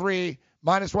 -3,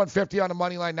 -150 on the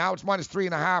money line. Now it's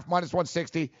 -3.5,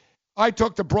 -160. I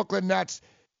took the Brooklyn Nets.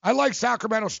 I like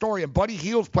Sacramento's story, and Buddy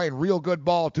Hield's playing real good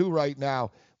ball too right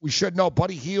now. We should know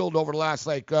Buddy Hield over the last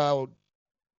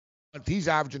he's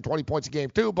averaging 20 points a game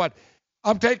too, but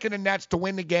I'm taking the Nets to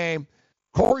win the game.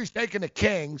 Corey's taking the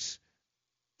Kings.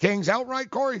 Kings outright,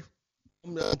 Corey?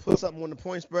 I'm going to put something on the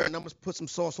point spread, and I'm going to put some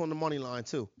sauce on the money line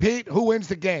too. Pete, who wins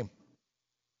the game?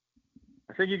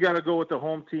 I think you got to go with the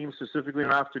home team, specifically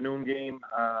an afternoon game.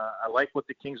 I like what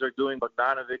the Kings are doing.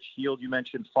 Bogdanovich, Hield, you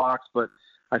mentioned Fox, but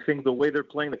I think the way they're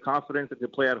playing, the confidence that they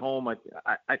play at home,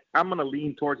 I'm going to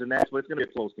lean towards the Nets, but it's going to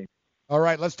be a close game. All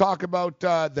right, let's talk about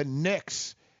the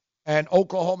Knicks and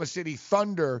Oklahoma City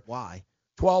Thunder. Why?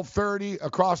 12:30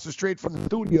 across the street from the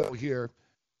studio here.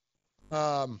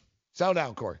 Settle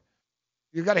down, Corey.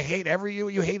 You got to hate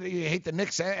you hate the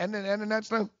Knicks and the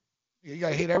Nets now? You got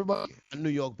to hate everybody? A New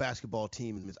York basketball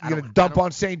team. You going to dump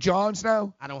on St. John's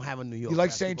now? I don't have a New York You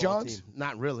like St. John's? Team.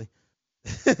 Not really.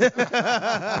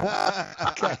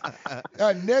 Okay.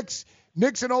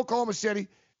 Knicks in Oklahoma City.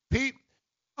 Pete,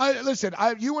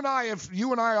 you and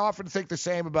I often think the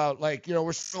same about,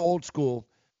 we're so old school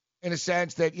in a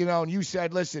sense that, and you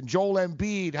said, listen, Joel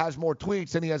Embiid has more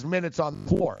tweets than he has minutes on the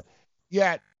floor.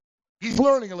 Yet, he's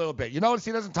learning a little bit. You notice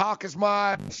he doesn't talk as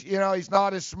much. He's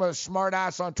not as smart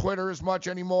ass on Twitter as much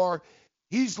anymore.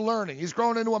 He's learning. He's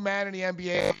grown into a man in the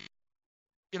NBA.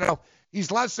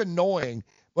 he's less annoying.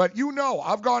 But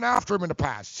I've gone after him in the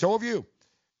past. So have you.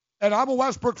 And I'm a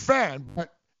Westbrook fan.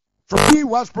 But for me,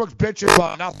 Westbrook's bitching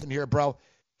about nothing here, bro.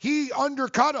 He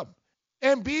undercut him.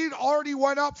 Embiid already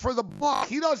went up for the block.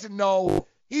 He doesn't know.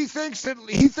 He thinks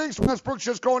Westbrook's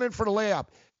just going in for the layup.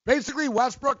 Basically,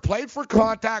 Westbrook played for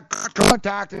contact, got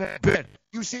contact, and bit.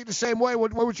 You see it the same way?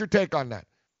 What was your take on that?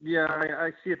 Yeah,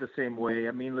 I see it the same way.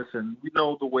 I mean, listen, we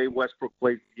know the way Westbrook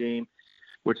plays the game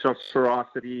with such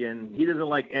ferocity, and he doesn't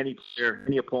like any player,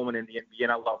 any opponent in the NBA,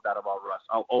 and I love that about Russ.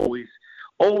 I'll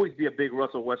always be a big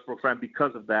Russell Westbrook fan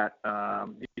because of that.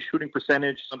 His shooting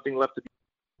percentage, something left to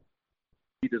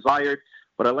be desired,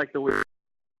 but I like the way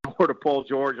to Paul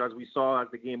George, as we saw as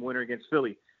the game winner against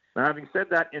Philly. Now, having said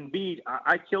that, Embiid,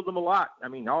 I killed him a lot. I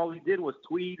mean, all he did was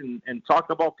tweet and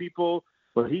talk about people,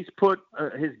 but he's put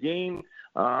his game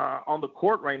on the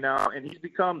court right now, and he's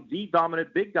become the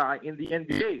dominant big guy in the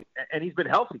NBA, and he's been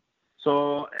healthy.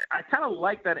 So I kind of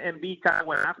like that Embiid kind of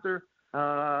went after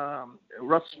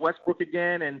Russell Westbrook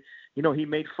again, and, he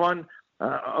made fun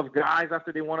of guys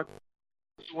after they won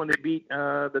when they beat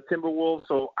the Timberwolves.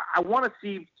 So I want to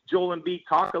see Joel Embiid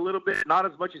talk a little bit, not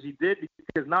as much as he did,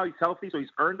 because now he's healthy, so he's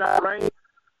earned that right.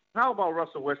 How about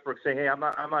Russell Westbrook say, hey, I'm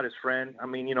not his friend. I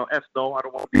mean, F no, I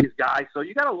don't want to be his guy. So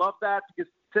you got to love that, because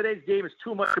today's game is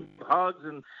too much hugs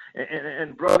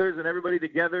and brothers and everybody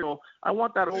together. So I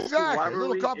want that old rivalry. A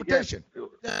little competition.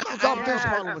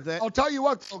 I'll tell you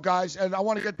what, though, guys, and I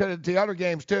want to get to the other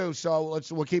games too, so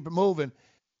we'll keep it moving.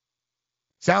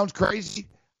 Sounds crazy.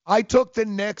 I took the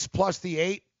Knicks plus the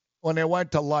 8 when they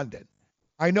went to London.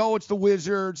 I know it's the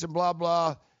Wizards and blah,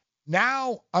 blah.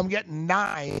 Now I'm getting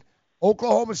 9.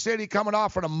 Oklahoma City coming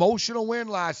off an emotional win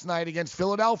last night against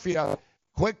Philadelphia.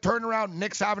 Quick turnaround.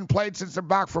 Knicks haven't played since they're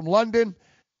back from London.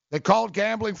 They called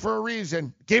gambling for a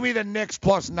reason. Give me the Knicks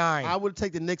plus 9. I would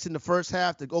take the Knicks in the first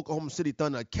half. The Oklahoma City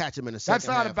Thunder catch them in the second half.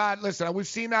 That's not a bad – listen, we've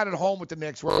seen that at home with the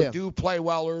Knicks where they do play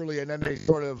well early and then they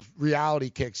sort of reality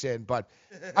kicks in. But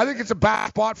I think it's a bad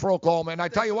spot for Oklahoma. And I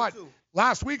tell you what,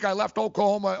 last week I left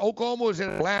Oklahoma. Oklahoma was in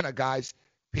Atlanta, guys,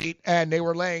 Pete, and they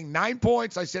were laying 9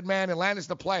 points. I said, man, Atlanta's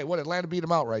the play. What, Atlanta beat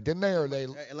them outright, didn't they? Or they?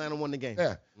 Atlanta won the game.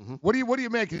 Yeah. Mm-hmm. What do you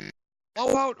make?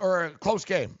 Blowout or a close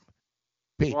game?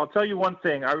 Well, I'll tell you one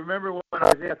thing. I remember when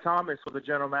Isaiah Thomas was the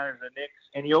general manager of the Knicks,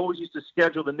 and he always used to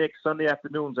schedule the Knicks Sunday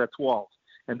afternoons at 12.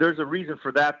 And there's a reason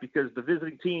for that, because the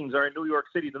visiting teams are in New York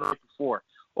City the night before.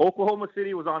 Oklahoma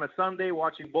City was on a Sunday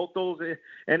watching both those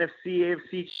NFC,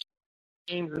 AFC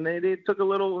games, and they took a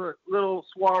little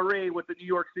soiree with the New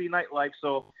York City nightlife.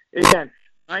 So, again,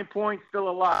 9 points, still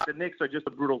a lot. The Knicks are just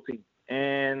a brutal team.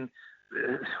 And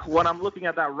when I'm looking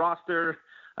at that roster,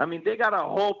 I mean, they got to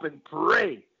hope and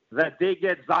pray that they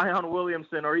get Zion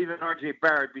Williamson or even R.J.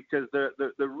 Barrett, because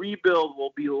the rebuild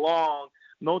will be long.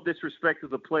 No disrespect to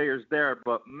the players there,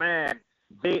 but, man,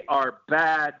 they are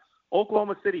bad.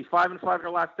 Oklahoma City, 5-5 in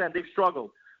their last 10. They've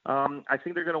struggled. I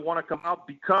think they're going to want to come out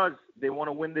because they want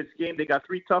to win this game. They got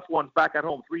 3 tough ones back at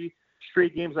home, 3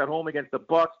 straight games at home against the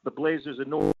Bucks, the Blazers, and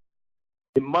New Orleans.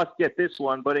 They must get this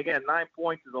one. But, again, 9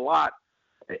 points is a lot.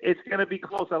 It's going to be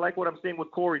close. I like what I'm saying with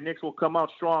Corey. Knicks will come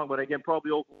out strong, but again,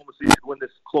 probably Oklahoma City should win this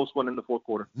close one in the fourth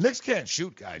quarter. Knicks can't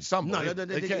shoot, guys.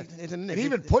 They can't. And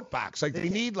even putbacks. Like, they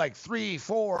need like 3,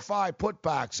 4, 5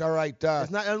 putbacks. All right.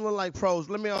 It's not anyone like pros.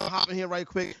 Let me hop in here right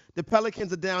quick. The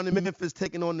Pelicans are down in Memphis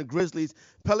taking on the Grizzlies.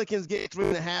 Pelicans get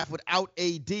 3.5 without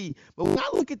AD. But when I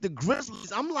look at the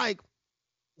Grizzlies, I'm like,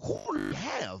 who do they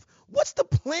have? What's the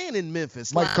plan in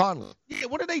Memphis? Mike Conley. Yeah,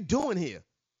 what are they doing here?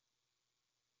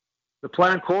 The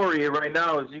plan, Corey, right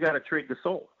now is you got to trade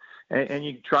Gasol, and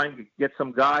you try and get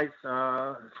some guys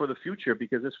for the future,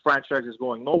 because this franchise is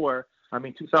going nowhere. I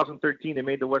mean, 2013 they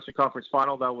made the Western Conference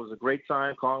Final. That was a great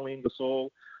time. Conley and Gasol,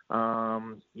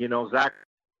 Zach,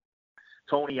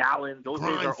 Tony Allen. Those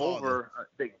days are over.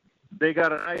 They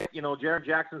got Jaren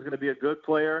Jackson's going to be a good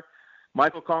player.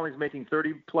 Michael Conley's making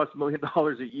 $30+ million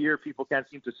a year. People can't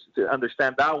seem to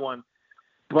understand that one,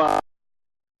 but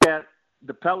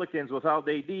the Pelicans without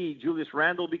AD, Julius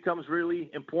Randle becomes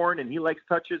really important, and he likes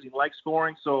touches, he likes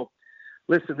scoring. So,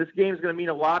 listen, this game is going to mean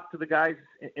a lot to the guys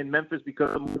in Memphis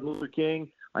because of Martin Luther King.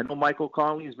 I know Michael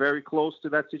Conley is very close to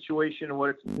that situation and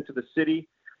what it's meant to the city.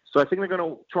 So I think they're going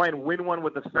to try and win one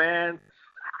with the fans.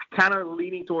 Kind of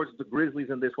leaning towards the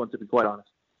Grizzlies in this one, to be quite honest.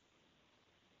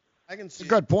 It's a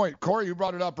good point. Corey, you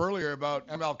brought it up earlier about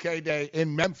MLK Day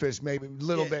in Memphis, maybe a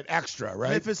little bit extra,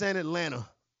 right? Memphis and Atlanta.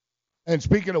 And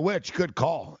speaking of which, good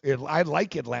call. I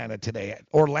like Atlanta today.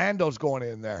 Orlando's going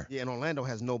in there. Yeah, and Orlando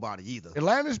has nobody either.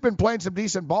 Atlanta's been playing some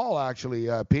decent ball, actually,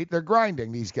 Pete. They're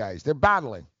grinding, these guys. They're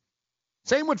battling.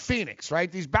 Same with Phoenix,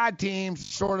 right? These bad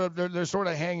teams, they're sort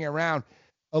of hanging around.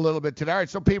 a little bit today. All right,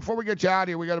 so Pete, before we get you out of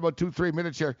here, we got about 2-3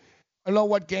 minutes here. I don't know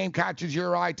what game catches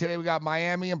your eye today. We got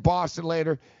Miami and Boston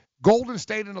later. Golden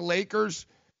State and the Lakers,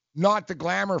 not the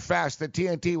glamour fest that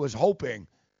TNT was hoping.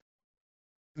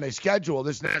 And they scheduled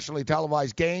this nationally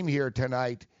televised game here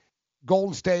tonight.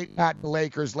 Golden State at the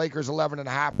Lakers. Lakers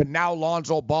 11.5. And now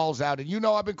Lonzo Ball's out. And you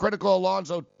know I've been critical of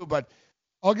Lonzo too, but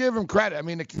I'll give him credit. I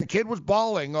mean, the kid was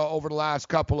balling over the last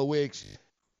couple of weeks.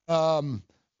 At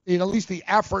least the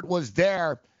effort was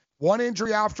there. One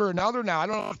injury after another now. I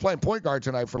don't know who's playing point guard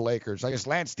tonight for the Lakers. I guess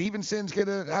Lance Stevenson's going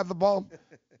to have the ball.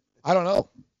 I don't know.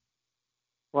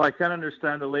 Well, I can't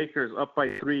understand the Lakers up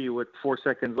by 3 with 4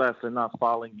 seconds left and not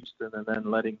fouling Houston and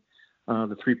then letting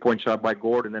the three-point shot by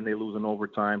Gordon, and they lose in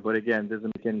overtime. But again, it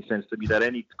doesn't make any sense to me that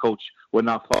any coach would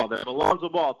not foul that. Lonzo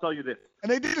Ball, I'll tell you this.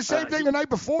 And they did the same thing the night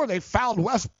before. They fouled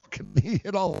Westbrook, and he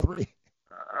hit all 3.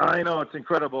 I know, it's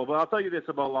incredible. But I'll tell you this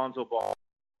about Lonzo Ball.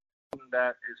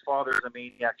 That his father is a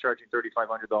maniac charging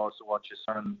 $3,500 to watch his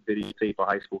son videotape a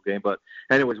high school game. But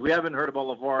anyways, we haven't heard about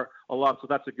LeVar a lot, so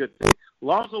that's a good thing.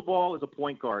 Lonzo Ball is a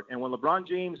point guard, and when LeBron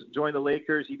James joined the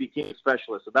Lakers, he became a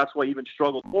specialist, and that's why he even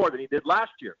struggled more than he did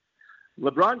last year.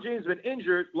 LeBron James has been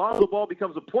injured. Lonzo Ball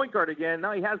becomes a point guard again.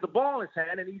 Now he has the ball in his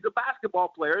hand, and he's a basketball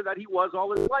player that he was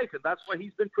all his life, and that's why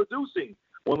he's been producing.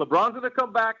 When LeBron's going to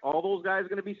come back, all those guys are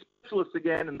going to be specialists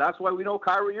again, and that's why we know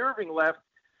Kyrie Irving left.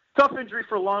 Tough injury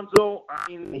for Lonzo. I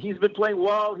mean, he's been playing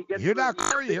well. He gets. You're not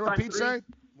Curry. You hear what Pete say?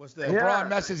 What's that? LeBron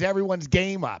messes everyone's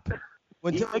game up.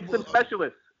 He makes them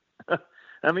specialists. I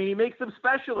mean, he makes them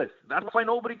specialists. That's why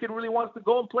nobody can really wants to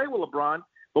go and play with LeBron.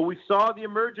 But we saw the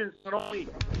emergence not only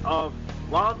of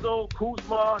Lonzo,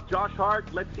 Kuzma, Josh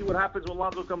Hart. Let's see what happens when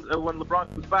when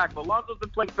LeBron comes back. But Lonzo's been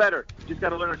playing better. Just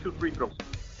got to learn to shoot free throws.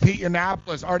 Pete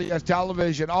Annapolis, RDS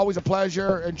Television. Always a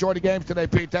pleasure. Enjoy the games today,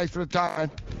 Pete. Thanks for the time.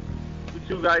 You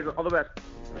two guys, all the best.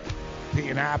 Pete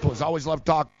Annapolis. Always love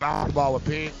talking basketball with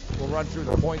Pete. We'll run through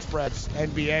the point spreads.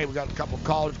 NBA. We got a couple of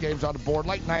college games on the board.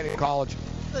 Late night in college.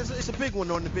 It's a big one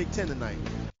on the Big Ten tonight.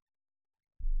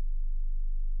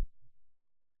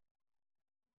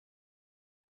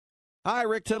 Hi,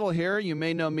 Rick Tittle here. You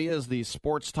may know me as the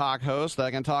sports talk host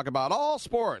that can talk about all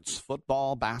sports: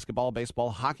 football, basketball,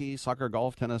 baseball, hockey, soccer,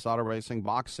 golf, tennis, auto racing,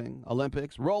 boxing,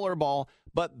 Olympics, rollerball.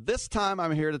 But this time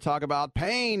I'm here to talk about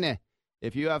pain.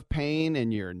 If you have pain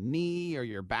in your knee or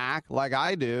your back like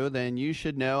I do, then you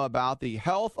should know about the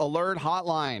Health Alert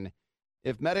Hotline.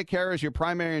 If Medicare is your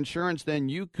primary insurance, then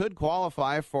you could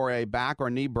qualify for a back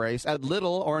or knee brace at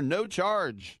little or no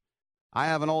charge. I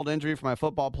have an old injury from my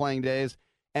football playing days,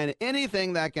 and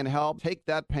anything that can help take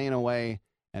that pain away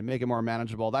and make it more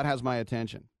manageable, that has my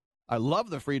attention. I love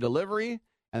the free delivery,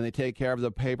 and they take care of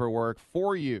the paperwork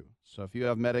for you. So if you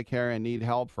have Medicare and need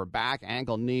help for back,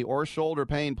 ankle, knee, or shoulder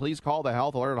pain, please call the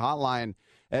Health Alert Hotline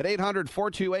at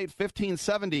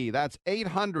 800-428-1570. That's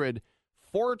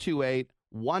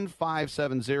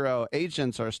 800-428-1570.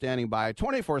 Agents are standing by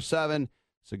 24/7,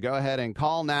 so go ahead and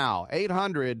call now.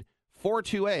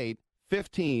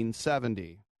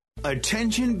 800-428-1570.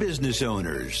 Attention business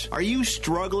owners. Are you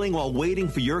struggling while waiting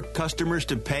for your customers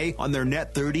to pay on their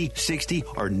net 30, 60,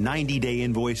 or 90-day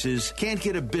invoices? Can't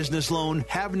get a business loan?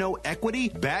 Have no equity?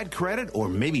 Bad credit? Or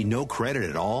maybe no credit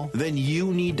at all? Then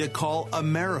you need to call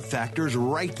AmeriFactors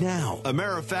right now.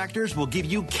 AmeriFactors will give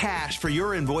you cash for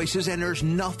your invoices, and there's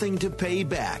nothing to pay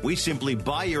back. We simply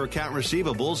buy your account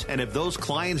receivables, and if those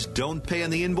clients don't pay on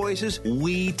the invoices,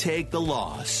 we take the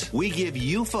loss. We give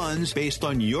you funds based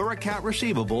on your account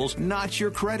receivables, not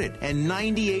your credit. And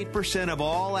 98% of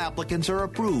all applicants are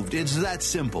approved. It's that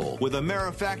simple. With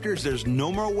AmeriFactors, there's no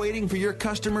more waiting for your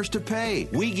customers to pay.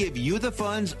 We give you the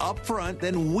funds up front,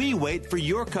 then we wait for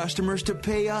your customers to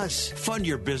pay us. Fund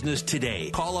your business today.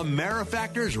 Call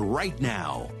AmeriFactors right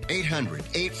now.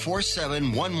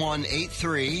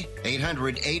 800-847-1183.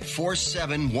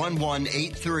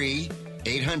 800-847-1183.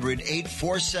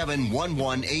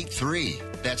 800-847-1183.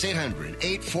 That's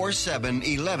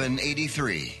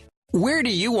 800-847-1183. Where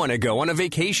do you want to go on a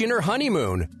vacation or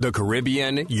honeymoon? The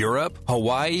Caribbean, Europe,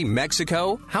 Hawaii,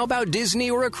 Mexico? How about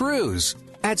Disney or a cruise?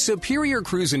 At Superior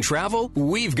Cruise and Travel,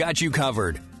 we've got you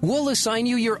covered. We'll assign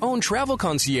you your own travel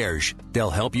concierge. They'll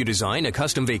help you design a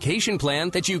custom vacation plan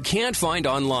that you can't find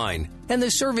online. And the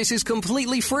service is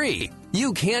completely free.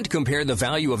 You can't compare the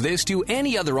value of this to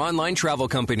any other online travel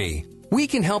company. We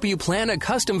can help you plan a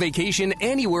custom vacation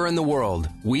anywhere in the world.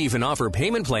 We even offer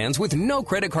payment plans with no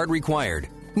credit card required.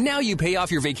 Now you pay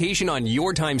off your vacation on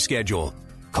your time schedule.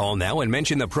 Call now and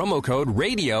mention the promo code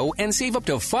RADIO and save up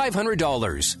to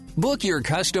 $500. Book your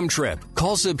custom trip.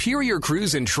 Call Superior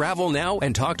Cruise and Travel now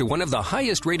and talk to one of the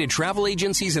highest rated travel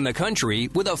agencies in the country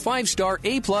with a 5-star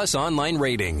A+ online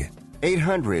rating.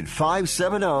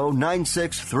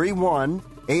 800-570-9631.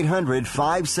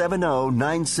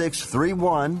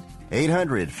 800-570-9631.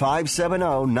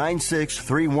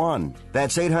 800-570-9631.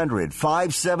 That's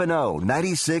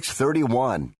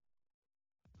 800-570-9631.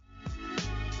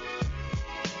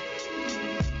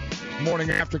 Morning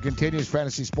After continues,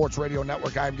 Fantasy Sports Radio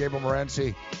Network. I'm Gabriel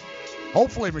Morency.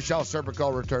 Hopefully Michelle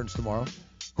Serpico returns tomorrow.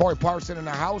 Corey Parson in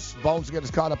the house. Bones will get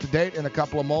us caught up to date in a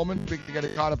couple of moments. We can get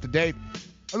it caught up to date. I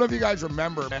don't know if you guys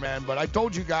remember, man, but I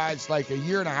told you guys like a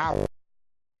year and a half.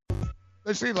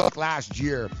 Especially like last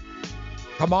year,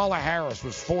 Kamala Harris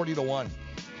was 40-1.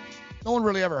 No one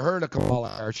really ever heard of Kamala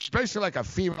Harris. She's basically like a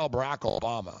female Barack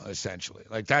Obama, essentially.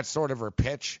 Like that's sort of her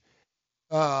pitch.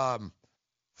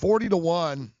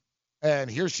 40-1,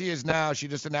 and here she is now. She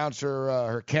just announced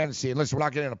her candidacy. And listen, we're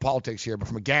not getting into politics here, but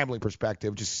from a gambling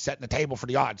perspective, just setting the table for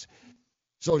the odds.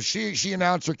 So she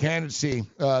announced her candidacy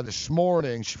this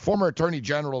morning. She's former Attorney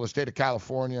General of the state of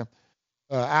California,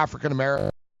 African-American,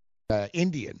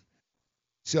 Indian.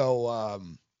 So,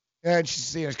 and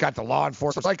she's got the law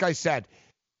enforcement. Like I said,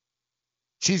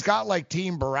 she's got like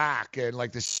Team Barack and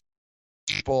like this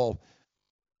people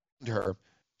her.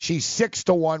 She's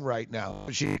 6-1 right now.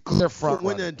 She's clear front.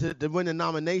 To win the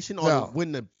nomination or no, to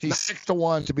win the. She's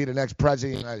 6-1 to be the next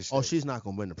president of the United States. Oh, she's not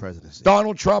going to win the presidency.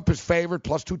 Donald Trump is favored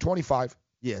plus 225.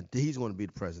 Yeah, he's going to be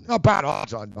the president. Not bad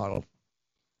odds on Donald.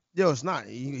 Yo, it's not.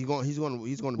 He's going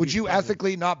to. Would you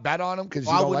ethically not bet on him because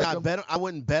you I don't would like not him? bet. I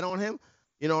wouldn't bet on him.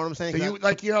 You know what I'm saying? So you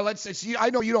let's say,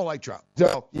 I know you don't like Trump.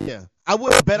 So yeah, I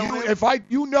wouldn't bet on him.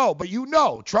 But you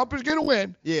know Trump is gonna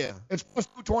win. Yeah, it's plus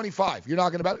 225. You're not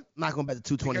gonna bet it? I'm not gonna bet the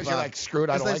 225. Because you're like screwed.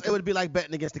 I don't like it. It would be like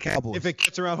betting against the Cowboys. If it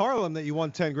gets around Harlem that you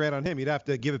won $10,000 on him, you'd have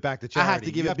to give it back to charity. I have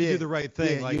to give you it. have to do the right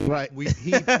thing. Yeah, right.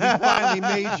 He finally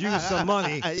made you some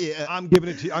money. Yeah. I'm giving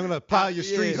it to you. I'm gonna plow your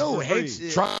streets. Who for hates free.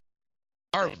 Trump?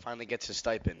 He finally gets his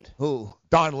stipend. Who?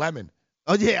 Don Lemon.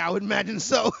 Oh yeah, I would imagine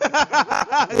so.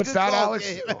 What's that, Alex?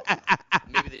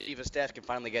 Maybe the chief of staff can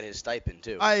finally get his stipend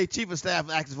too. Hey, chief of staff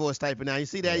asks for a stipend now. You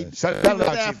see that? Chief Settle of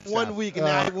down, staff chief of 1 staff. week and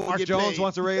now he won't Mark get Jones paid.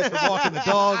 wants a raise for walking the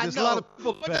dog. I There's a know. lot of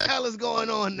people. What the hell is going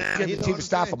on now? Give You the know chief what of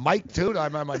staff a I'm mic too.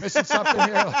 Am I missing something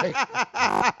here?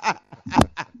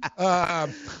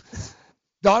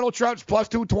 Donald Trump's plus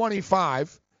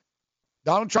 225.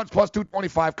 Donald Trump's plus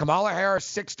 225. Kamala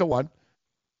Harris 6-1.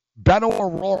 Beto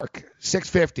O'Rourke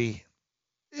 650.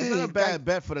 It's not a bad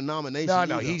bet for the nomination.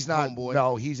 No, he's not. Homeboy.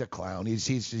 No, he's a clown.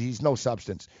 He's no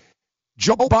substance.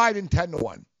 Joe Biden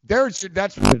 10-1. That's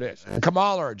what it is.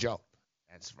 Kamala or Joe.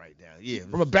 That's right now. Yeah.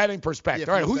 From a betting perspective.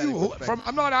 Yeah, All right.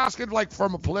 I'm not asking like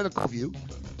from a political view,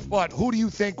 but who do you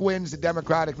think wins the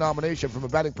Democratic nomination from a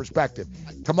betting perspective?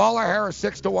 Kamala Harris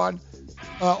 6-1.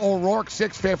 O'Rourke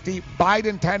 650.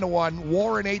 Biden 10-1.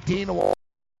 Warren 18-1.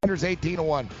 Sanders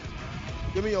 18-1.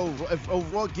 Give me O'Rourke. If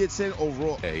O'Rourke gets in,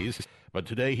 O'Rourke. But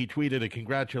today he tweeted a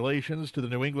congratulations to the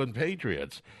New England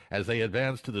Patriots as they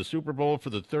advance to the Super Bowl for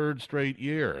the third straight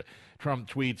year. Trump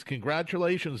tweets,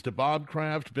 "Congratulations to Bob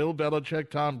Kraft, Bill Belichick,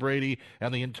 Tom Brady,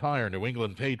 and the entire New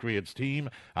England Patriots team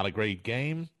on a great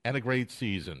game and a great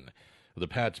season." The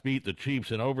Pats beat the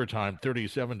Chiefs in overtime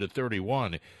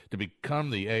 37-31 to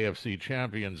become the AFC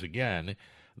champions again.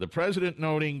 The president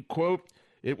noting, quote,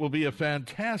 "It will be a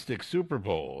fantastic Super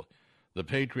Bowl." The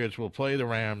Patriots will play the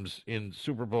Rams in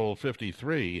Super Bowl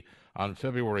 53 on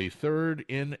February 3rd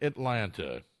in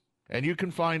Atlanta. And you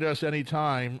can find us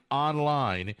anytime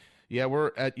online. Yeah,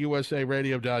 we're at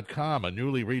usaradio.com, a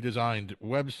newly redesigned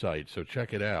website, so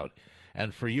check it out.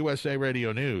 And for USA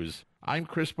Radio News, I'm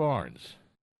Chris Barnes.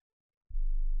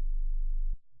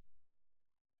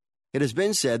 It has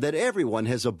been said that everyone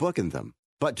has a book in them.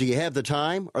 But do you have the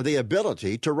time or the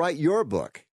ability to write your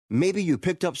book? Maybe you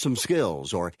picked up some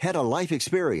skills or had a life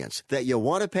experience that you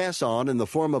want to pass on in the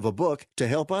form of a book to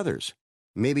help others.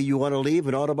 Maybe you want to leave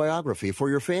an autobiography for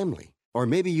your family. Or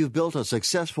maybe you've built a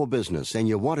successful business and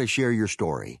you want to share your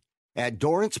story. At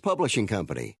Dorrance Publishing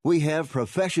Company, we have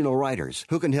professional writers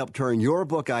who can help turn your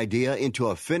book idea into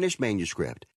a finished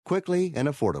manuscript quickly and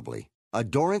affordably. A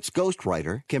Dorrance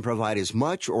ghostwriter can provide as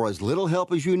much or as little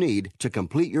help as you need to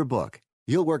complete your book.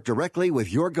 You'll work directly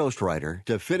with your ghostwriter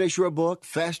to finish your book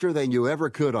faster than you ever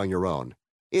could on your own.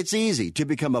 It's easy to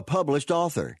become a published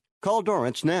author. Call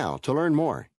Dorrance now to learn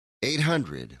more.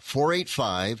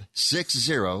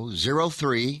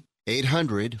 800-485-6003.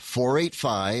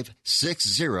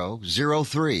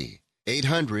 800-485-6003.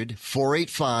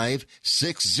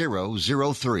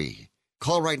 800-485-6003.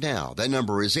 Call right now. That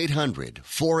number is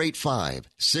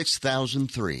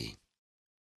 800-485-6003.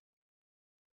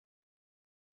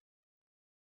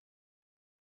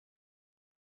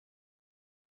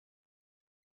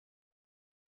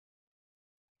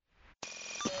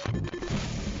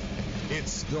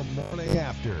 It's the morning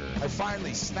after. I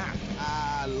finally snapped.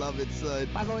 I love it, son.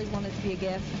 I've always wanted to be a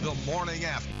gift. The morning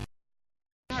after.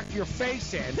 Knock your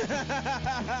face in. It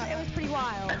was pretty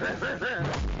wild.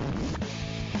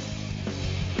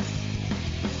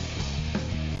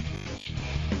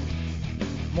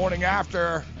 Morning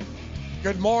after.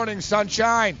 Good morning,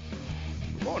 sunshine.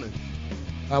 Good morning.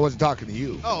 I wasn't talking to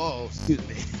you. Oh, excuse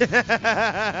me.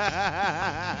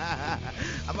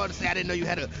 I'm about to say I didn't know you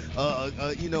had a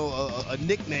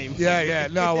nickname. Yeah.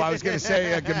 No, I was gonna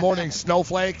say good morning,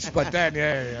 snowflakes, but then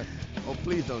yeah. Oh,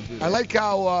 please don't do that. I like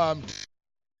how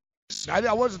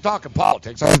I wasn't talking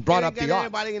politics. I was brought up the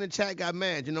Everybody in the chat got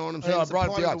mad. You know what I'm saying? I It's a brought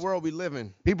part up the of the world we live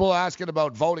in. People asking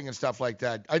about voting and stuff like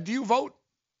that. Do you vote?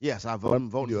 Yes, I voted. I'm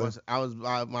voting.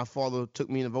 My father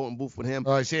took me in the voting booth with him.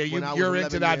 Oh, I see. You're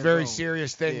into that very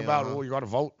serious thing about you got to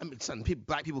vote. I mean, son,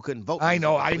 black people couldn't vote. I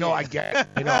know. I get it.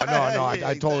 I know. No.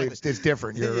 I totally. It's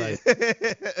different. You're right.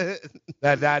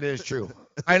 That is true.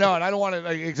 I know, and I don't want to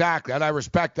exactly. And I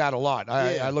respect that a lot.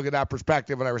 I look at that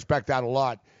perspective, and I respect that a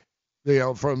lot. You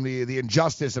know, from the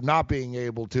injustice of not being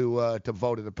able to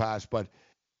vote in the past, but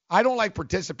I don't like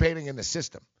participating in the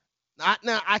system.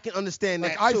 Now I can understand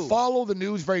that too. I follow the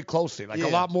news very closely, a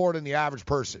lot more than the average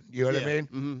person. You know what I mean?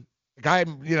 Mm-hmm.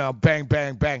 I'm, bang,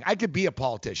 bang, bang. I could be a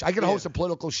politician. I could host a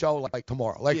political show like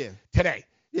tomorrow, today.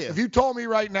 Yeah. If you told me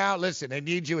right now, listen, they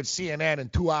need you at CNN in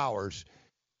 2 hours,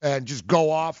 and just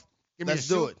go off. Let's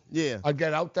do it. Yeah. I'd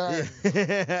get out there.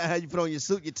 Yeah. You put on your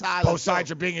suit, your tie. Both sides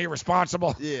are being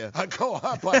irresponsible. Yeah. I'd go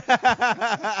up, but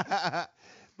I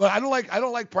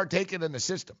don't like partaking in the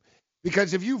system,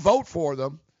 because if you vote for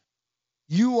them,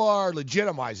 you are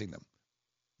legitimizing them.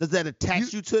 Does that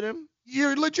attach you to them?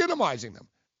 You're legitimizing them.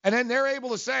 And then they're able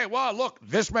to say, well, look,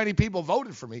 this many people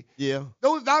voted for me. Yeah.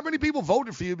 Not many people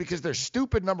voted for you because they're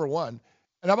stupid, number one.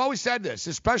 And I've always said this,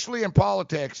 especially in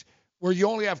politics where you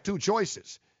only have two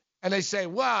choices. And they say,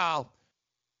 well,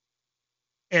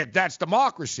 that's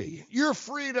democracy. You're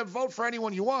free to vote for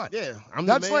anyone you want. Yeah.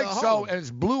 That's like so, and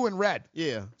it's blue and red.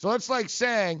 Yeah. So it's like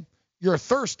saying you're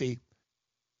thirsty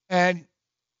and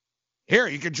here,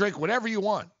 you can drink whatever you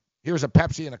want. Here's a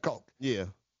Pepsi and a Coke. Yeah.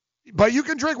 But you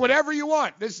can drink whatever you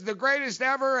want. This is the greatest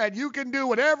ever, and you can do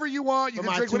whatever you want. You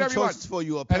can drink whatever you want. For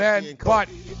you, a Pepsi and But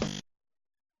Coke.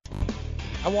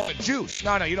 I want a juice.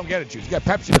 No, you don't get a juice. You get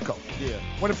Pepsi or Coke. Yeah.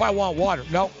 What if I want water?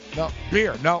 No.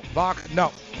 Beer? No. Vodka?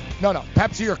 No.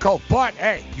 Pepsi or Coke. But,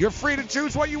 hey, you're free to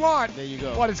choose what you want. There you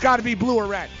go. But it's got to be blue or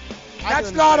red.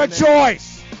 That's not a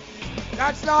choice.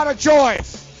 That's not a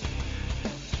choice.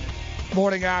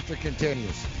 Morning After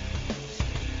continues.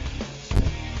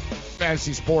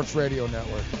 Fantasy Sports Radio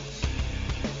Network.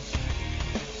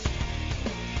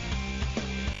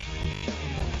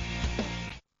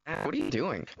 What are you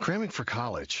doing? Cramming for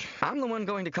college. I'm the one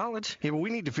going to college. Yeah, but we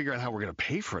need to figure out how we're going to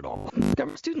pay for it all.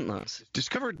 Government student loans.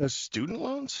 Discovered student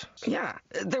loans? Yeah,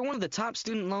 they're one of the top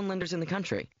student loan lenders in the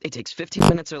country. It takes 15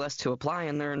 minutes or less to apply,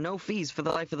 and there are no fees for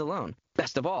the life of the loan.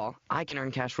 Best of all, I can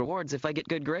earn cash rewards if I get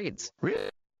good grades. Really?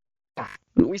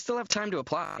 We still have time to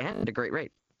apply and at a great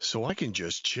rate. So I can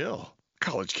just chill.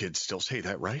 College kids still say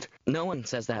that, right? No one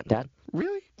says that, Dad.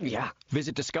 Really? Yeah.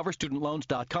 Visit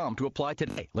discoverstudentloans.com to apply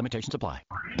today. Limitations apply.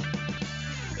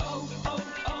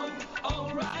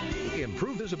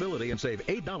 Improve visibility and save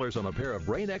 $8 on a pair of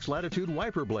Rain-X Latitude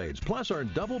wiper blades. Plus, earn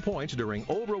double points during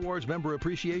Old Rewards Member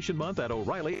Appreciation Month at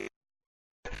O'Reilly.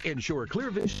 Ensure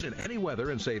clear vision in any weather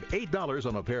and save $8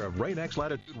 on a pair of Rain-X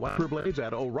Latitude wiper blades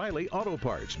at O'Reilly Auto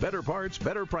Parts. Better parts,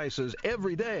 better prices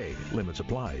every day. Limits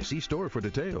apply. See store for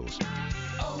details.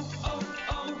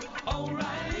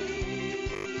 O'Reilly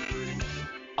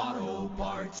Auto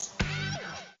Parts.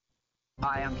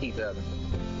 Hi, I'm Keith Urban.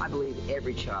 I believe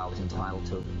every child is entitled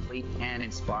to a complete and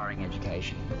inspiring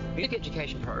education. Music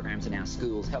education programs in our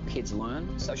schools help kids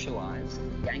learn, socialize,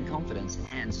 gain confidence,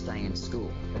 and stay in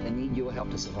school. But they need your help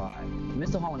to survive. The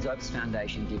Mr. Holland's Opus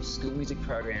Foundation gives school music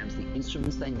programs the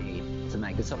instruments they need to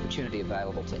make this opportunity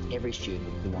available to every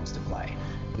student who wants to play.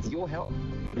 With your help,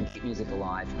 we can keep music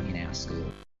alive in our school.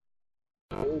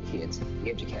 All kids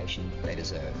the education they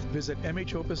deserve. Visit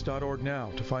mhopus.org now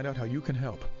to find out how you can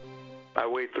help. I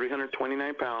weighed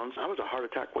 329 pounds. I was a heart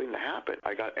attack waiting to happen.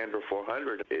 I got Andro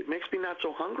 400. It makes me not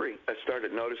so hungry. I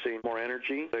started noticing more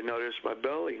energy. I noticed my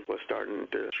belly was starting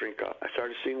to shrink up. I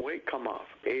started seeing weight come off,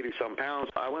 80-some pounds.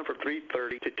 I went from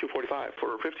 330 to 245.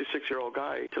 For a 56-year-old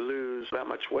guy to lose that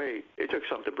much weight, it took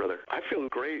something, brother. I feel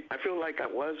great. I feel like I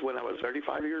was when I was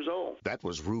 35 years old. That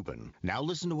was Ruben. Now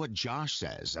listen to what Josh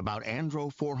says about Andro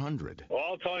 400. Well,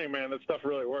 I'll tell you, man, that stuff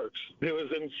really works. It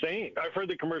was insane. I've heard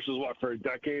the commercials, for a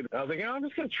decade. I was like, I'm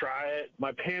just going to try it.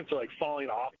 My pants are, falling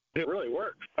off. It really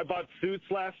works. I bought suits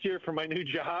last year for my new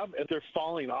job, and they're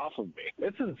falling off of me.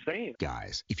 It's insane.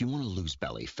 Guys, if you want to lose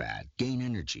belly fat, gain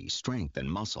energy, strength, and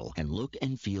muscle, and look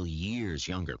and feel years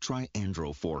younger, try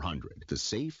Andro 400, the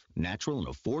safe, natural, and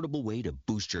affordable way to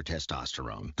boost your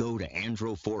testosterone. Go to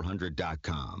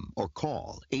andro400.com or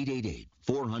call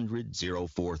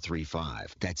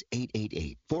 888-400-0435. That's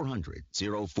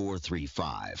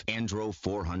 888-400-0435.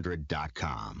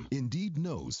 Andro400.com. Indeed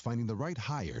knows finding the right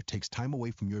hire takes time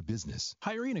away from your business.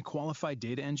 Hiring a qualified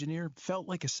data engineer felt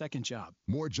like a second job.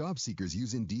 More job seekers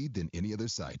use Indeed than any other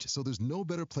site, so there's no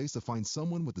better place to find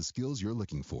someone with the skills you're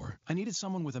looking for. I needed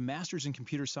someone with a master's in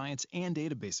computer science and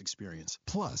database experience.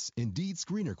 Plus, Indeed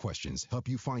screener questions help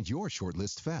you find your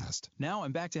shortlist fast. Now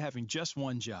I'm back to having just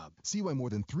one job. See why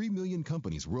more than 3 million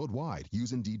companies worldwide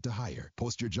use Indeed to hire.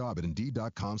 Post your job at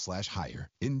Indeed.com/hire.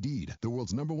 Indeed, the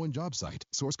world's #1 job site.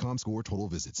 Source.com score total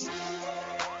visits.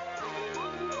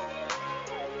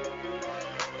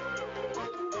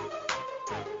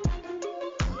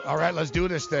 All right, let's do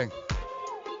this thing.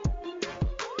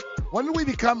 When did we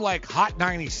become like Hot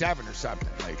 97 or something?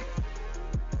 Like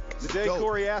the day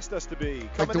Corey asked us to be.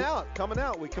 Coming out.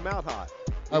 We come out hot.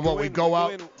 We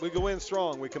go in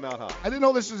strong. We come out hot. I didn't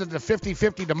know this was a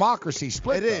 50-50 democracy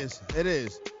split. It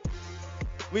is.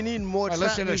 We need more. I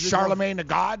listen to Charlemagne the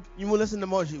God. You will listen to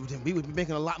more. We would be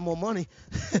making a lot more money.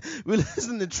 We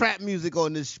listen to trap music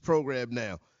on this program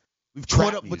now. We've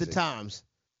caught up with the times.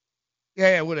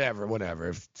 Yeah, whatever.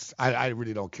 I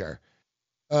really don't care.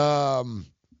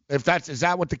 Is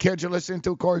that what the kids are listening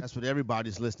to, Corey? That's what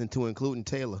everybody's listening to, including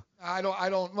Taylor. I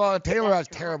don't. Well, Taylor has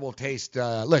terrible taste.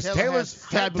 Listen, Taylor's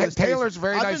fabulous. Taylor's a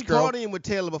very nice girl. I've been partying with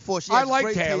Taylor before. I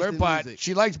like Taylor, but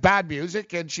she likes bad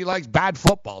music and she likes bad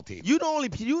football teams. You the only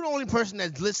person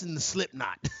that's listened to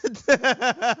Slipknot.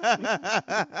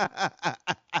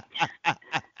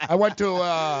 I went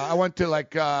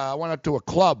up to a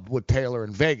club with Taylor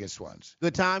in Vegas once.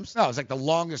 Good times? No, it was like the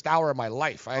longest hour of my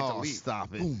life. I had to leave.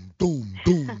 Stop it. Boom, doom,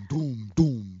 doom, doom,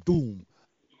 doom, doom.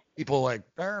 People like,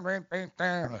 God, you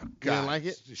didn't like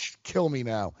it? Just kill me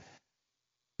now.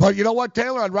 But you know what,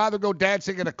 Taylor? I'd rather go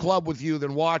dancing in a club with you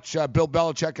than watch Bill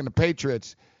Belichick and the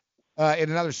Patriots in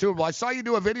another Super Bowl. I saw you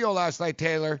do a video last night,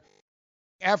 Taylor.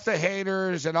 F the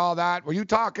haters and all that. Were you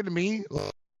talking to me?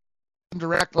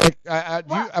 Direct, like,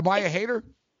 am I a hater?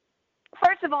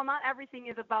 First of all, not everything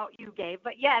is about you, Gabe,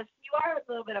 but yes, you are a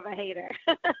little bit of a hater.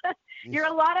 You're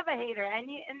a lot of a hater, and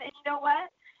you know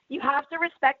what? You have to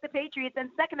respect the Patriots, and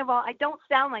second of all, I don't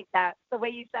sound like that the way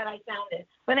you said I sounded.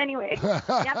 But anyway, you have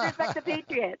to respect the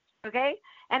Patriots, okay?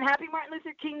 And happy Martin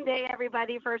Luther King Day,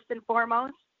 everybody, first and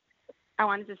foremost. I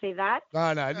wanted to say that.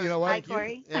 No, you know what? Hi,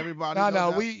 Corey.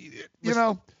 Everybody.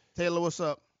 Taylor, what's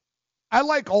up? I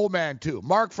like old man, too.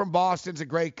 Mark from Boston's a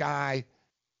great guy.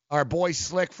 Our boy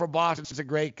Slick from Boston's a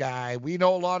great guy. We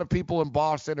know a lot of people in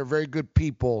Boston are very good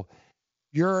people.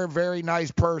 You're a very nice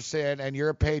person, and you're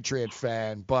a Patriots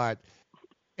fan, but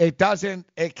it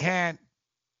can't,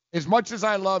 as much as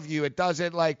I love you, it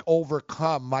doesn't, like,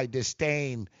 overcome my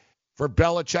disdain for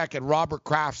Belichick and Robert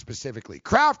Kraft specifically.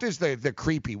 Kraft is the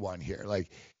creepy one here. Like,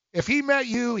 if he met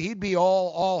you, he'd be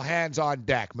all hands on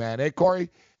deck, man. Hey, Corey?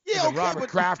 Yeah, okay, Robert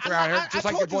Kraft around here, just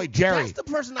like your boy Jerry. That's the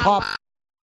person I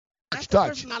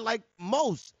like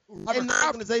most in the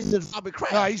organization is Robert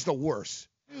Kraft. No, he's the worst.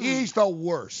 He's the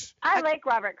worst. I like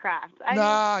Robert Kraft.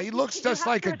 He looks just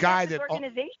like a guy that.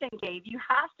 Organization, Gabe. You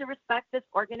have to respect this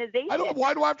organization.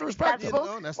 Why do I have to respect it?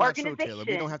 No, that's not true, Taylor.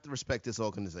 We don't have to respect this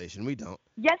organization. We don't.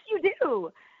 Yes, you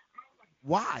do.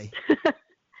 Why?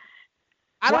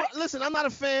 Listen, I'm not a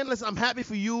fan. Listen, I'm happy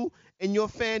for you and your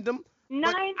fandom.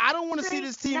 I don't want to see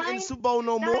this team in the Super Bowl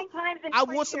no more. I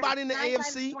want somebody in the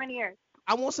AFC.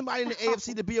 I want somebody in the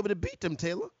AFC to be able to beat them,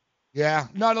 Taylor. Yeah.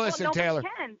 No, listen, Taylor.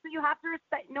 Nobody can. So you have to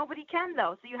respect. Nobody can,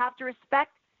 though. So you have to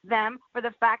respect them for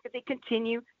the fact that they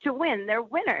continue to win. They're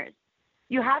winners.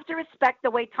 You have to respect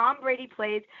the way Tom Brady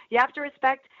plays. You have to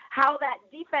respect how that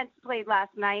defense played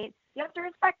last night. You have to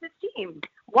respect this team.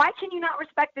 Why can you not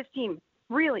respect this team?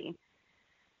 Really?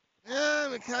 Yeah,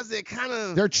 because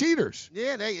they're cheaters.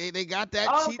 Yeah, they got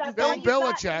that cheating. Bill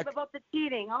Belichick. About the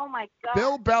cheating. Oh my God.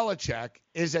 Bill Belichick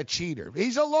is a cheater.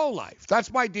 He's a lowlife.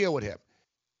 That's my deal with him.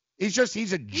 He's a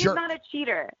jerk. He's not a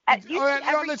cheater.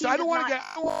 Listen, I don't want to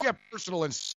get personal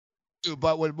and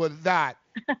but with that,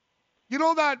 you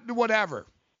know that whatever.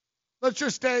 Let's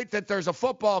just state that there's a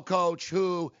football coach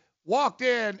who walked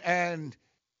in and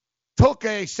took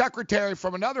a secretary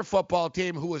from another football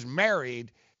team who was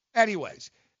married. Anyways,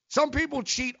 some people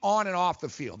cheat on and off the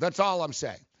field. That's all I'm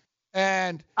saying.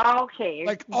 And okay,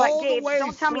 like all the way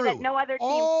don't tell through, me that no other team,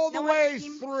 all the way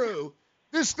through,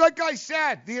 This, like I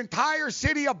said, the entire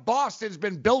city of Boston's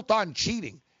been built on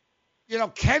cheating. You know,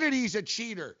 Kennedy's a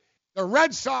cheater. The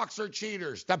Red Sox are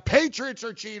cheaters. The Patriots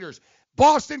are cheaters.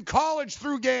 Boston College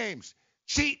threw games.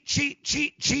 Cheat.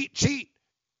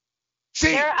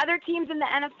 There are other teams in the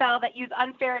NFL that use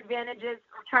unfair advantages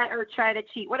or try to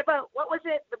cheat. What was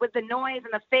it with the noise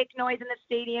and the fake noise in the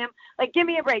stadium? Like, give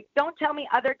me a break. Don't tell me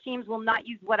other teams will not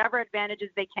use whatever advantages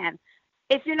they can.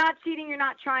 If you're not cheating, you're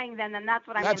not trying then that's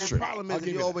what I'm going to say. The problem is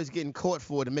you're always getting caught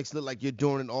for it. It makes it look like you're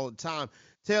doing it all the time.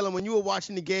 Taylor, when you were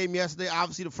watching the game yesterday,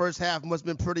 obviously the first half must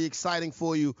have been pretty exciting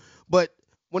for you. But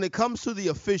when it comes to the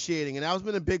officiating, and that's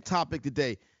been a big topic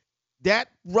today, that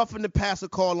roughing the passer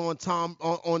call on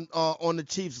on the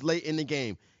Chiefs late in the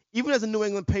game, even as a New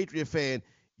England Patriot fan,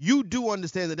 you do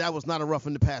understand that was not a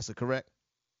roughing the passer, correct?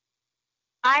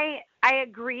 I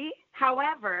agree.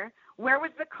 However, where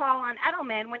was the call on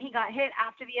Edelman when he got hit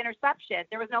after the interception?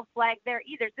 There was no flag there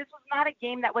either. This was not a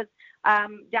game that was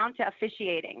down to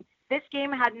officiating. This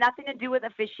game had nothing to do with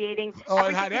officiating. Oh,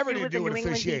 it had everything to do with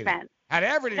officiating. Had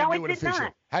everything to do with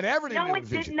officiating. Had everything to do with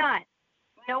officiating.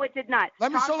 No, it did not.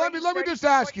 Let me just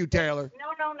ask you, Taylor.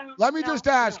 No. Let me just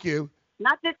ask you.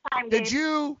 Not this time, Did Dave.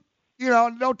 you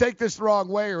don't take this the wrong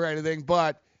way or anything,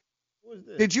 but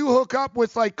did you hook up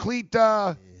with Cleet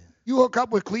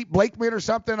Blakeman or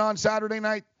something on Saturday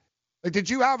night? Like, did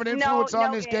you have an influence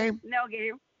on this game? No,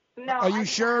 Gabe. No. Are you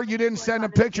sure you didn't send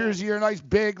him pictures of your nice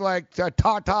big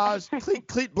tatas?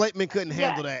 Cleet Blakeman couldn't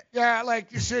handle that. Yeah,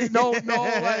 like you see, nobody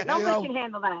can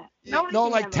handle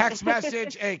that. Text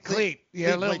message. Hey, Cleet,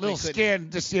 little skin.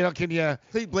 Just can you?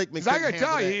 Cleet Blakeman. I gotta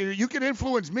tell you, you can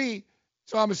influence me,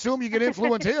 so I'm assuming you can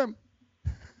influence him.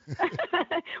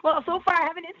 Well, so far I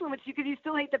haven't influenced you because you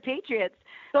still hate the Patriots.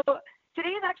 So today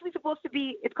is actually supposed to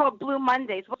be, it's called Blue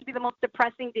Monday. It's supposed to be the most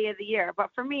depressing day of the year.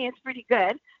 But for me, it's pretty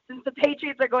good since the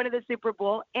Patriots are going to the Super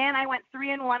Bowl. And I went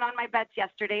 3-1 on my bets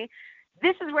yesterday.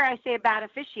 This is where I say bad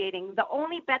officiating. The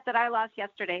only bet that I lost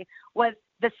yesterday was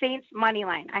the Saints money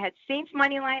line. I had Saints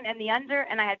money line and the under,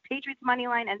 and I had Patriots money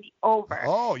line and the over.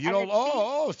 Oh,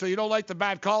 so you don't like the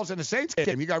bad calls in the Saints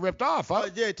game? You got ripped off, huh?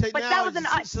 Yeah,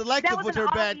 selective with her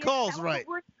bad calls, right?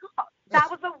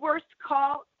 That was the worst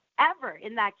call ever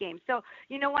in that game. So,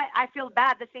 you know what? I feel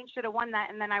bad. The Saints should have won that,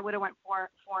 and then I would have went 4-0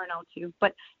 too.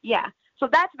 But, yeah. So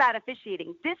that's bad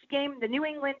officiating. This game, the New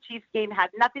England Chiefs game,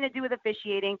 had nothing to do with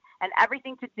officiating and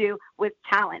everything to do with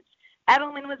talent.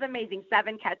 Edelman was amazing.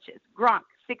 7 catches. Gronk,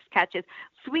 6 catches.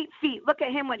 Sweet feet. Look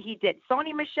at him, what he did.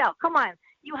 Sony Michel. Come on.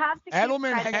 You have to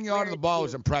Edelman hanging on to the ball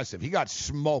was impressive. He got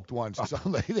smoked once.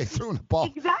 They threw him the ball.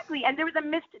 Exactly. And there was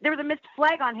a missed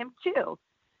flag on him, too.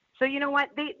 So, you know what?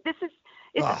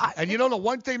 And you know the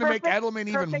one thing to make Edelman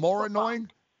even more annoying?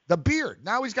 The beard.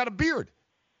 Now he's got a beard.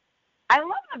 I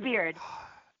love the beard.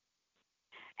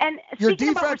 And your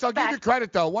defense, I'll give you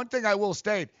credit, though. One thing I will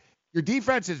state, your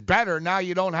defense is better. Now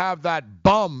you don't have that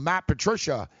bum, Matt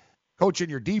Patricia, coaching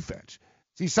your defense.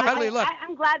 See, suddenly, look.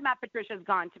 I'm glad Matt Patricia's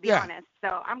gone, to be honest.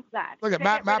 So I'm glad. Look at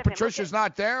Matt Patricia's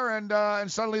not there,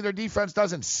 and suddenly their defense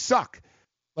doesn't suck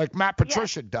like Matt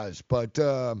Patricia does. But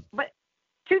 2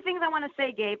 things I want to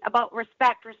say, Gabe, about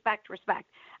respect.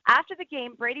 After the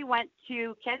game, Brady went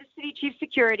to Kansas City Chiefs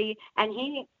security, and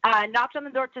he knocked on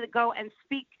the door to go and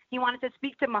speak. He wanted to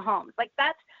speak to Mahomes. Like,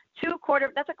 that's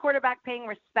a quarterback paying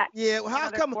respect. Yeah, well,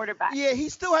 how come? Quarterback. Yeah, he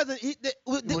still hasn't.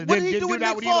 What did he do with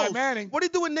Nick Foles? What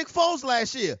did he do with Nick Foles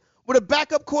last year? With a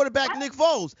backup quarterback, Nick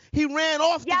Foles. He ran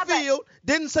off the field,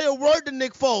 didn't say a word to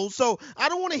Nick Foles. So I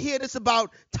don't want to hear this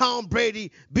about Tom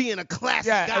Brady being a classy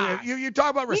guy. You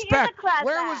talk about respect.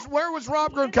 Where was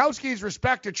Rob Gronkowski's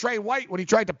respect to Trey White when he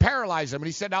tried to paralyze him? And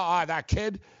he said, that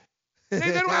kid. They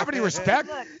don't have any respect.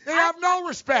 They have no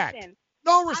respect. Listen,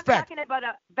 no respect. I'm talking about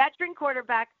a veteran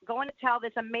quarterback going to tell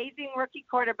this amazing rookie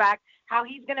quarterback how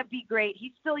he's going to be great.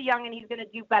 He's still young and he's going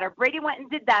to do better. Brady went and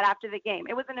did that after the game.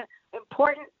 It was an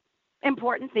important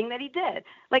thing that he did.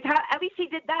 Like, at least he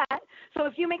did that. So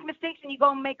if you make mistakes and you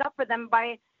go and make up for them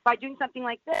by doing something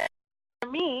like this, for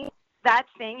me, that's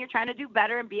saying you're trying to do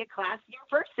better and be a classier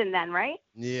person then, right?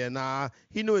 Yeah, nah.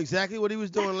 He knew exactly what he was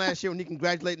doing last year when he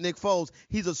congratulated Nick Foles.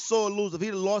 He's a sore loser. If he'd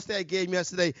have lost that game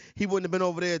yesterday, he wouldn't have been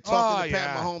over there talking to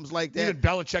Pat Mahomes like that. Even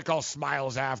Belichick all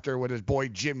smiles after with his boy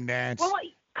Jim Nantz. Well,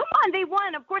 come on, they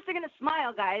won. Of course they're going to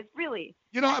smile, guys. Really.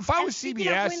 You know, if I was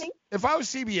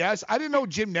CBS, I didn't know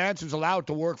Jim Nantz was allowed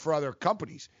to work for other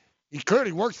companies. He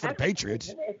clearly works for the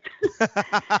Patriots.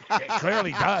 It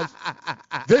clearly does.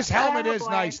 This helmet is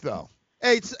nice, though.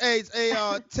 Hey,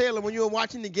 Taylor, when you were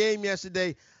watching the game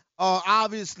yesterday,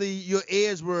 obviously your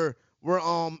ears were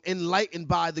enlightened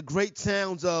by the great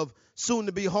sounds of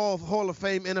soon-to-be Hall of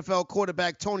Fame NFL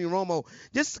quarterback Tony Romo.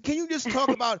 Can you just talk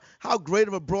about how great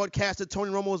of a broadcaster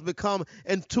Tony Romo has become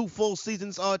in 2 full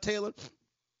seasons, Taylor?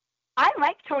 I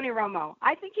like Tony Romo.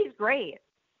 I think he's great.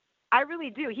 I really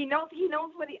do. He knows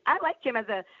what I like him as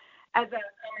a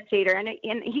commentator,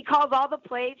 and he calls all the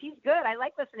plays. He's good. I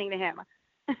like listening to him.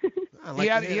 He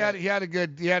had a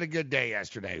good day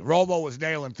yesterday. Romo was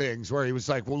nailing things where he was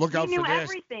like, "Well, look out for this." He knew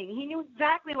everything. He knew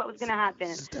exactly what was going to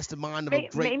happen. That's the mind of a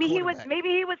great maybe quarterback. Maybe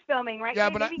he was filming, right? Yeah,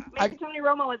 maybe Tony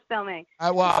Romo was filming.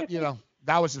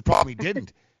 That was the problem. He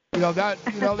didn't.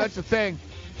 That's the thing.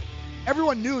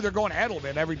 Everyone knew they're going to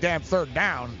Edelman every damn third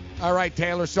down. All right,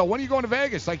 Taylor. So when are you going to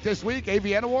Vegas? Like this week?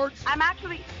 AVN Awards?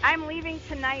 I'm leaving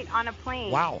tonight on a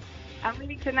plane. Wow. I'm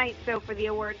leaving tonight, so for the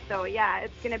awards. So yeah,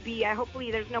 it's gonna be. Hopefully,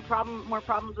 there's more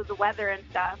problems with the weather and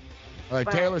stuff. All right,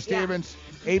 Taylor Stevens,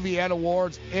 AVN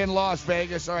Awards in Las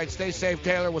Vegas. All right, stay safe,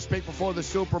 Taylor. We'll speak before the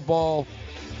Super Bowl.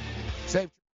 Safe.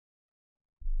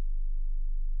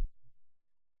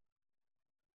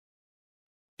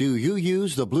 Do you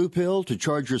use the Blue Pill to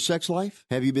charge your sex life?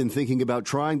 Have you been thinking about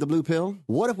trying the Blue Pill?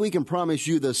 What if we can promise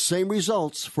you the same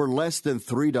results for less than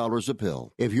 $3 a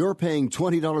pill? If you're paying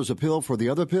 $20 a pill for the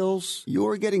other pills,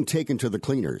 you're getting taken to the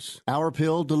cleaners. Our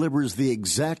pill delivers the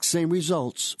exact same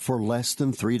results for less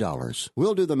than $3.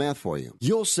 We'll do the math for you.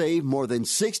 You'll save more than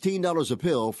 $16 a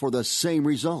pill for the same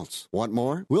results. Want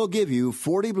more? We'll give you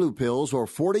 40 blue pills or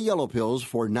 40 yellow pills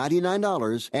for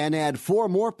 $99 and add 4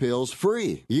 more pills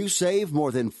free. You save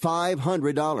more than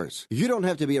 $500. You don't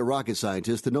have to be a rocket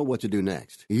scientist to know what to do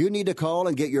next. You need to call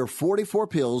and get your 44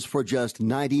 pills for just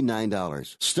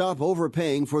 $99. Stop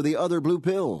overpaying for the other blue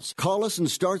pills. Call us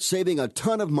and start saving a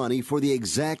ton of money for the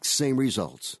exact same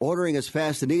results. Ordering is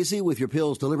fast and easy with your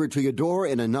pills delivered to your door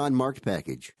in a non-marked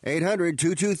package.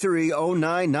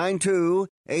 800-223-0992.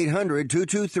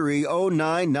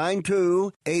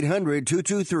 800-223-0992.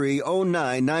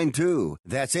 800-223-0992.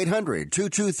 That's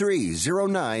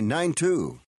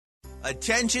 800-223-0992.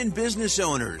 Attention business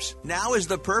owners. Now is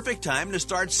the perfect time to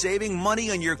start saving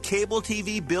money on your cable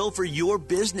TV bill for your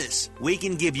business. We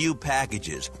can give you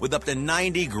packages with up to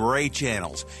 90 great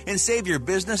channels and save your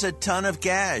business a ton of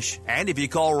cash. And if you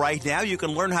call right now, you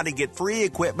can learn how to get free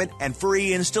equipment and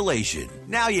free installation.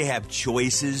 Now you have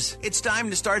choices. It's time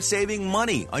to start saving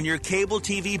money on your cable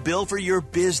TV bill for your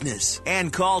business.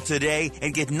 And call today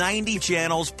and get 90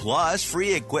 channels plus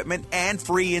free equipment and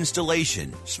free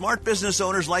installation. Smart business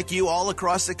owners like you all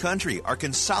across the country are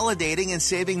consolidating and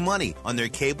saving money on their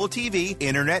cable TV,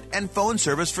 internet, and phone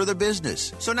service for their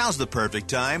business. So now's the perfect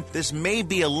time. This may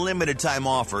be a limited time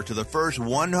offer to the first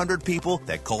 100 people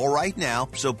that call right now.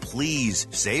 So please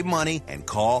save money and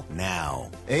call now.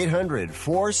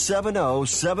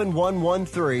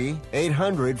 800-470-7113.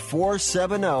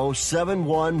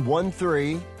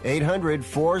 800-470-7113.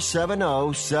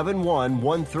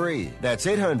 800-470-7113. That's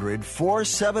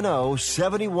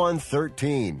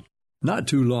 800-470-7113. Not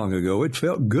too long ago, it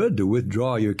felt good to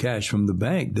withdraw your cash from the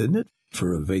bank, didn't it?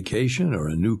 For a vacation or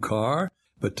a new car.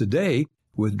 But today,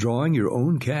 withdrawing your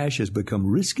own cash has become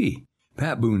risky.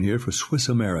 Pat Boone here for Swiss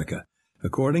America.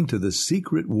 According to The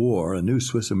Secret War, a new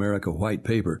Swiss America white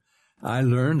paper, I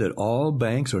learned that all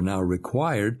banks are now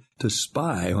required to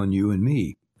spy on you and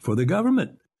me for the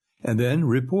government, and then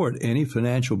report any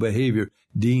financial behavior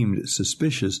deemed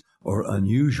suspicious or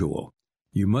unusual.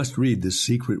 You must read The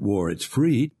Secret War. It's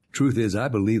free. Truth is, I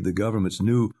believe the government's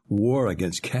new war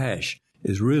against cash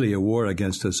is really a war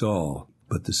against us all.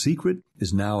 But the secret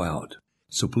is now out.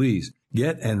 So please,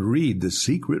 get and read The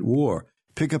Secret War.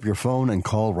 Pick up your phone and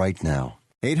call right now.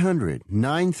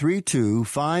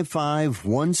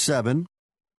 800-932-5517.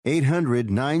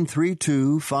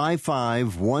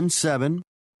 800-932-5517.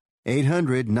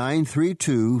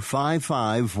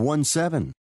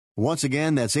 800-932-5517. Once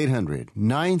again, that's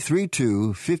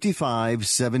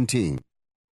 800-932-5517.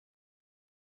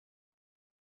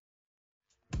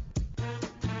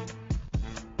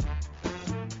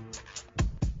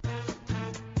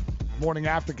 Morning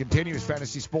After continues,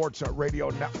 Fantasy Sports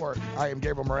Radio Network. I am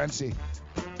Gabriel Morency.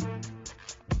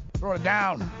 Throwing it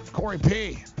down. Corey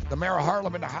P., the mayor of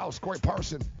Harlem in the house. Corey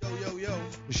Parson. Yo.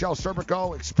 Michelle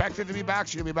Serpico expected to be back.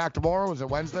 She's going to be back tomorrow. Is it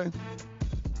Wednesday?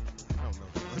 I don't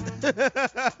know.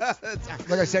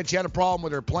 Like I said, she had a problem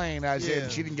with her plane, as in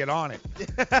she didn't get on it.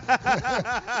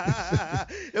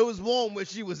 It was warm where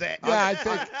she was at. Yeah, I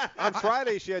think. On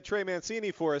Friday, she had Trey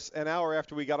Mancini for us an hour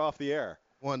after we got off the air.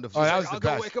 Wonderful. Oh, that was the I'll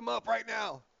best. go wake him up right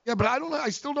now. Yeah, but I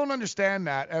still don't understand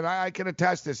that, and I can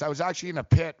attest this. I was actually in a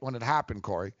pit when it happened,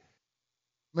 Corey.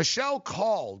 Michelle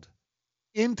called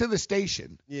into the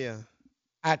station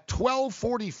at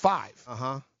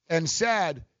 12:45 and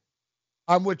said,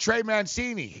 I'm with Trey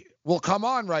Mancini. will come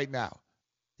on right now.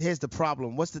 Here's the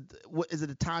problem. What is it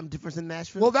a time difference in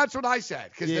Nashville? Well, that's what I said.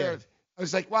 Because I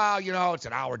was like, well, it's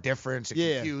an hour difference. It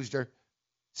confused her.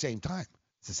 Same time.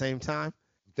 It's the same time?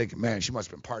 I'm thinking, man, she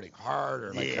must have been partying hard.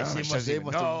 Or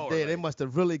they must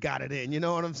have really got it in. You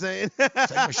know what I'm saying?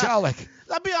 It's like Michelle,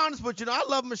 I'll be honest with you. I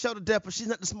love Michelle to death, but she's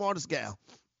not the smartest gal.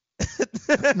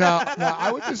 No,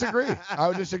 I would disagree.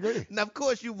 Now, of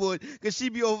course you would, because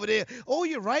she'd be over there. Oh,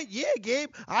 you're right. Yeah, Gabe.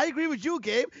 I agree with you,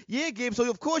 Gabe. Yeah, Gabe. So,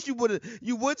 of course, you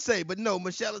would say, but no,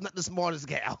 Michelle is not the smartest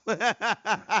gal.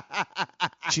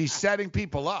 She's setting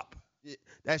people up. Yeah,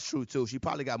 that's true, too. She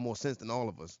probably got more sense than all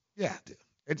of us. Yeah,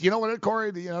 dude. You know what, Corey?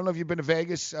 I don't know if you've been to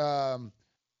Vegas. You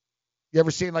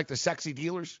ever seen, the sexy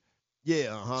dealers?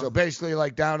 Yeah, So,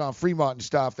 basically, down on Fremont and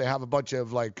stuff, they have a bunch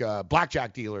of,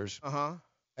 blackjack dealers. Uh-huh.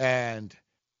 And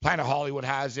Planet Hollywood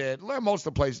has it. Most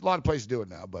of the places, a lot of places do it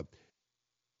now. But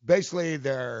basically,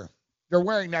 they're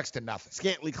wearing next to nothing.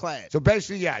 Scantily clad. So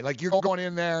basically, you're going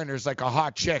in there and there's a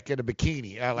hot chick in a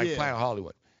bikini, Planet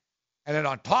Hollywood. And then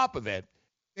on top of it,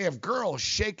 they have girls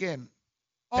shaking.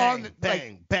 Bang,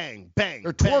 bang, bang, bang.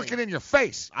 They're twerking in your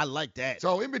face. I like that.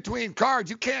 So in between cards,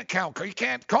 you can't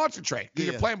concentrate. Because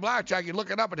you're playing blackjack, you're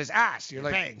looking up at his ass. You're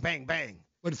like, bang, bang, bang.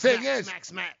 But the thing is,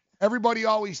 smack. Everybody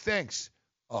always thinks,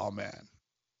 oh man,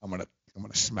 I'm gonna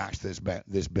smash this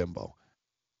bimbo.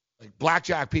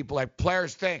 Blackjack people,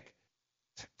 players think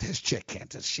this chick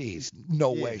can't. She's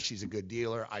no way she's a good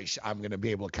dealer. I'm gonna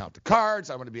be able to count the cards.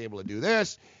 I'm gonna be able to do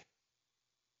this.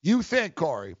 You think,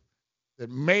 Corey, that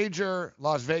major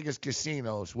Las Vegas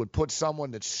casinos would put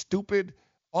someone that's stupid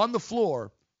on the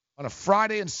floor on a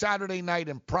Friday and Saturday night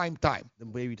in prime time?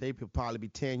 Then baby, they could probably be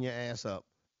tearing your ass up.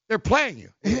 They're playing you.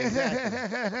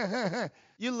 Exactly.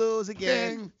 You lose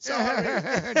again. Ding. Sorry.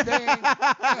 Ding.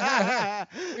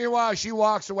 Meanwhile, she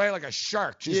walks away like a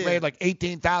shark. She's made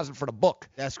 $18,000 for the book.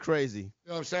 That's crazy. You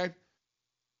know what I'm saying?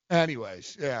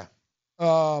 Anyways, yeah.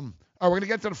 All right, we're going to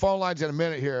get to the phone lines in a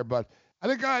minute here, but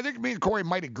I think me and Corey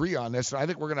might agree on this. I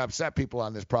think we're going to upset people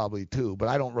on this probably too, but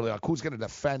I don't really like who's going to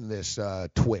defend this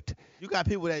twit. You got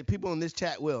people in this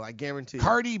chat will, I guarantee.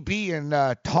 Cardi B and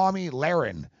Tommy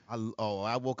Lahren.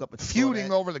 I woke up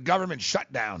feuding over the government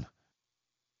shutdown.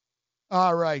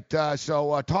 All right,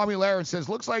 so Tommy Lahren says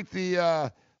looks like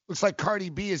Cardi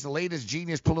B is the latest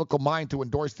genius political mind to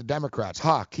endorse the Democrats.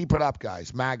 Keep it up,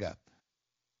 guys. MAGA.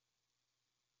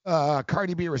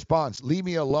 Cardi B responds, leave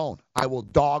me alone. I will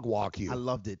dog walk you. I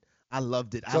loved it.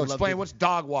 So explain what's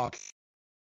dog walk.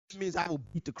 It means I will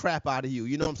beat the crap out of you.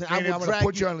 You know what I'm saying? I'm going to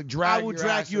put you on the drag. I will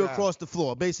drag you across the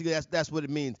floor. Basically, that's what it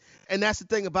means. And that's the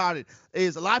thing about it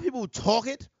is a lot of people talk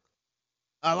it.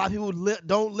 A lot of people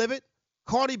don't live it.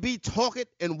 Cardi B talk it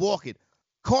and walk it.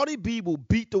 Cardi B will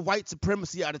beat the white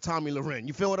supremacy out of Tommy Lahren.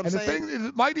 You feel what I'm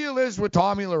saying? My deal is with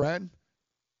Tommy Lahren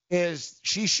is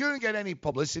she shouldn't get any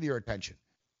publicity or attention.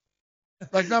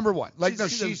 Number one.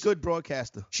 She's a good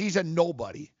broadcaster. She's a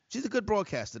nobody. She's a good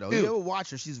broadcaster, though. Dude. You ever watch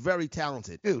her? She's very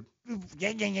talented. Dude.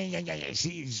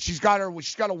 She's got a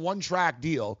one-track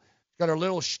deal. She's got her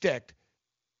little shtick.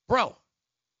 Bro,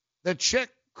 the chick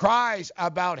cries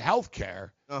about health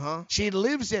care. Uh-huh. She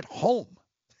lives at home.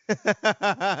 She's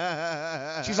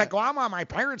like, well, I'm on my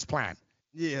parents' plan.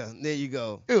 Yeah, there you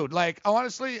go. Dude,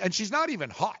 honestly, and she's not even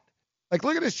hot.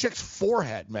 Look at this chick's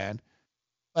forehead, man.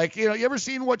 You ever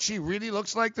seen what she really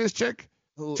looks like, this chick?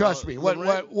 Trust me.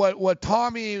 What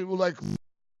Tommy,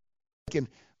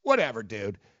 whatever,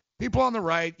 dude. People on the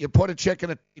right, you put a chick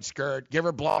in a tight skirt, give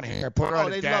her blonde hair, put her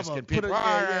on a desk, and people,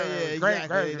 great.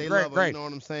 They love her, you know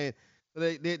what I'm saying?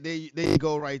 They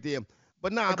go right there.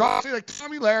 But nah.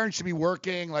 Tommy Lahren should be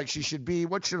working, she should be,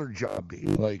 what should her job be?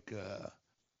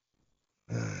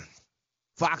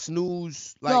 Fox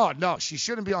News. No, she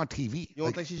shouldn't be on TV. You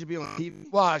don't think she should be on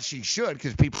TV? Well, she should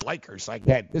because people like her. It's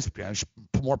this she's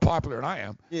more popular than I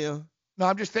am. Yeah. No,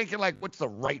 I'm just thinking what's the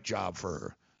right job for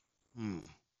her?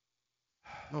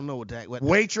 I don't know what that.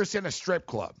 Waitress in a strip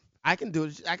club. I can do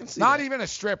it. I can see. Not even a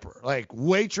stripper.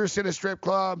 Waitress in a strip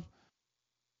club.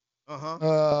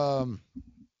 Uh-huh.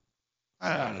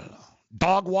 I don't know.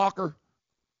 Dog walker.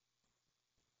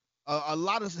 A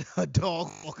lot of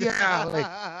dog walkers.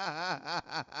 Yeah.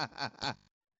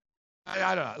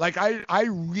 I don't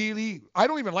know. I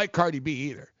don't even like Cardi B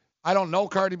either. I don't know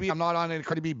Cardi B. I'm not on any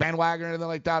Cardi B bandwagon or anything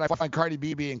like that. I find Cardi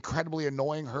B be incredibly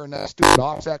annoying. Her and that stupid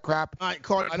Offset crap. All right,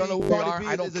 Cardi I don't know who they are.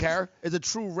 I don't care. It's a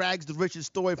true rags to riches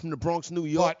story from the Bronx, New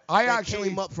York. But I actually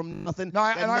came up from nothing. No,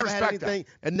 and I respect that.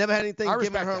 And never had anything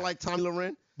given her like Tommy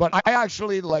Lahren. But I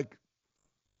actually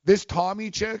this Tommy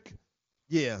chick.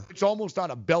 Yeah. It's almost on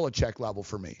a Belichick level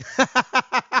for me.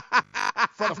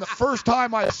 From the first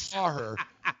time I saw her,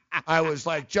 I was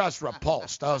like just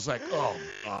repulsed. I was like, oh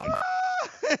God.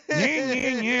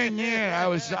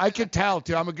 I could tell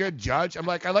too. I'm a good judge. I'm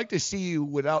like, I like to see you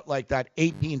without like that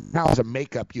 18 pounds of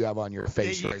makeup you have on your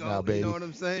face right now, baby. You know what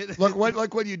I'm saying?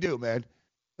 Look what you do, man.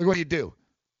 Look what you do.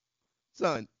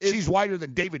 Son, she's whiter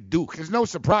than David Duke. There's no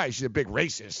surprise she's a big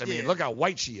racist. I mean, look how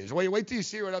white she is. Wait till you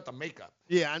see her without the makeup.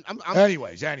 Yeah,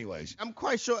 Anyways. I'm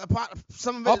quite sure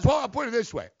some of it I'll put it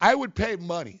this way. I would pay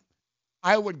money.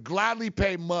 I would gladly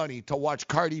pay money to watch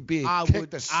Cardi B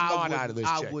kick the snot out of this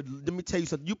chick. Let me tell you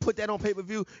something. You put that on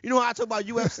pay-per-view. You know how I talk about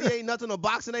UFC ain't nothing or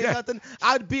boxing ain't nothing?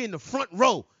 I'd be in the front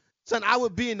row. Son, I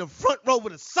would be in the front row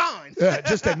with a sign. Yeah,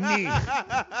 just a knee.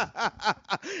 I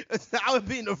would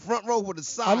be in the front row with a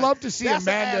sign. I'd love to see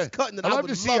Amanda. I'd love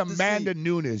to see Amanda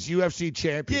Nunes, UFC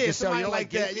champion. Yeah, somebody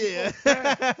like that.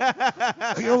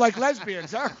 Yeah. You don't like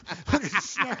lesbians, huh?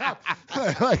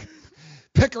 Like,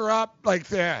 pick her up like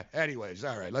that. Anyways,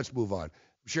 all right, let's move on. I'm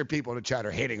sure people in the chat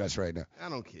are hating us right now. I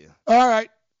don't care. All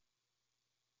right.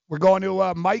 We're going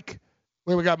to Mike.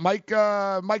 We got Mike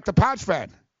the Pats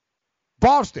fan.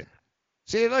 Boston.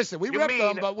 See, listen, we ripped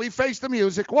them, but we faced the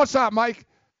music. What's up, Mike?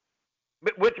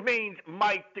 Which means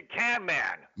Mike the Cam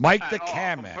Man. Mike the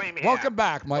Cam Man. Welcome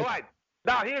back, Mike. All right.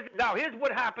 Now here's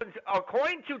what happens.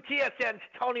 According to TSN's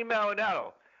Tony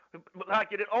Marinello,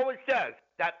 like it always says,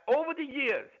 that over the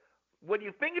years, when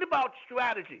you're thinking about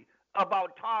strategy,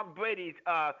 about Tom Brady's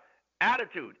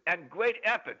attitude and great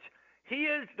efforts, he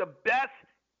is the best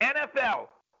NFL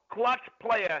clutch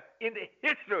player in the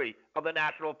history of the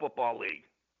National Football League.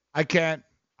 I can't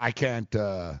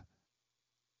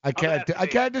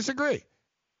disagree.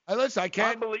 Listen, I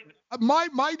can't.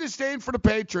 My disdain for the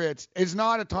Patriots is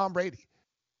not a Tom Brady.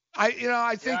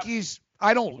 I think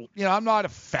I'm not a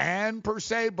fan per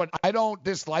se, but I don't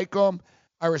dislike him.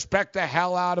 I respect the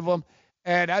hell out of him.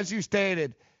 And as you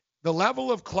stated, the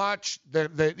level of clutch,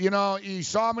 you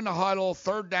saw him in the huddle,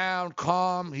 third down,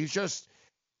 calm. He's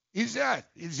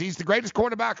the greatest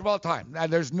quarterback of all time.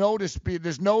 And there's no dispute.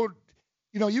 There's no,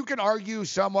 you can argue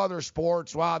some other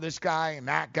sports. Wow, this guy and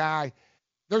that guy.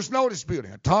 There's no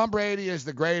disputing it. Tom Brady is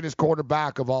the greatest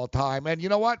quarterback of all time. And you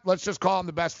know what? Let's just call him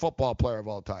the best football player of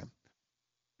all time.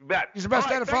 He's the best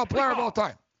NFL player of all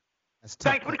time. That's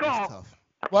tough. Thanks for the call. That's tough.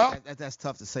 Well, that's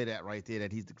tough to say that right there,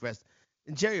 that he's the best.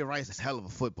 And Jerry Rice is a hell of a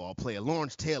football player.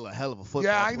 Lawrence Taylor, a hell of a football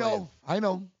player. Yeah, I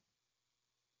know.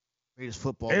 Greatest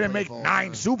football They didn't player make of all 9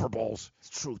 time. Super Bowls. It's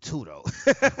true, too, though.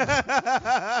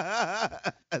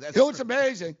 It's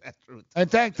amazing. That's true.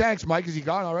 And thanks, Mike. Is he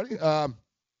gone already?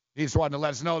 He just wanted to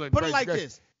let us know that. Put it like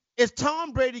this. Is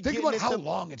Tom Brady Think getting about into how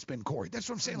long it's been, Corey. That's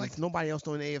what I'm saying. Like nobody else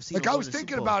doing the AFC. Like I was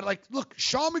thinking about it. Like, look,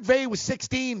 Sean McVay was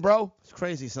 16, bro. It's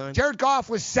crazy, son. Jared Goff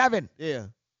was 7. Yeah.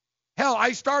 Hell,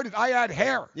 I had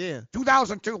hair. Yeah.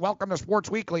 2002. Welcome to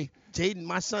Sports Weekly. Jaden,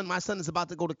 my son is about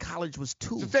to go to college, was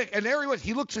 2. The thing, and there he was.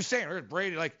 He looks the same. There's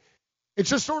Brady. Like, it's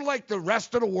just sort of like the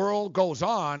rest of the world goes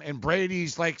on, and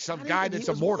Brady's like some guy that's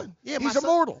immortal. Yeah, he's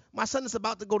immortal. My son is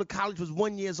about to go to college. Was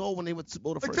 1 year old when they went to Super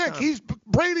Bowl the first time.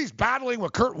 Brady's battling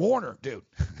with Kurt Warner, dude.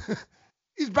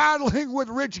 He's battling with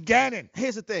Rich Gannon.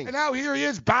 Here's the thing. And now here he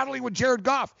is battling with Jared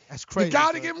Goff. That's crazy. You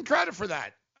got to give him credit for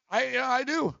that. I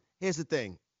do. Here's the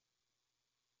thing.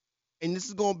 And this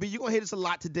is going to be, you're going to hear this a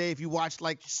lot today if you watch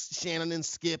like Shannon and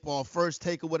Skip or First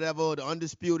Take or whatever, or The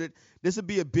Undisputed. This would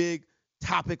be a big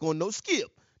topic on those, Skip.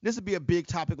 This would be a big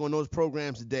topic on those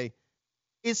programs today.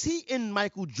 Is he in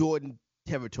Michael Jordan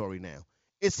territory now?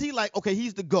 Is he like, okay,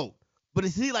 he's the GOAT, but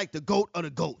is he like the GOAT of the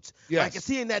GOATs? Yes. Like, is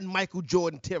he in that Michael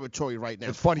Jordan territory right now?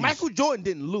 It's funny. Michael Jordan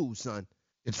didn't lose, son.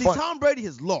 It's funny. Tom Brady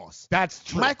has lost. That's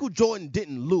true. Michael Jordan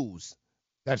didn't lose.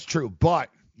 That's true. But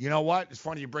you know what? It's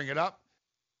funny you bring it up.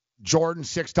 Jordan,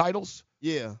 6 titles.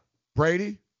 Yeah.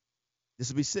 Brady. This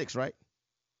will be 6, right?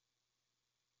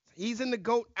 He's in the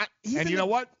GOAT. And you know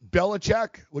what?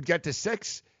 Belichick would get to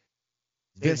 6.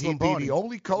 Then he'd be the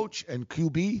only coach and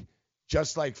QB,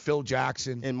 just like Phil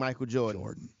Jackson and Michael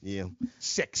Jordan. Yeah.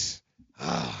 6.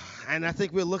 And I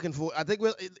think we're looking for.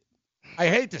 I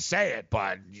hate to say it,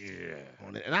 but yeah.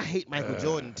 And I hate Michael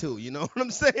Jordan too. You know what I'm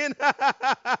saying?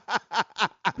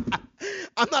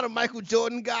 I'm not a Michael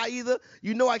Jordan guy either.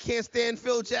 You know I can't stand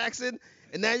Phil Jackson.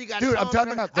 And now you got. Dude, I'm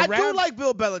talking about the Rams. I do like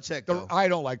Bill Belichick though. I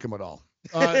don't like him at all.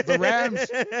 The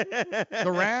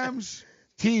Rams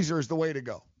teaser is the way to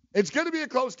go. It's going to be a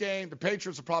close game. The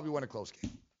Patriots will probably win a close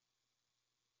game.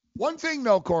 One thing,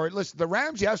 though, Corey, listen, the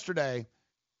Rams yesterday,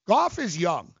 Goff is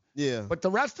young. Yeah. But the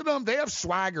rest of them, they have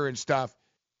swagger and stuff.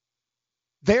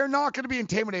 They're not going to be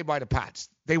intimidated by the Pats.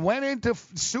 They went into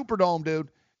Superdome, dude.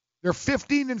 They're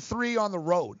 15-3 on the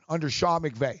road under Sean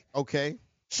McVay. Okay.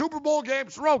 Super Bowl game,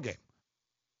 it's a road game.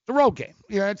 It's a road game.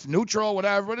 Yeah, it's neutral,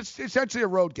 whatever, but it's essentially a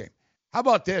road game. How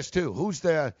about this, too?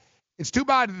 It's too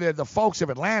bad the folks of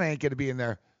Atlanta ain't going to be in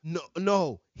there.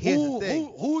 No. Here's the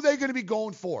thing. Who are they going to be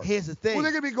going for? Here's the thing. Who are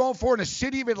they going to be going for in the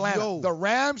city of Atlanta? The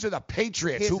Rams or the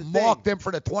Patriots who mocked them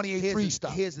for the 28-3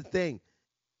 stuff? Here's the thing.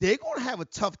 They're going to have a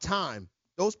tough time.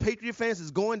 Those Patriot fans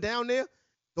is going down there.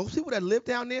 Those people that live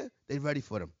down there, they ready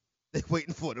for them. They're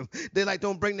waiting for them. They're like,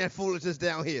 don't bring that foolishness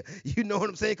down here. You know what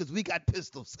I'm saying? Because we got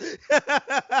pistols.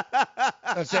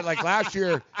 I said, like last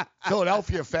year,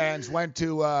 Philadelphia fans went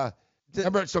to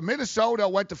remember, so Minnesota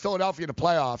went to Philadelphia in the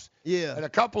playoffs. Yeah. And a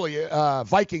couple of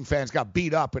Viking fans got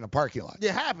beat up in a parking lot.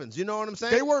 It happens. You know what I'm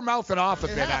saying? They were mouthing off a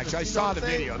bit, actually. I saw the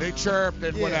video. They chirped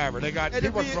and whatever. They got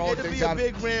people throwing things out.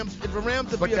 It'd be a big Rams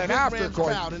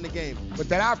crowd in the game. But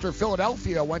then after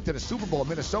Philadelphia went to the Super Bowl in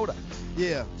Minnesota.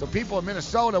 Yeah. So people in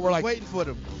Minnesota were like, waiting for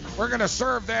them. We're going to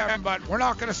serve them, but we're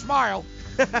not going to smile.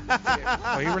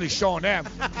 Well, he really showing them.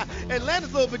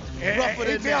 Atlanta's a little bit rougher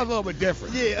than that. A little bit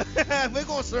different. Yeah, we're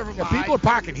gonna serve them. People are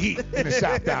packing heat in the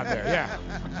South down there. Yeah.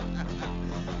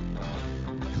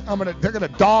 They're gonna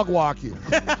dog walk you.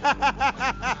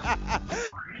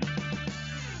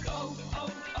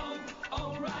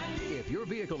 If your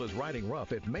vehicle is riding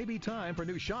rough, it may be time for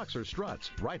new shocks or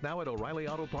struts. Right now at O'Reilly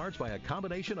Auto Parts, buy a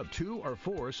combination of 2 or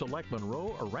 4 select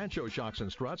Monroe or Rancho shocks and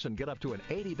struts and get up to an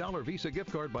 $80 Visa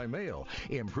gift card by mail.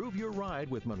 Improve your ride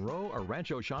with Monroe or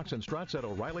Rancho shocks and struts at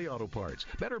O'Reilly Auto Parts.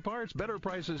 Better parts, better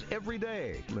prices every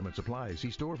day. Limit supply.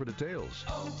 See store for details.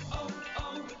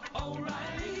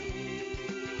 O'Reilly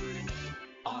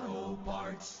Auto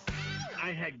Parts.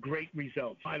 I had great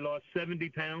results. I lost 70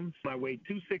 pounds. I weighed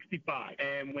 265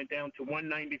 and went down to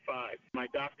 195. My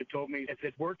doctor told me, if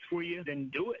it works for you, then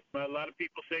do it. A lot of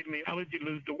people say to me, how did you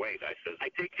lose the weight? I said, I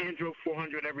take Andro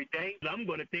 400 every day. I'm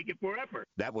going to take it forever.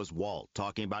 That was Walt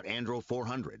talking about Andro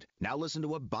 400. Now listen to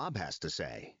what Bob has to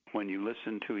say. When you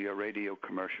listen to your radio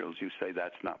commercials, you say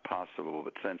that's not possible,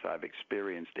 but since I've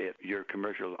experienced it, your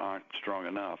commercials aren't strong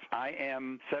enough. I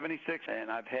am 76, and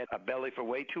I've had a belly for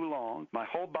way too long. My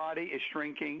whole body is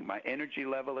shrinking. My energy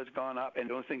level has gone up, and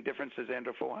the only thing difference is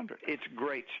Andro 400. It's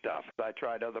great stuff. I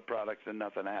tried other products, and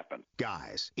nothing happened.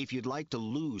 Guys, if you'd like to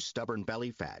lose stubborn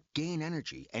belly fat, gain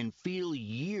energy, and feel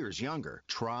years younger,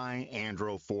 try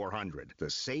Andro 400, the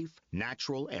safe,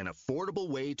 natural, and affordable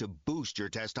way to boost your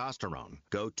testosterone.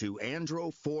 Go to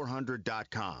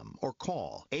andro400.com or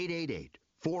call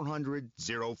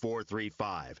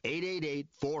 888-400-0435.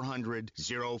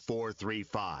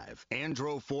 888-400-0435.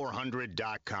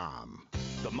 andro400.com.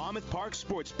 The Monmouth Park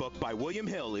Sportsbook by William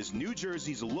Hill is New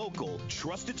Jersey's local,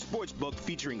 trusted sportsbook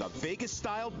featuring a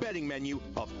Vegas-style betting menu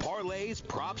of parlays,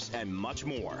 props, and much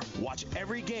more. Watch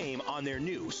every game on their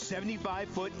new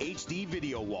 75-foot HD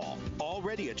video wall.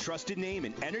 Already a trusted name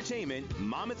in entertainment,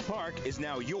 Monmouth Park is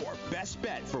now your best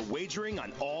bet for wagering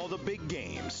on all the big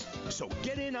games. So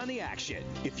get in on the action.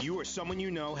 If you or someone you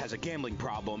know has a gambling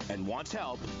problem and wants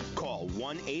help, call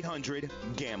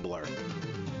 1-800-GAMBLER.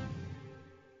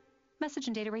 Message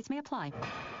and data rates may apply.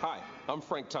 Hi, I'm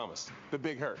Frank Thomas, the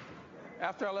Big Hurt.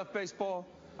 After I left baseball,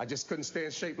 I just couldn't stay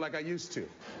in shape like I used to.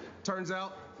 Turns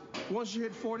out, once you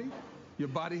hit 40, your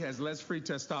body has less free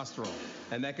testosterone,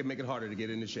 and that can make it harder to get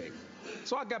into shape.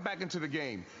 So I got back into the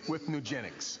game with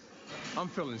Nugenics. I'm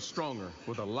feeling stronger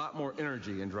with a lot more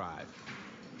energy and drive.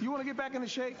 You want to get back into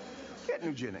shape? Get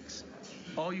Nugenics.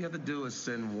 All you have to do is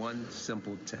send one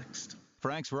simple text.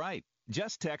 Frank's right.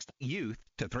 Just text YOUTH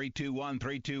to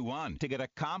 321-321 to get a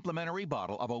complimentary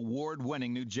bottle of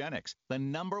award-winning Nugenics, the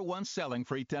 #1 selling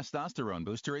free testosterone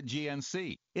booster at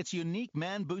GNC. Its unique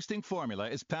man-boosting formula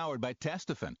is powered by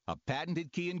Testofen, a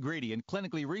patented key ingredient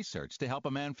clinically researched to help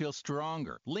a man feel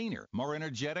stronger, leaner, more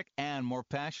energetic, and more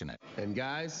passionate. And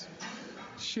guys,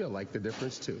 she'll like the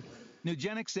difference too.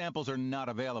 Nugenic samples are not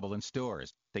available in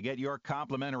stores. To get your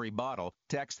complimentary bottle,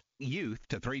 text YOUTH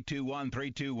to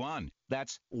 321-321.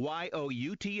 That's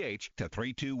YOUTH to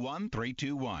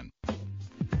 321-321.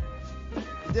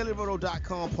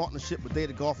 DailyRoto.com partnership with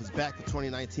Data Golf is back for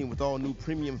 2019 with all new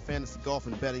premium fantasy golf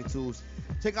and betting tools.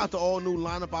 Check out the all-new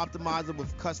lineup optimizer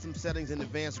with custom settings and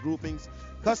advanced groupings,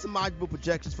 customizable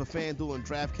projections for FanDuel and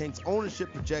DraftKings,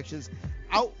 ownership projections,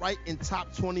 outright and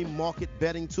top 20 market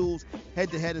betting tools,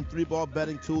 head-to-head and 3-ball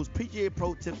betting tools, PGA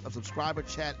Pro tips, a subscriber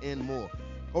chat, and more.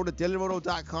 Go to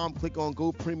DailyRoto.com, click on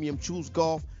Go Premium, choose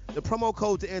Golf. The promo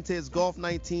code to enter is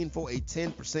Golf19 for a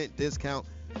 10% discount.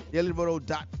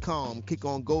 DailyRoto.com, click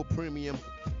on Go Premium,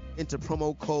 enter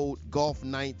promo code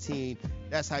Golf19.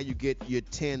 That's how you get your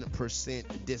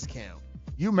 10% discount.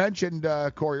 You mentioned,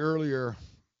 Corey, earlier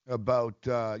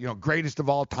greatest of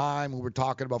all time. We were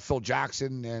talking about Phil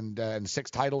Jackson and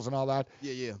 6 titles and all that.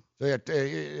 Yeah.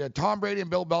 So Tom Brady and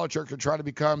Bill Belichick are trying to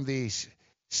become the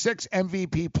 6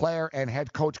 MVP player and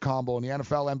head coach combo in the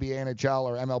NFL, NBA, NHL,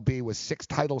 or MLB with 6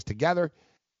 titles together.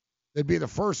 It'd be the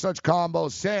first such combo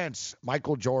since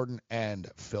Michael Jordan and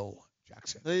Phil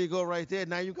Jackson. There you go right there.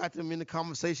 Now you got them in the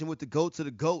conversation with the GOATs of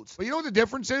the GOATs. But you know what the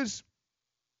difference is?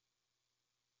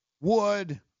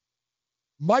 Did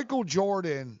Michael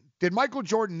Jordan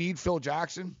need Phil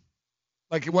Jackson?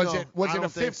 Like, was it a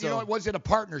 50? So. Was it a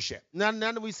partnership? Now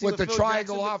that we see with the Phil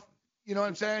triangle Jackson, off. You know what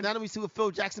I'm saying? Now that we see what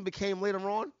Phil Jackson became later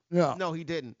on. Yeah. No, he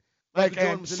didn't.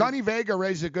 And Sonny Vega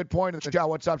raises a good point in the chat.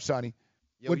 What's up, Sonny?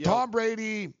 Would Tom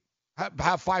Brady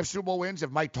have 5 Super Bowl wins if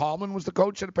Mike Tomlin was the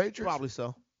coach of the Patriots? Probably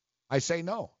so. I say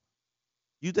no.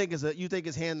 You think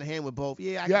it's hand in hand with both?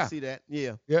 Yeah, I can see that.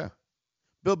 Yeah. Yeah.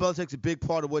 Bill Belichick's a big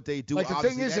part of what they do. Like the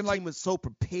thing is, that team was so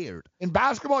prepared. In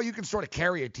basketball, you can sort of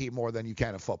carry a team more than you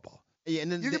can in football. Yeah,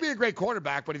 and then you can be a great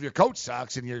quarterback, but if your coach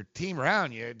sucks and your team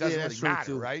around you, it doesn't really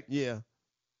matter, right? Yeah.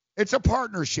 It's a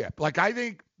partnership. Like, I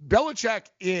think Belichick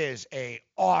is an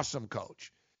awesome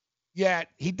coach. Yet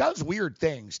he does weird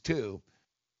things too.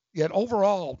 Yet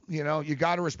overall, you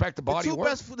got to respect the body of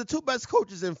work. The 2 best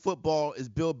coaches in football is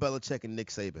Bill Belichick and Nick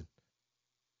Saban.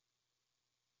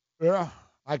 Yeah,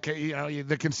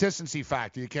 the consistency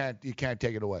factor. You can't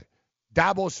take it away.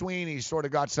 Dabo Swinney sort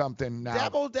of got something now.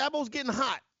 Dabo's getting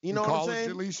hot. You know what I'm saying?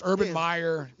 At least Urban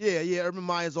Meyer. Yeah. Urban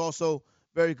Meyer's also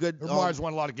very good. Urban Meyer's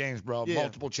won a lot of games, bro. Yeah.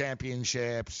 Multiple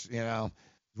championships.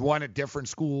 Won at different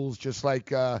schools, just like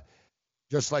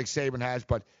Saban has.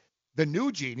 But the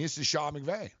new genius is Sean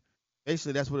McVay.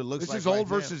 Basically, that's what it looks like. This is old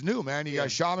versus new, man. You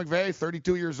got Sean McVay,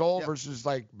 32 years old, versus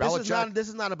like Belichick. This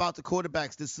is not about the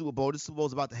quarterbacks. This Super Bowl is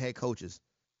about the head coaches.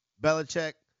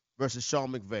 Belichick versus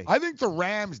Sean McVay. I think the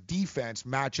Rams defense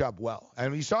match up well,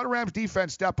 and you saw the Rams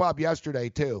defense step up yesterday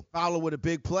too. Fowler with a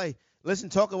big play. Listen,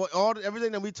 talk about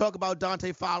everything that we talk about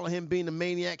Dante Fowler, him being a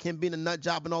maniac, him being a nut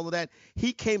job, and all of that.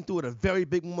 He came through at a very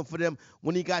big moment for them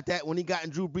when he got in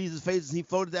Drew Brees' face and he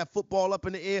floated that football up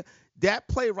in the air. That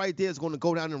play right there is going to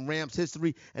go down in Rams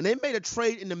history. And they made a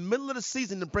trade in the middle of the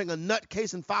season to bring a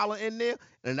nutcase and Fowler in there,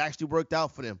 and it actually worked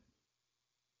out for them.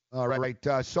 All right.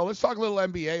 So let's talk a little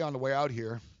NBA on the way out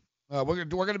here. We're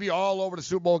going to be all over the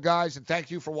Super Bowl, guys, and thank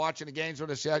you for watching the games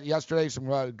with us yesterday.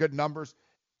 Some good numbers.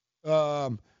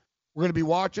 We're going to be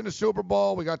watching the Super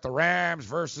Bowl. We got the Rams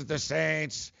versus the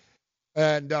Saints.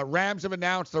 And Rams have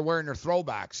announced they're wearing their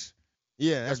throwbacks.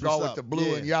 Yeah, that's what's with up. The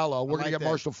blue and yellow. We're going to get that.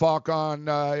 Marshall Faulk on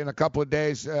in a couple of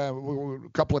days, a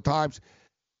couple of times.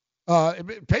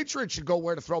 Patriots should go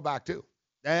wear the throwback, too.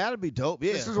 That'd be dope,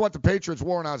 yeah. This is what the Patriots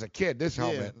wore when I was a kid, this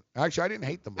helmet. Yeah. Actually, I didn't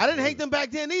hate them before. I didn't hate them back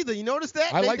then either. You notice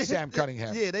that? I like Sam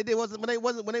Cunningham. Yeah, they did. When they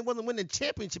wasn't winning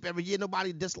championship every year,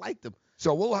 nobody disliked them.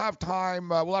 So we'll have time.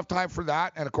 We'll have time for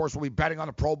that, and of course, we'll be betting on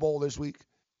the Pro Bowl this week.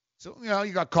 So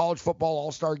you got college football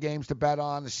all-star games to bet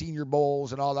on, the Senior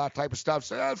Bowls, and all that type of stuff.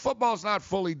 So football's not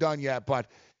fully done yet, but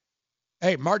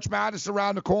hey, March Madness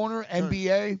around the corner.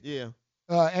 NBA. Yeah.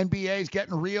 NBA is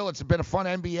getting real. It's been a fun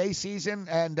NBA season,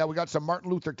 and we got some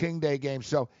Martin Luther King Day games.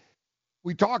 So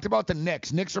we talked about the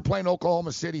Knicks. Knicks are playing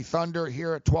Oklahoma City Thunder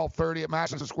here at 12:30 at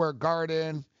Madison Square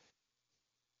Garden.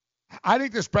 I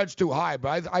think the spread's too high,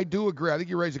 but I do agree. I think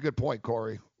you raise a good point,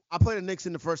 Corey. I played the Knicks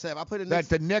in the first half. That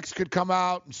the Knicks could come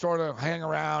out and sort of hang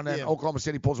around, and Oklahoma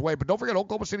City pulls away. But don't forget,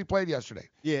 Oklahoma City played yesterday.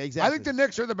 Yeah, exactly. I think the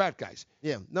Knicks are the bet guys.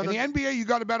 Yeah. In the NBA, you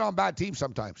got to bet on bad teams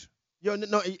sometimes.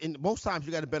 And most times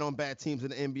you got to bet on bad teams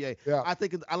in the NBA. Yeah.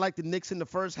 I like the Knicks in the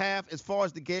first half. As far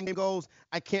as the game goes,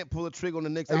 I can't pull a trigger on the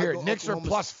Knicks. Knicks are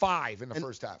 +5 in the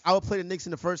first half. I would play the Knicks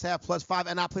in the first half +5,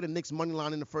 and I play the Knicks money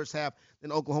line in the first half.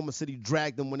 Then Oklahoma City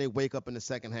drag them when they wake up in the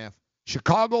second half.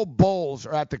 Chicago Bulls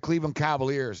are at the Cleveland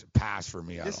Cavaliers. Pass for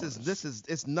me.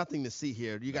 It's nothing to see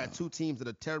here. You got two teams that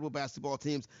are terrible basketball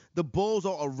teams. The Bulls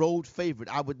are a road favorite.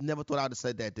 I would never thought I would have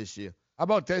said that this year. How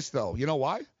about this though? You know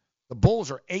why? The Bulls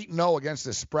are 8-0 against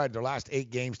the spread their last 8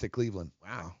 games to Cleveland.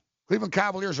 Wow. Cleveland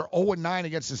Cavaliers are 0-9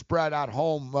 against the spread at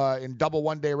home in double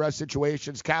one-day rest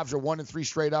situations. Cavs are 1-3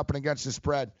 straight up and against the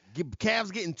spread.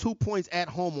 Cavs getting 2 points at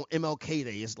home on MLK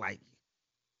Day. It's like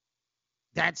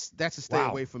that's a stay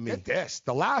away from me. Get this.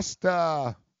 The last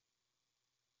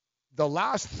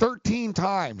 13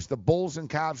 times the Bulls and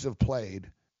Cavs have played,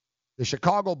 the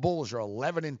Chicago Bulls are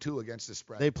 11-2 against the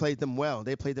spread. They played them well.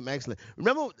 They played them excellent.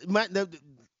 Remember,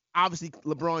 obviously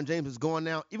LeBron James is gone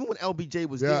now. Even when LBJ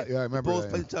was there, I remember the Bulls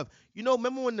that, played tough.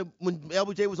 Remember when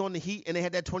LBJ was on the Heat and they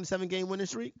had that 27-game winning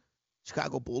streak?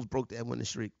 Chicago Bulls broke that winning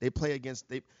streak. They play against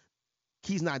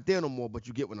Key's not there no more, but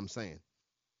you get what I'm saying.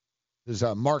 There's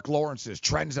Mark Lawrence's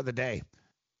Trends of the Day.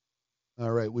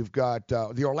 All right, we've got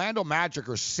the Orlando Magic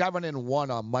are 7-1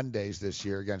 on Mondays this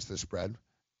year against the spread.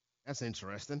 That's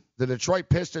interesting. The Detroit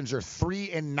Pistons are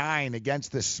 3-9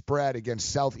 against the spread against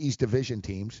Southeast Division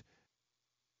teams.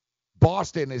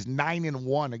 Boston is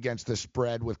 9-1 against the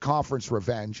spread with conference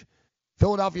revenge.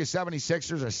 Philadelphia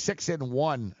 76ers are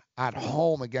 6-1 at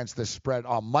home against the spread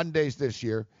on Mondays this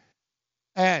year.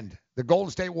 And the Golden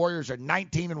State Warriors are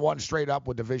 19-1 straight up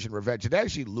with division revenge. Did they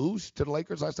actually lose to the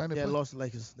Lakers last time they played? Yeah, lost to the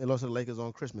Lakers. They lost to the Lakers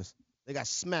on Christmas. They got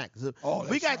smacked. Oh,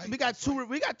 we got two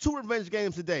revenge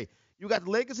games today. You got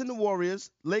the Lakers and the Warriors.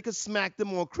 Lakers smacked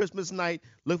them on Christmas night.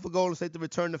 Look for Golden State to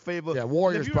return the favor. Yeah,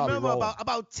 Warriors probably roll. If you remember,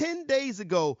 about 10 days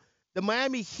ago, the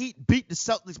Miami Heat beat the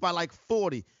Celtics by like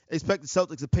 40. Expect the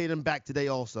Celtics to pay them back today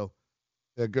also.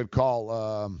 A good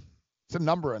call. It's a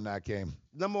number in that game.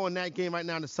 Number on that game right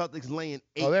now, the Celtics laying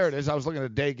 8. Oh, there it is. I was looking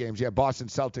at day games. Yeah, Boston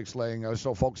Celtics laying. I was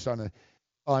so focused on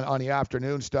the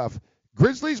afternoon stuff.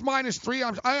 Grizzlies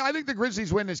 -3. I think the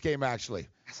Grizzlies win this game, actually.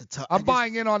 That's a tough. I'm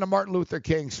buying in on the Martin Luther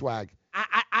King swag.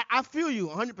 I feel you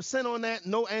 100% on that.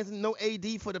 No Anthony, no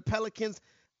AD for the Pelicans.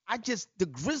 The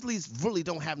Grizzlies really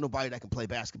don't have nobody that can play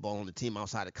basketball on the team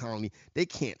outside of Conley. They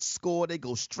can't score. They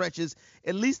go stretches.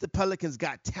 At least the Pelicans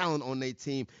got talent on their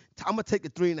team. I'm going to take the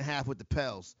 3.5 with the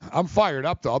Pels. I'm fired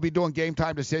up, though. I'll be doing game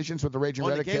time decisions with the Raging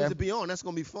Reddick Cam. On the games to be on. That's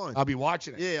going to be fun. I'll be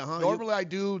watching it. Yeah, Normally I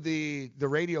do the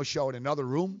radio show in another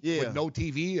room with no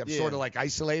TV. I'm sort of like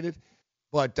isolated.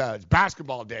 But it's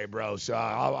basketball day, bro. So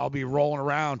I'll be rolling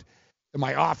around in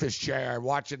my office chair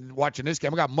watching this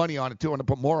game. I got money on it, too. I'm going to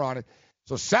put more on it.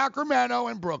 So Sacramento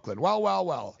and Brooklyn.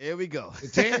 Well. Here we go. The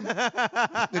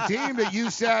team that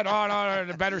you said, no,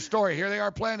 the better story. Here they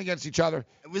are playing against each other.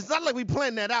 It's not like we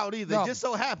planned that out either. No. It just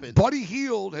so happened. Buddy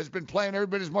Hield has been playing every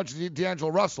bit as much as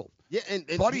D'Angelo Russell. Yeah, and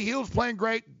Buddy Hield's playing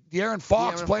great. De'Aaron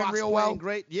Fox playing real well.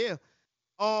 Great, yeah.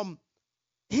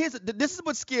 This is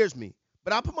what scares me,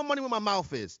 but I'll put my money where my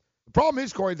mouth is. The problem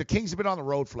is, Corey, the Kings have been on the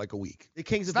road for like a week. The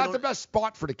Kings it's not the best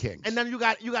spot for the Kings. And then you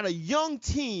got a young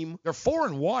team. They're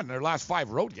 4-1 in their last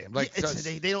 5 road games.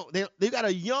 They got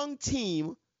a young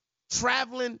team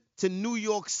traveling to New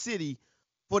York City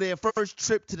for their first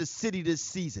trip to the city this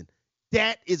season.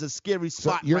 That is a scary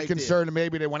spot. So you're concerned that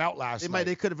maybe they went out last night.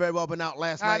 They could have very well been out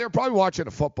last night. They're probably watching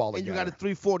a football. And you got a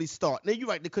 3:40 start. Now you're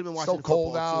right. They could have been watching so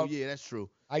cold football out. too. Yeah, that's true.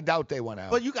 I doubt they went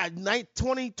out. But you got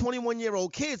 20,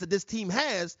 21-year-old kids that this team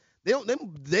has. They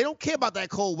don't care about that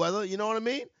cold weather. You know what I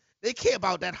mean? They care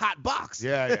about that hot box.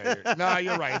 Yeah. No,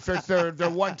 you're right. If it's their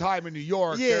one time in New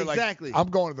York, yeah, they're exactly. Like, I'm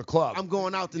going to the club. I'm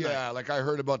going out tonight. Yeah, like I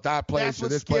heard about that place. That's what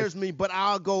this scares place. me. But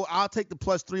I'll take the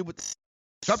 +3 with.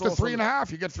 It's up to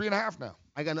 3.5. You get 3.5 now.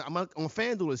 I'm on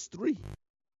FanDuel. It's 3.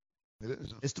 It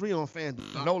is. It's 3 on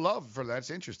FanDuel. No love for that. That's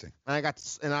interesting.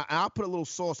 I'll put a little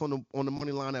sauce on the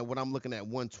money line at what I'm looking at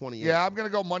 128. Yeah, I'm gonna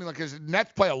go money line because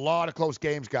Nets play a lot of close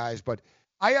games, guys. But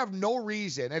I have no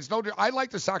reason. I like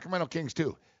the Sacramento Kings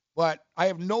too, but I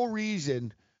have no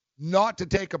reason not to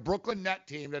take a Brooklyn Net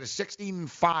team that is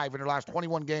 16-5 in their last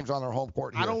 21 games on their home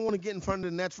court here. I don't want to get in front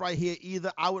of the Nets right here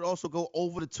either. I would also go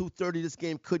over the 230. This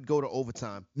game could go to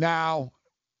overtime. Now,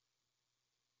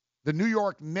 the New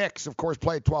York Knicks, of course,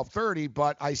 play at 12:30,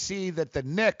 but I see that the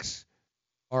Knicks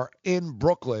are in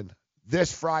Brooklyn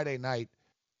this Friday night.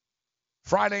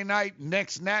 Friday night,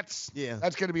 Knicks, Nets. Yeah.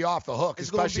 That's going to be off the hook,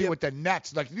 especially with the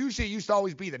Nets. Like, usually it used to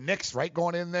always be the Knicks, right,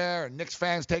 going in there, and Knicks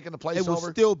fans taking the place over. It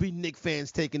will still be Knicks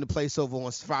fans taking the place over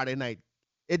on Friday night.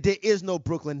 There is no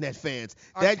Brooklyn Net fans.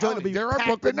 There are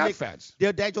Brooklyn Net fans.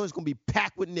 That joint is going to be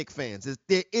packed with Knicks fans.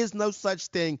 There is no such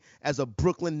thing as a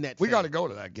Brooklyn Net fan. We got to go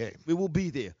to that game. We will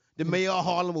be there. The mayor of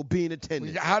Harlem will be in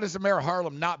attendance. How does the mayor of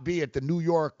Harlem not be at the New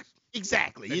York?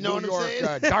 Exactly. You know what I'm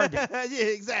saying? Derby. Yeah,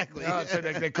 exactly. So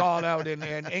they call it out in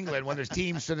England when there's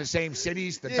teams in the same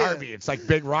cities. The Derby. It's like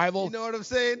big rival. You know what I'm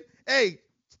saying? Hey,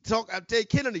 Ted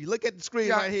Kennedy, look at the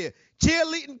screen right here.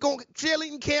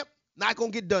 Cheerleading camp. Not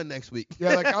gonna get done next week.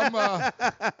 Yeah, like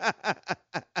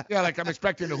I'm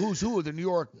expecting the who's who of the New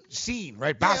York scene,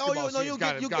 right? Basketball scene. You'll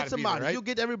get somebody. Right? You'll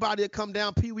get everybody to come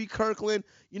down. Pee Wee Kirkland.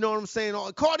 You know what I'm saying?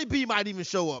 Cardi B might even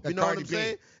show up. You know what I'm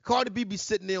saying? Cardi B be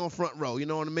sitting there on front row. You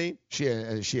know what I mean?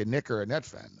 Is she a Knick or a Net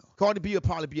fan though? Cardi B will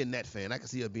probably be a Net fan. I can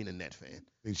see her being a Net fan.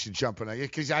 She jump on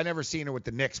because I never seen her with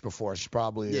the Knicks before. She's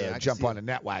probably jump on a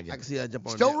net wagon. I can see her jump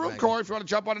on. Still room, Corey, if you want to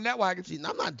jump on a net wagon.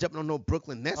 I'm not jumping on no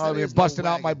Brooklyn Nets. Oh, you're busting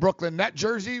out my Brooklyn Net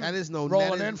jersey. That is no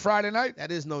rolling in Friday night.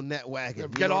 That is no net wagon.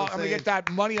 I'm gonna get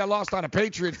that money I lost on the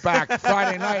Patriots back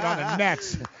Friday night on the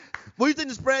Nets. What do you think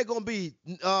the spread gonna be?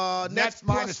 Nets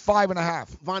minus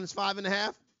 5.5. Minus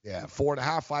 5.5. Yeah,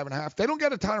 4.5, 5.5. They don't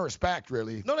get a ton of respect,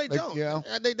 really. No, they don't. You know?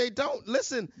 They don't.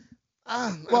 Listen,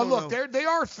 Well, look, they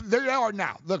are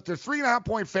now. Look, they're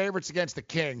 3.5-point favorites against the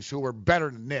Kings, who are better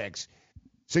than Knicks.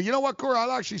 So you know what, Corey?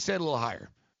 I'll actually say it a little higher.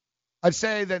 I'd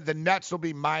say that the Nets will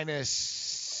be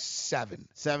 -7.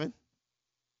 7?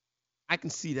 I can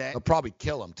see that. They'll probably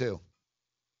kill them, too.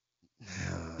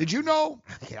 Did you know?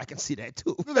 Yeah, I can see that,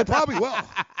 too. They probably will.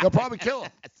 They'll probably kill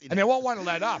them. And they won't want to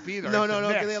let up either. No.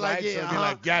 Knicks, They're like, right? yeah, So they'll be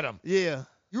like, get them. Yeah.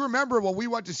 You remember when we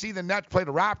went to see the Nets play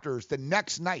the Raptors the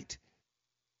next night?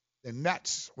 The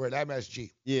Nets were at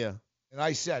MSG. Yeah. And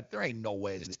I said, there ain't no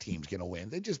way this team's going to win.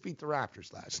 They just beat the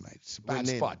Raptors last night. It's a bad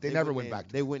spot. They never went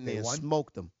back. They went there and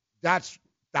smoked them. That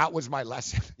was my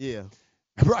lesson. Yeah.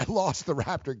 Remember, I lost the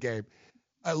Raptor game.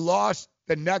 I lost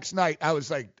the next night. I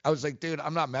was like, dude,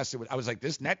 I'm not messing with. I was like,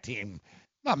 this Net team,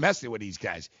 I'm not messing with these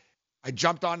guys. I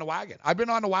jumped on the wagon. I've been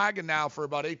on the wagon now for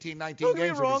about 18, 19 Don't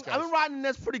games. get me wrong. I've been riding the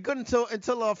Nets pretty good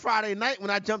until Friday night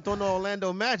when I jumped on the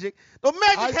Orlando Magic. The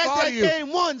Magic had that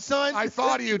game won, son. I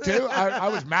thought of you, too. I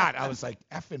was mad. I was like,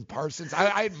 effing Parsons.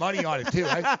 I had money on it, too.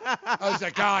 I was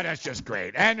like, God, that's just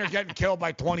great. And they're getting killed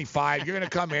by 25. You're going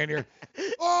to come in here.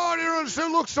 Oh, they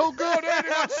look so good. And they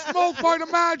got smoked by the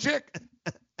Magic.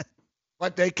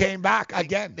 But they came back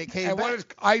again. They came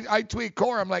back. I tweet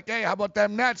Corey. I'm like, hey, how about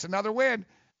them Nets? Another win.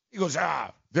 He goes,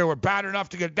 they were bad enough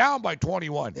to get down by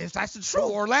 21. That's the truth.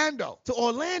 To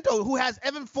Orlando, who has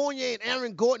Evan Fournier and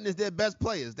Aaron Gordon as their best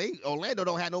players. Orlando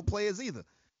don't have no players either.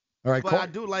 All right, but I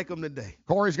do like them today.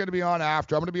 Corey's going to be on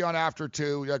after. I'm going to be on after,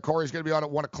 too. Corey's going to be on at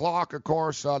 1 o'clock, of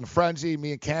course, on the Frenzy.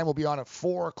 Me and Cam will be on at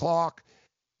 4 o'clock.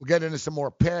 We'll get into some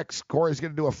more picks. Corey's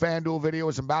going to do a FanDuel video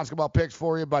with some basketball picks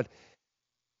for you. But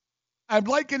I'm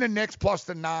liking the Knicks plus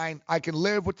the 9. I can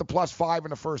live with the plus 5 in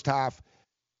the first half.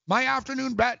 My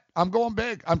afternoon bet, I'm going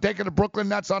big. I'm taking the Brooklyn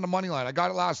Nets on the money line. I got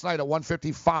it last night at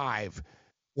 155.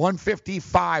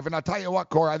 155. And I'll tell you what,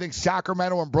 Corey, I think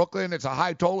Sacramento and Brooklyn, it's a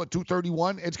high total at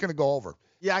 231. It's going to go over.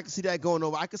 Yeah, I can see that going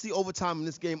over. I can see overtime in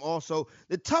this game also.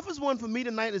 The toughest one for me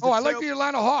tonight is I like the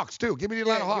Atlanta Hawks, too. Give me the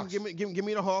Atlanta Hawks. Give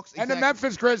me the Hawks. And the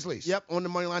Memphis Grizzlies. Yep, on the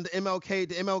money line, the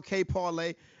MLK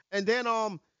parlay. And then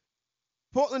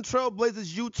Portland Trail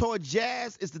Blazers, Utah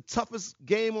Jazz is the toughest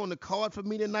game on the card for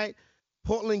me tonight.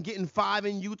 Portland getting 5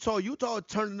 in Utah. Utah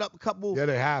turned it up a couple. Yeah,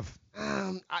 they have.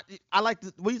 I like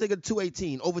what do you think of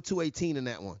 218? Over 218 in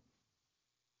that one.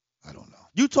 I don't know.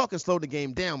 Utah can slow the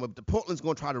game down, but the Portland's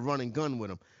going to try to run and gun with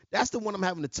them. That's the one I'm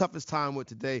having the toughest time with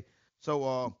today.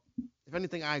 So, if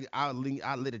anything, I'll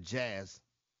lit a Jazz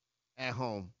at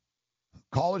home.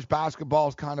 College basketball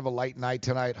is kind of a light night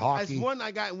tonight. Hockey.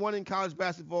 I got one in college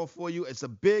basketball for you. It's a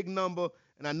big number,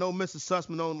 and I know Mr.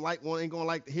 Sussman ain't going to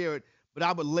like to hear it. But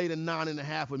I would lay the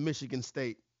 9.5 with Michigan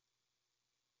State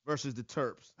versus the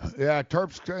Terps. Yeah,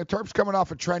 Terps coming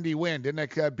off a trendy win.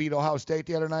 Didn't they beat Ohio State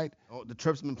the other night? Oh, the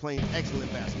Terps have been playing excellent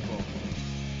basketball.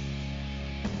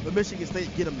 But Michigan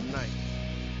State get them tonight.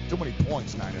 Too many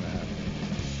points, 9.5.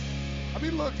 I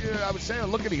mean, look, I would say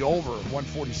look at the over,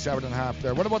 147.5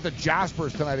 there. What about the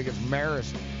Jaspers tonight against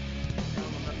Marist? I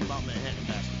don't know nothing about Manhattan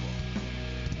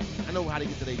basketball. I know how to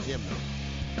get to their gym,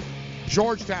 though.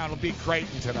 Georgetown will beat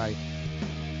Creighton tonight.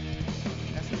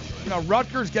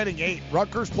 Rutgers getting 8.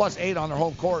 Rutgers plus 8 on their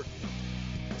home court.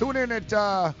 Tune in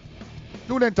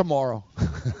tomorrow.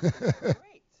 Great.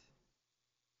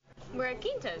 We're at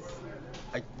Quintas.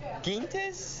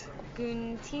 Quintas?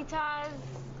 Guntitas.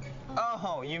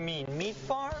 Oh, you mean meat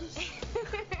farms?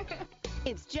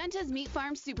 It's Genta's Meat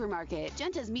Farm Supermarket.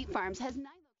 Genta's Meat Farms has 9.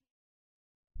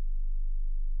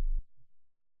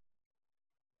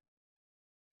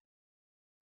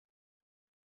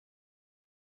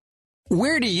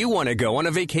 Where do you want to go on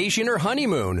a vacation or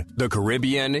honeymoon? The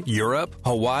Caribbean, Europe,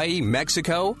 Hawaii,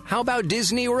 Mexico? How about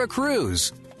Disney or a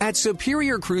cruise? At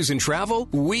Superior Cruise and Travel,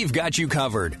 we've got you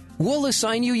covered. We'll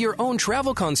assign you your own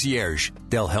travel concierge.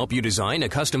 They'll help you design a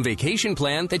custom vacation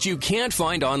plan that you can't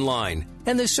find online.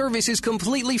 And the service is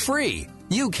completely free.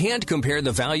 You can't compare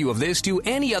the value of this to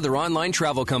any other online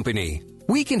travel company.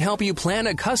 We can help you plan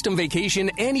a custom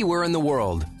vacation anywhere in the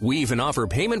world. We even offer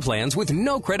payment plans with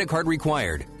no credit card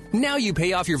required. Now you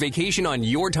pay off your vacation on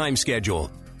your time schedule.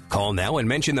 Call now and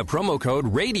mention the promo code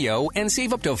RADIO and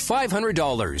save up to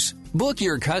 $500. Book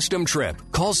your custom trip.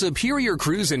 Call Superior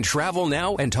Cruise and Travel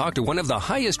now and talk to one of the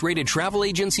highest rated travel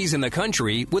agencies in the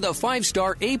country with a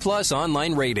 5-star A+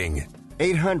 online rating.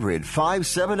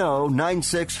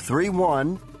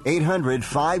 800-570-9631.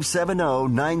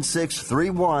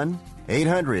 800-570-9631.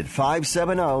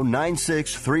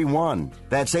 800-570-9631.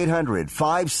 That's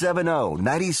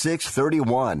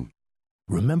 800-570-9631.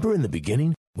 Remember in the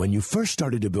beginning, when you first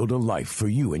started to build a life for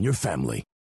you and your family,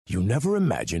 you never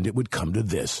imagined it would come to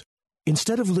this.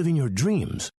 Instead of living your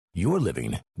dreams, you're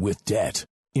living with debt.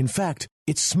 In fact,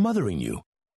 It's smothering you.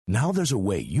 Now there's a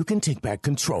way you can take back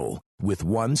control with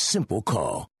one simple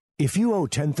call. If you owe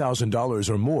 $10,000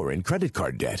 or more in credit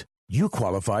card debt, you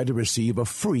qualify to receive a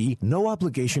free,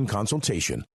 no-obligation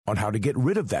consultation on how to get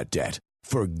rid of that debt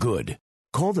for good.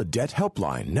 Call the Debt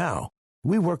Helpline now.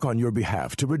 We work on your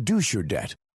behalf to reduce your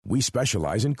debt. We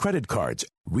specialize in credit cards,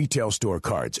 retail store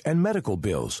cards, and medical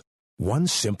bills. One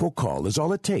simple call is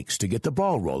all it takes to get the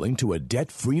ball rolling to a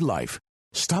debt-free life.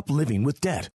 Stop living with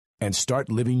debt and start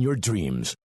living your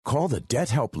dreams. Call the Debt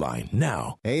Helpline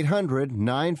now.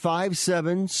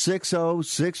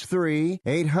 800-957-6063.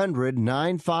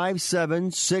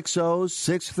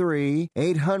 800-957-6063.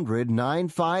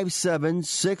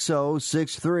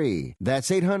 800-957-6063.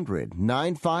 That's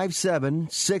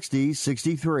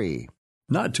 800-957-6063.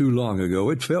 Not too long ago,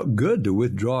 it felt good to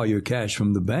withdraw your cash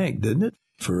from the bank, didn't it?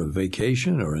 For a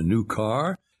vacation or a new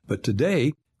car. But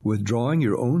today, withdrawing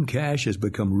your own cash has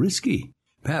become risky.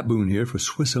 Pat Boone here for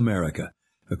Swiss America.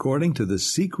 According to The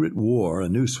Secret War, a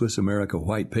new Swiss America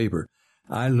white paper,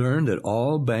 I learned that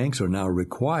all banks are now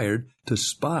required to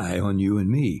spy on you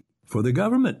and me for the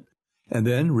government, and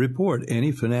then report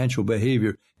any financial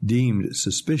behavior deemed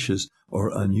suspicious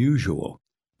or unusual.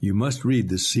 You must read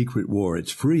The Secret War.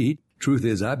 It's free. Truth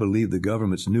is, I believe the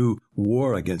government's new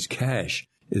war against cash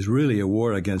is really a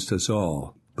war against us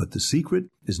all. But the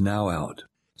secret is now out.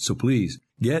 So please,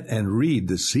 get and read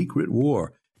The Secret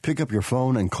War. Pick up your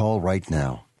phone and call right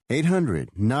now.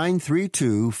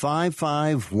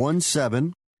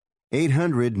 800-932-5517.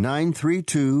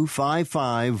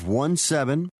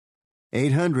 800-932-5517.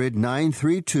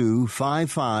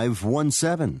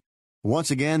 800-932-5517.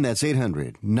 Once again, that's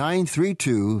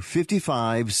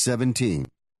 800-932-5517.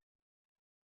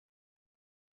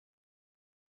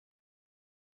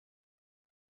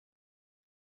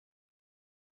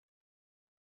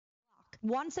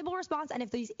 One simple response, and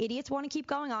if these idiots want to keep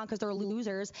going on because they're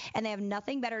losers and they have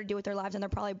nothing better to do with their lives and they're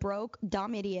probably broke,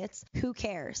 dumb idiots, who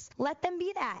cares? Let them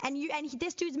be that. And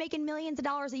this dude's making millions of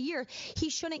dollars a year.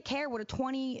 He shouldn't care what a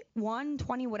 20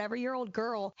 whatever-year-old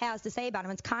girl has to say about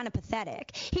him. It's kind of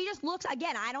pathetic. He just looks,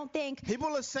 again, I don't think...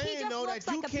 People are saying, though, that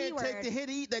you can't take the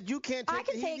hit, that you can't take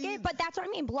the hit. I can take it, but that's what I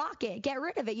mean. Block it. Get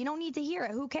rid of it. You don't need to hear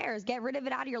it. Who cares? Get rid of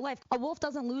it out of your life. A wolf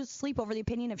doesn't lose sleep over the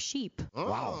opinion of sheep.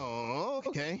 Wow.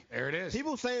 Okay. There it is.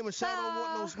 People saying Michelle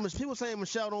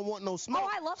don't want no smoke. Oh,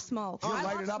 I love smoke. I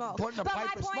light it up and put in a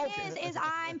pipe of smoke. But my point is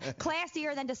I'm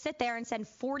classier than to sit there and send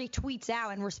 40 tweets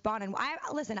out and respond. And I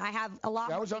have a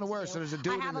lot. I was unaware. So there's a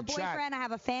dude in the chat. I have a boyfriend. I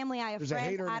have a family. I have friends. There's a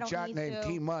hater in the chat named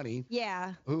T Money.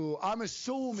 Yeah. Who I'm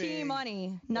assuming. T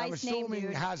Money. Nice name, dude. I'm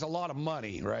assuming has a lot of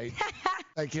money, right?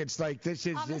 It's like this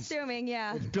is. I'm assuming,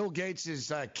 yeah. It's Bill Gates'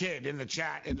 kid in the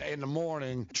chat in the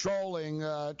morning trolling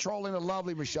the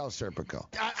lovely Michelle Serpico.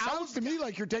 Sounds to me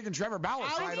like you're taking Trevor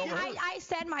Bauer's side over her. I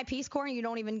said my Peace Corps, and you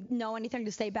don't even know anything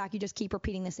to say back. You just keep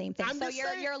repeating the same thing.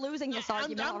 You're losing this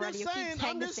argument already.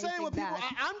 I'm just saying what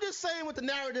the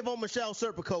narrative on Michelle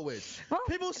Serpico is. Well,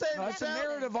 people say that's the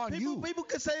narrative on you. People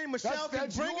can say Michelle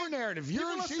that's can bring your it. Narrative.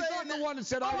 She's not the one that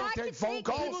said I don't take phone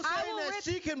calls. People saying that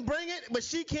she can bring it, but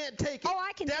she can't take it. Oh,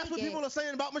 I can take it. That's what people are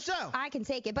saying about Michelle. I can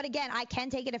take it, but again, I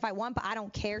can take it if I want, but I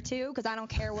don't care to because I don't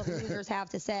care what losers have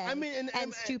to say. I mean,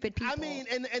 and stupid people. I mean,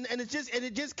 and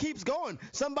it just keeps going.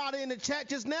 Somebody in the chat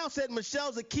just now said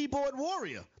Michelle's a keyboard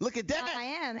warrior. Look at that. I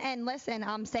am. And listen,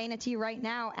 I'm saying it to you right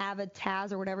now, Avid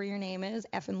Taz or whatever your name is,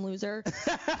 effing loser.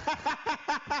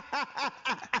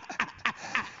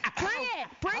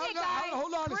 Bring it, guys.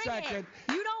 Hold on a second.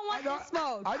 You don't want the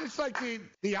smoke. I just like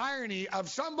the irony of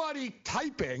somebody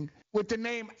typing with the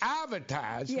name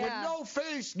Avataz with no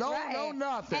face, no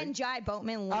nothing. And Jai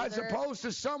Boatman, loser. As opposed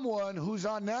to someone who's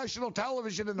on national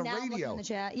television and the radio. In the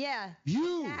chat. Yeah.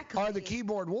 You are the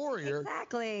keyboard warrior.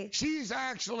 Exactly. She's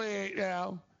actually,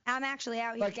 I'm actually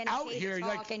out here getting paid to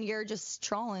talk, and you're just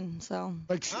trolling. So,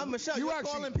 Michelle, you're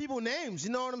calling people names.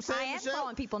 You know what I'm saying, I am Michelle?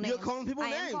 calling people names. You're calling people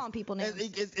names. I am calling people names.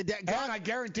 And I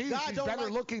guarantee you she's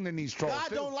better looking than these trolls.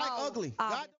 God don't like ugly.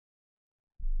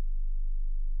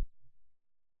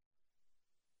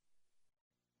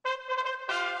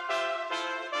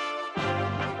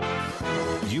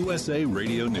 USA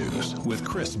Radio News with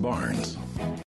Chris Barnes.